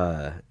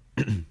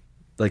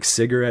like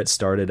Cigarette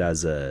started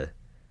as a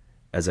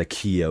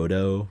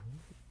Kyoto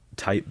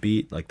type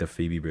beat, like the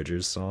Phoebe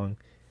Bridgers song.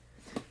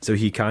 So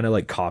he kind of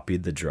like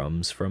copied the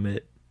drums from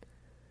it,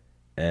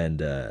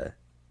 and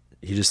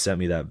he just sent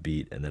me that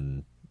beat, and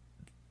then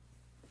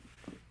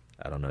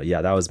I don't know.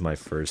 Yeah, that was my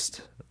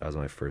first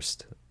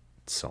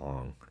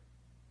song.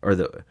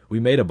 We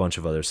made a bunch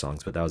of other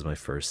songs, but that was my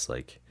first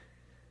like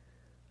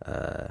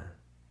I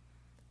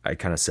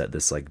kind of set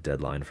this like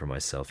deadline for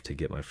myself to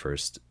get my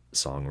first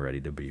song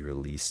ready to be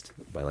released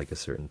by like a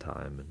certain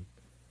time, and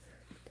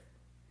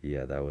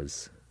yeah, that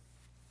was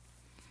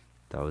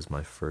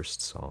my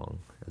first song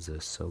as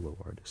a solo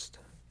artist.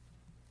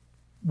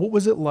 What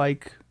was it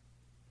like,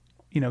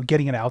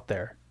 getting it out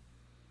there?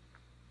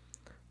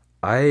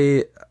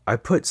 I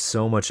put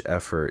so much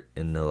effort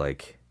into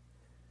like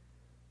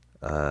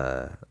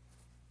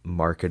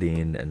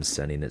marketing and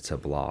sending it to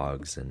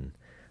blogs, and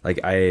like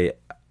I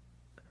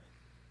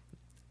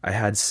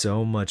had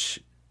so much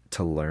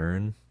to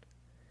learn,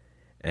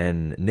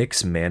 and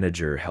Nick's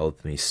manager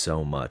helped me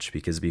so much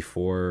because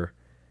before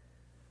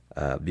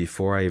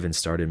I even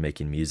started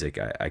making music,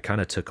 I kind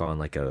of took on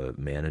like a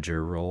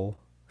manager role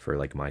for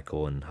like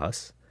Michael and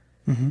Huss.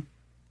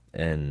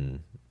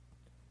 And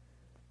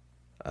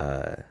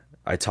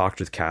I talked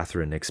with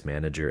Catherine, Nick's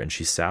manager, and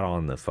she sat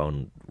on the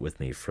phone with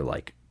me for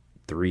like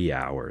 3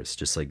 hours,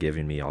 just like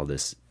giving me all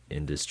this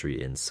industry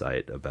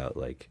insight about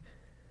like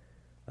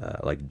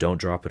don't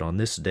drop it on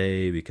this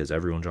day because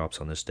everyone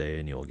drops on this day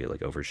and you'll get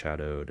like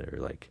overshadowed, or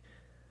like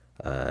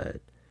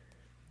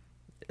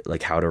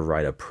how to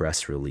write a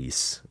press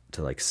release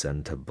to like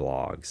send to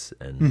blogs,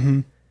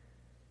 and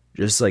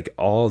just like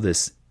all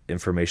this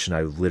information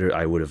I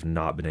would have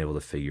not been able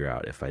to figure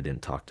out if I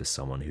didn't talk to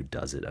someone who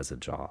does it as a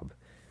job.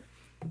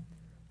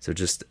 So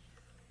just,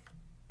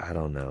 I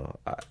don't know.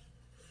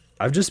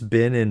 I've just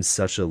been in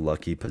such a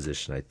lucky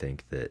position, I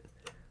think, that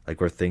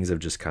like where things have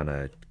just kind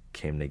of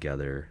came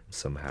together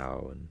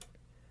somehow, and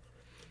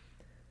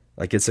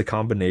like it's a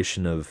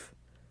combination of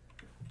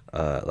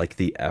like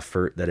the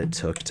effort that it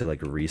took to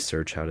like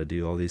research how to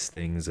do all these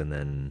things, and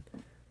then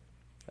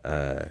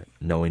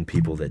knowing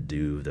people that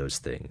do those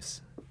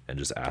things and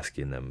just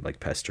asking them, like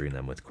pestering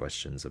them with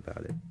questions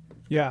about it.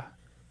 Yeah.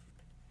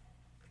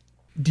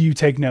 Do you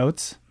take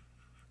notes?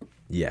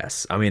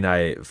 Yes. I mean,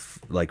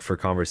 like for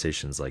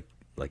conversations like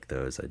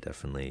those, I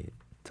definitely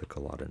took a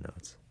lot of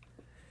notes.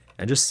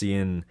 And just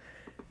seeing,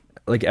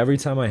 like every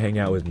time I hang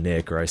out with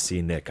Nick or I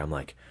see Nick, I'm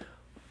like,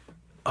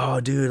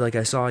 oh dude, like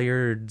I saw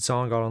your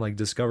song got on like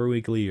Discover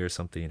Weekly or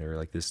something, or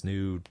like this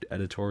new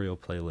editorial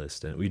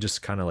playlist, and we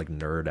just kind of like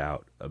nerd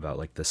out about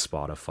like the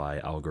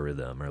Spotify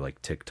algorithm or like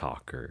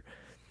TikTok or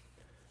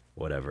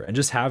whatever. And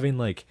just having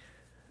like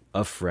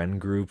a friend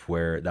group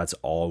where that's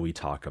all we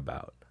talk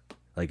about,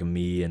 like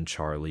me and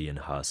Charlie and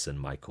Huss and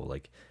Michael,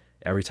 like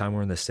every time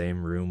we're in the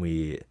same room,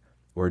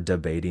 we're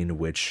debating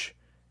which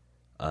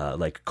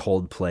like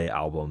Coldplay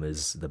album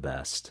is the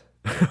best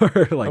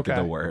or like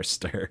the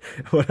worst or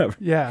whatever.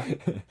 Yeah.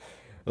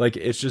 Like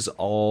it's just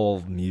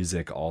all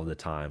music all the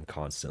time,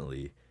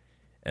 constantly.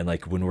 And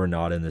like when we're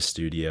not in the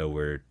studio,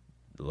 we're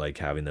like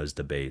having those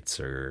debates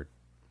or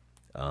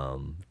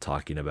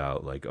talking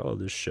about like, oh,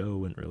 this show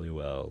went really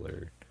well,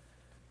 or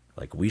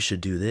like we should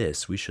do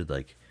this. We should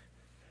like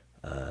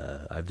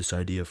I have this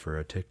idea for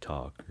a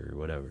TikTok or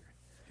whatever.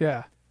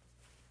 Yeah.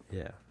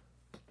 Yeah.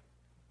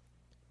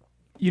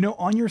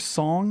 On your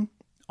song,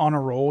 On a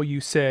Roll,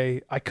 you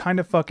say, I kind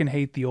of fucking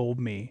hate the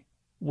old me.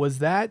 Was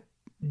that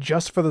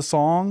just for the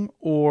song,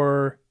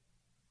 or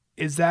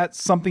is that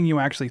something you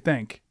actually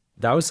think?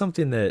 That was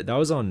something that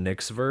was on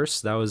Nick's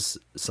verse. That was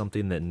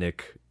something that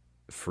Nick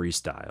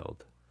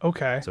freestyled.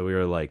 Okay. So we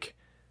were like,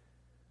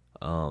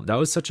 that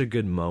was such a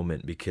good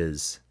moment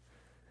because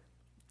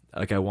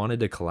like I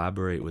wanted to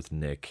collaborate with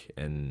Nick,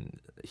 and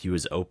he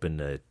was open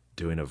to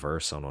doing a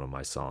verse on one of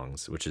my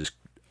songs, which is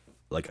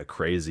like a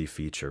crazy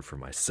feature for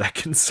my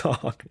second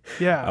song.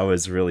 Yeah. I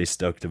was really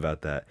stoked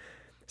about that.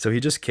 So he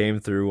just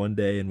came through one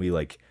day and we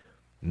like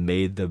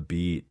made the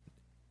beat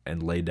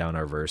and laid down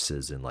our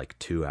verses in like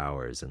 2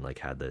 hours and like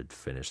had the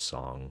finished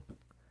song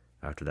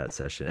after that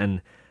session.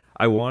 And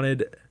I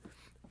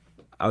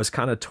was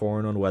kind of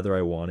torn on whether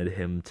I wanted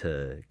him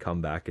to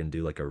come back and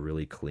do like a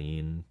really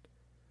clean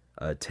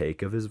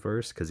take of his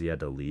verse, because he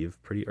had to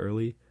leave pretty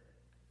early.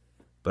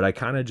 But I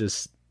kind of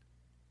just,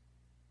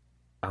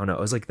 I don't know.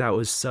 I was like,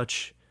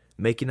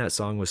 making that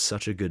song was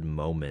such a good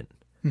moment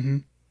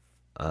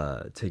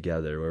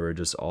together, where we're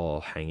just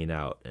all hanging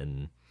out,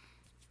 and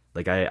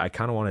like I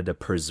kind of wanted to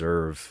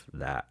preserve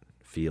that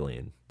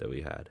feeling that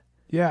we had.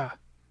 Yeah.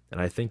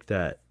 And I think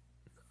that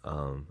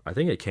I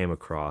think it came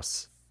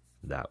across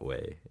that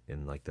way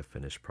in like the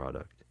finished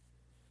product.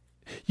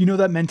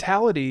 That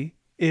mentality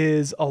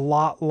is a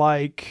lot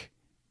like,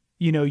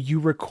 you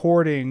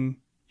recording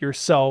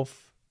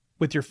yourself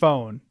with your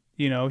phone,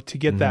 to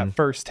get that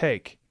first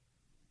take.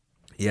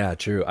 Yeah,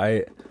 true.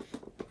 I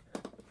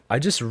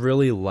just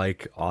really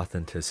like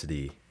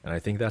authenticity And I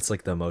think that's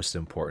like the most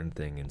important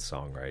thing in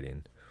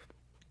songwriting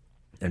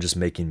and just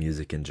making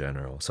music in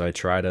general. So I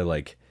try to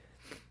like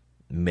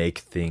make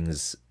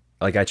things,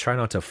 like I try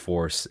not to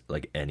force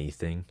like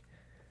anything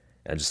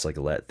and just like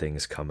let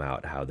things come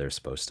out how they're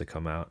supposed to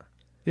come out.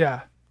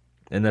 Yeah.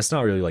 And that's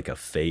not really like a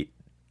fate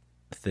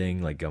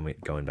thing, like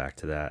going back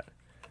to that.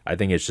 I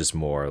think it's just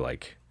more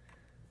like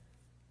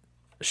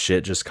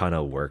shit just kind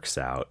of works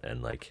out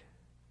and like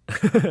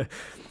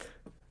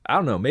I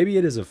don't know, maybe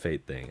it is a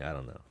fate thing, I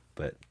don't know,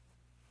 but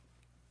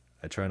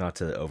I try not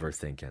to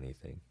overthink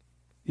anything.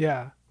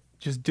 Yeah,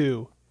 just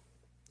do.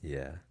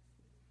 Yeah,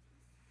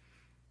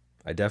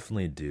 I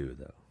definitely do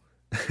though.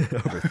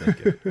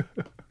 Overthink it.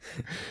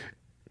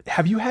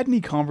 Have you had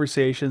any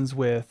conversations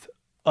with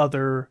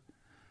other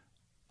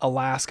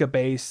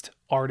Alaska-based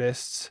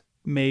artists,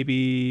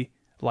 maybe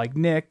like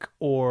Nick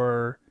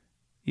or,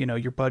 you know,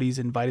 your buddies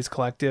in Vitus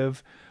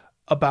Collective,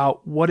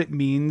 about what it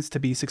means to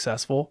be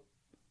successful?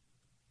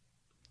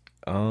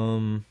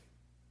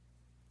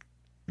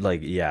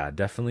 Like, yeah,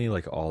 definitely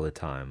like all the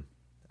time.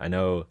 I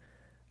know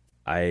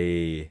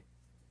maybe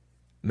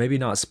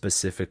not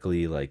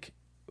specifically like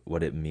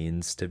what it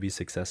means to be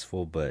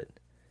successful, but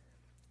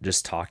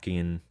just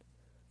talking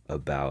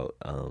about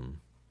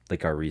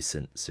like our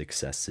recent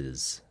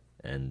successes.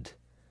 And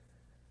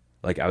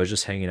like I was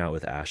just hanging out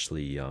with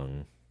Ashley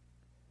Young,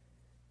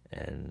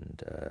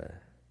 and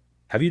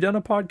have you done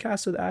a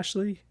podcast with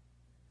Ashley?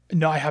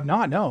 No, I have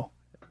not. No.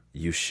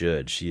 You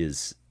should. She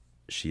is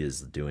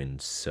doing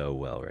so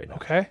well right now.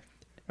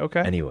 Okay.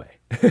 Anyway,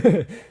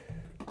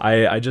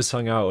 I just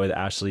hung out with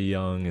Ashley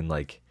Young and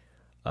like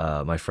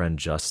my friend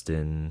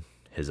Justin,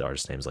 his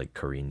artist name's like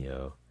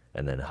Carino,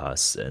 and then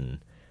Huss, and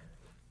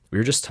we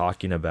were just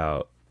talking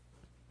about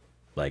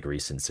like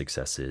recent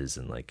successes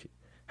and like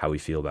how we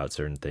feel about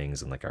certain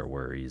things and like our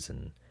worries.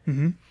 And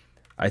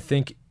I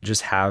think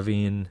just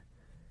having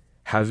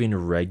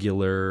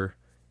regular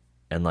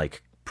and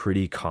like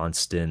pretty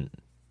constant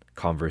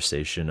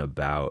conversation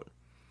about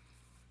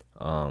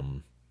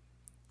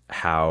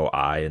how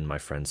I and my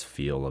friends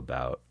feel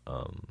about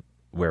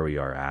where we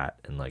are at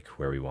and like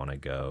where we want to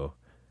go,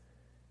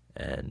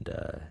 and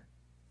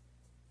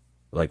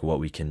like what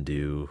we can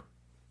do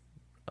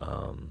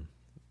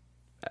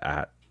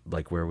at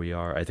like where we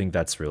are. I think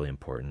that's really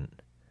important.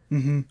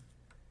 And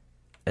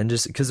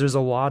just because there's a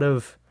lot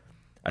of,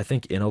 I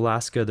think in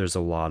Alaska there's a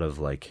lot of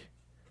like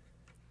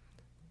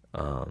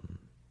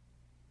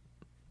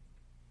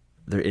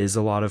there is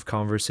a lot of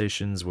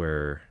conversations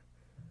where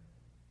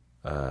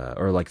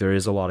or like there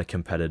is a lot of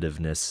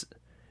competitiveness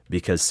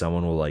because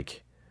someone will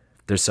like,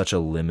 there's such a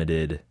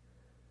limited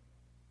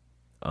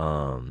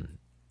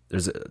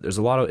there's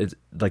a lot of it,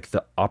 like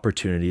the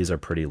opportunities are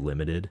pretty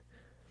limited.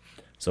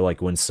 So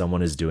like when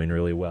someone is doing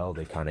really well,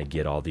 they kind of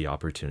get all the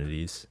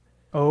opportunities.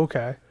 Oh,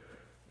 okay.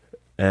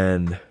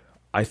 And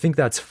I think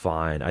that's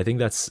fine. I think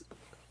that's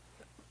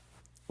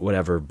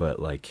whatever, but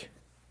like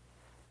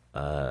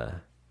I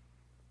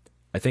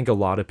think a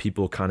lot of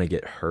people kind of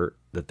get hurt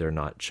that they're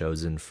not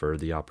chosen for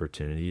the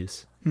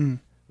opportunities.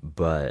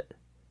 But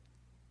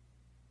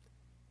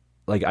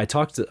like I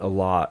talked a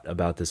lot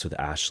about this with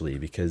Ashley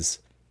because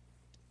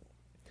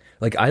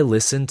like I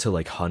listen to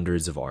like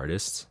hundreds of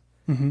artists.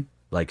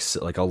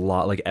 Like a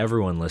lot, like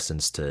everyone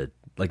listens to,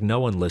 like no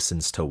one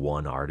listens to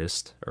one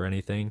artist or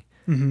anything.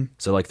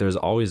 So like there's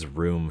always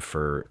room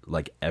for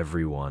like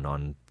everyone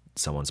on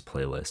someone's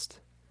playlist.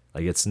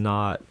 Like it's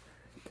not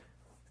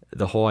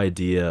the whole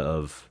idea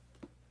of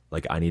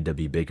like I need to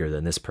be bigger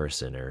than this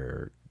person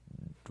or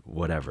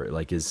whatever,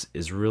 like is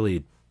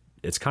really,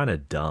 it's kind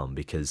of dumb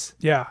because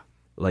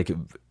like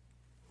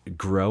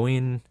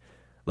growing,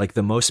 like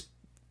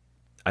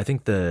I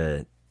think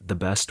the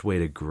best way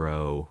to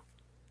grow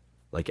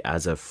like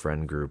as a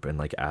friend group and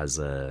like as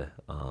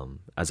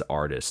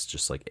artists,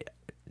 just like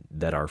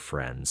that are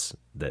friends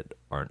that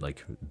aren't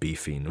like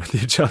beefing with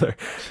each other.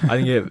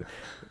 I think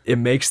it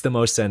makes the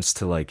most sense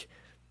to like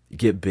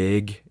get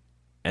big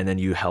and then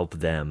you help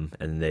them,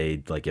 and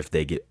they like if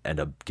they end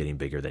up getting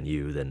bigger than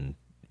you, then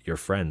you're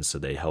friends, so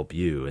they help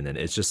you, and then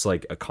it's just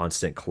like a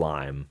constant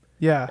climb.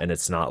 Yeah. And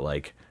it's not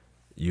like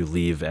you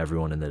leave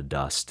everyone in the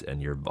dust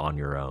and you're on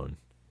your own.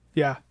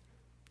 Yeah.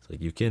 It's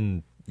like you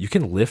can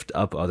lift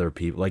up other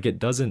people. Like it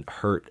doesn't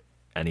hurt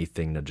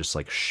anything to just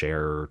like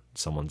share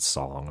someone's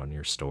song on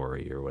your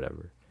story or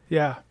whatever.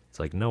 Yeah. It's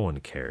like no one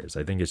cares.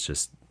 I think it's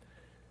just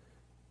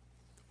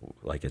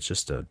like it's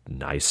just a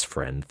nice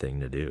friend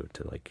thing to do,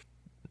 to like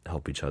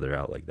help each other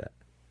out like that.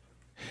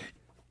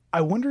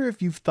 I wonder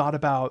if you've thought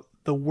about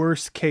the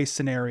worst case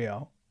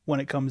scenario when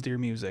it comes to your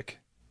music.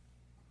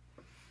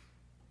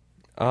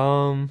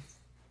 The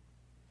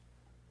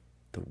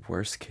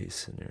worst case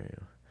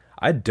scenario.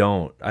 I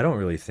don't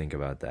really think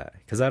about that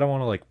because I don't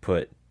want to like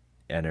put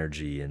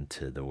energy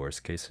into the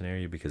worst case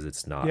scenario because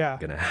it's not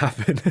gonna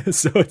happen.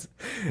 So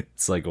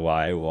it's like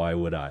why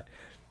would I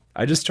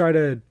just try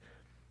to,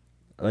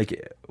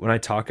 like when I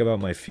talk about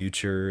my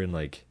future and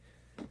like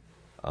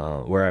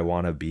where I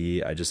want to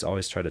be, I just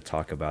always try to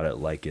talk about it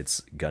like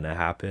it's gonna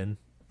happen.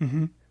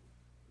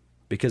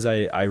 Because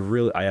I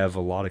have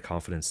a lot of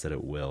confidence that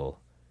it will.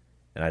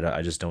 And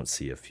I just don't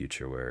see a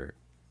future where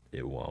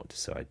it won't.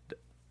 So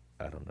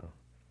I don't know.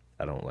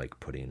 I don't like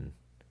putting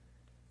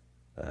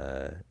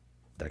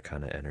that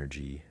kind of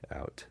energy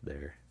out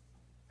there.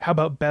 How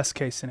about best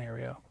case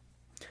scenario?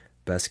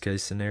 Best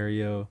case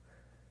scenario,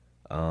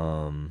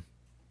 I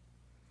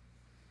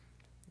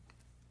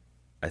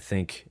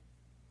think,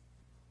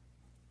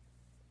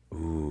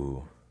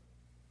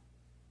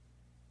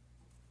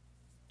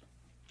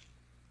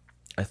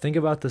 I think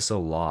about this a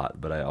lot,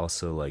 but I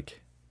also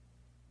like,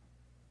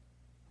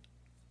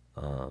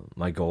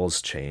 my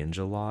goals change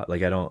a lot.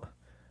 Like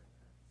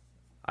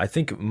I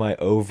think my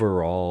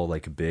overall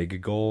like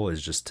big goal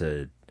is just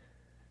to,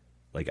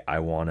 like,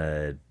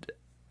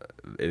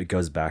 it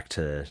goes back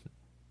to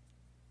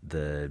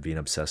the being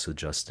obsessed with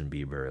Justin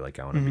Bieber. Like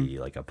I want to be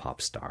like a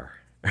pop star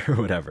or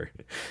whatever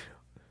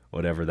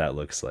that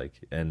looks like,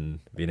 and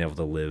being able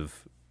to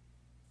live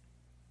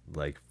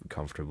like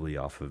comfortably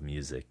off of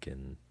music.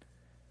 And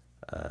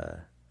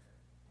I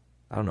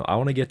don't know, I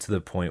want to get to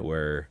the point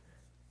where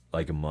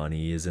like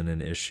money isn't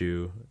an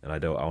issue, and I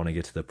want to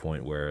get to the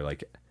point where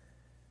like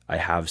I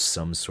have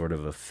some sort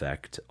of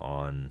effect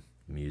on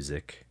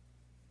music,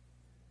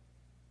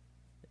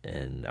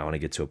 and I want to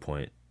get to a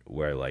point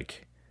where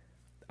like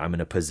I'm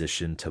in a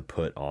position to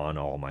put on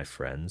all my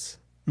friends.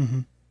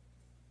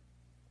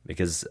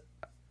 Because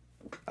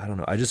I don't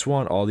know, I just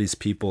want all these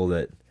people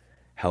that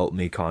help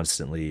me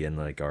constantly and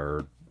like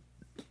are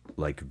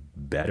like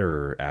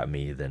better at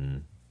me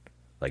than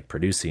like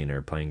producing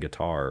or playing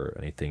guitar or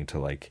anything to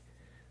like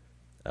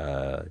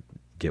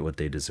get what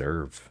they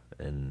deserve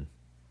and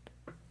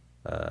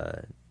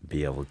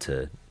be able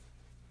to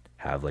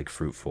have like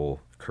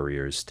fruitful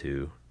careers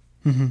too.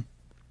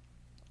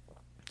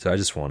 So I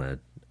just want to,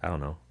 I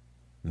don't know,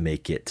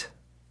 make it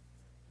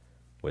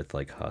with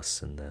like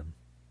Huss and them.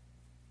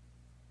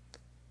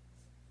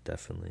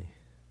 Definitely.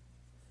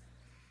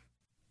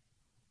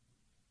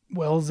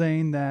 Well,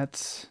 Zane,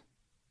 that's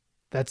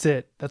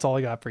it. That's all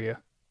I got for you.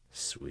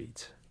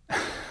 Sweet.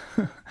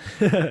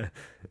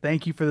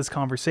 Thank you for this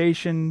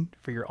conversation,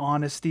 for your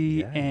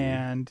honesty, Yeah,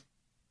 and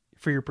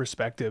for your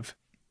perspective.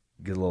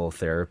 Good little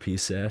therapy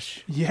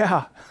sesh.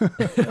 Yeah.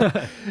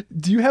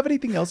 Do you have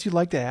anything else you'd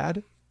like to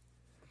add?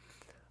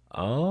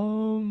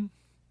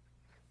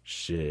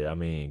 Shit, I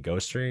mean, go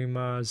stream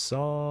my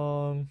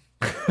song.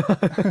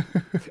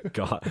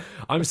 God,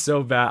 I'm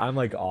so bad. I'm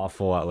like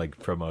awful at like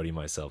promoting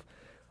myself.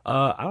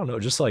 I don't know,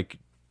 just like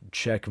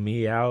check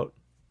me out.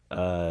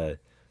 Go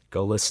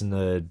listen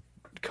to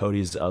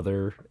Cody's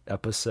other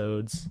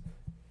episodes.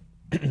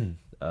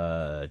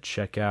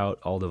 Check out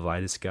all the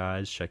Vitus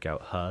guys. Check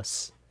out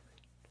Huss.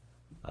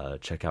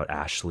 Check out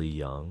Ashley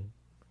Young.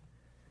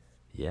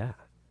 Yeah.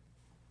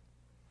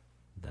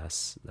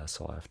 That's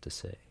all I have to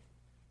say.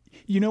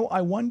 You know,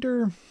 I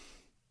wonder,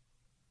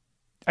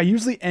 I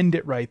usually end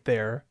it right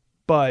there,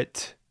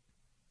 but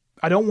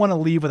I don't want to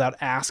leave without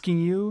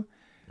asking you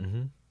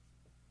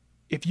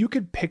if you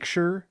could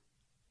picture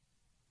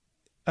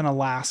an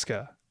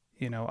Alaska,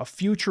 you know, a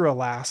future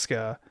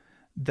Alaska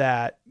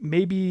that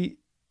maybe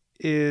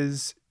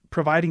is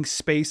providing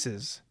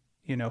spaces,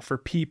 you know, for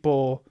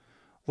people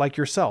like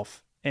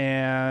yourself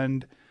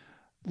and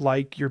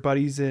like your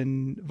buddies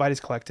in Vitus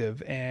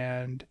Collective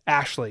and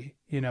Ashley,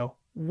 you know,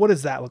 what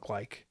does that look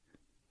like?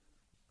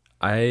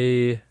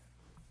 I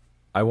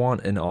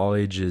want an all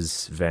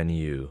ages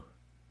venue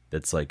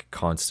that's like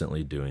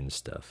constantly doing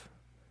stuff.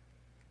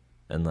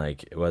 And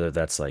like, whether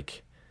that's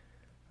like,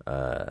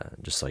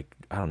 just like,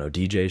 I don't know,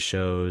 DJ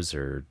shows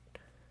or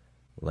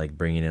like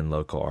bringing in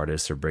local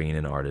artists or bringing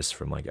in artists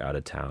from like out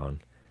of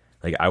town.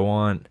 Like I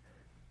want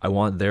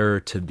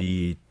there to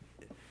be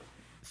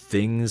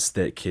things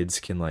that kids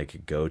can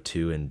like go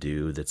to and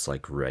do that's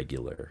like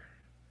regular.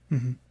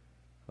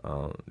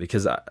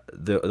 Because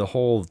the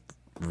whole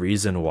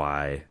reason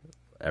why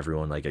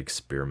everyone like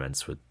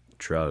experiments with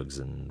drugs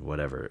and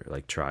whatever,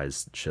 like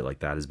tries shit like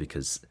that, is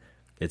because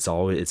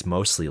it's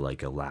mostly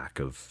like a lack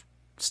of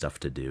stuff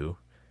to do.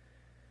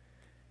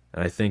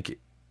 And I think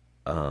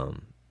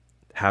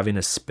having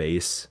a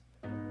space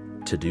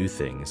to do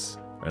things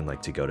and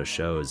like to go to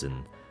shows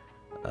and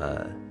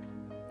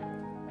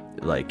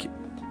like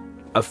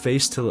a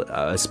space to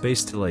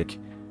like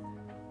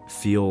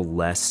feel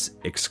less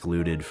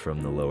excluded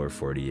from the lower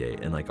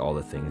 48 and like all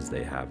the things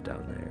they have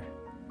down there,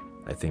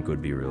 I think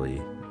would be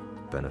really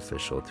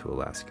beneficial to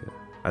Alaska.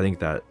 I think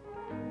that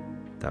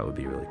would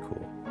be really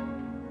cool.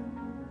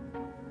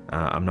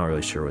 I'm not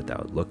really sure what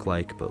that would look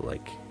like, but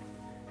like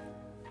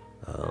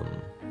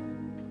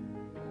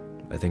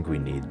I think we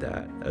need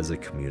that as a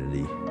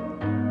community.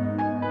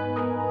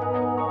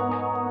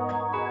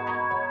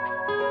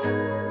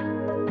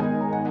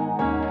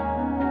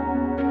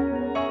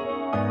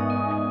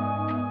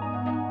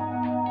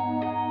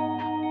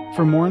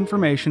 For more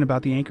information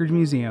about the Anchorage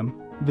Museum,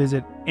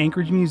 visit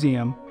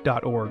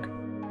anchoragemuseum.org.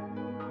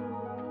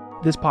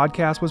 This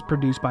podcast was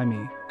produced by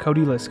me,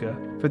 Cody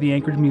Liska, for the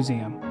Anchorage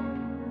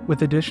Museum,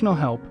 with additional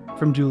help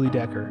from Julie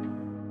Decker.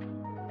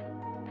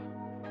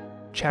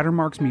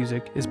 Chattermark's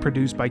music is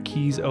produced by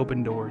Keys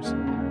Open Doors.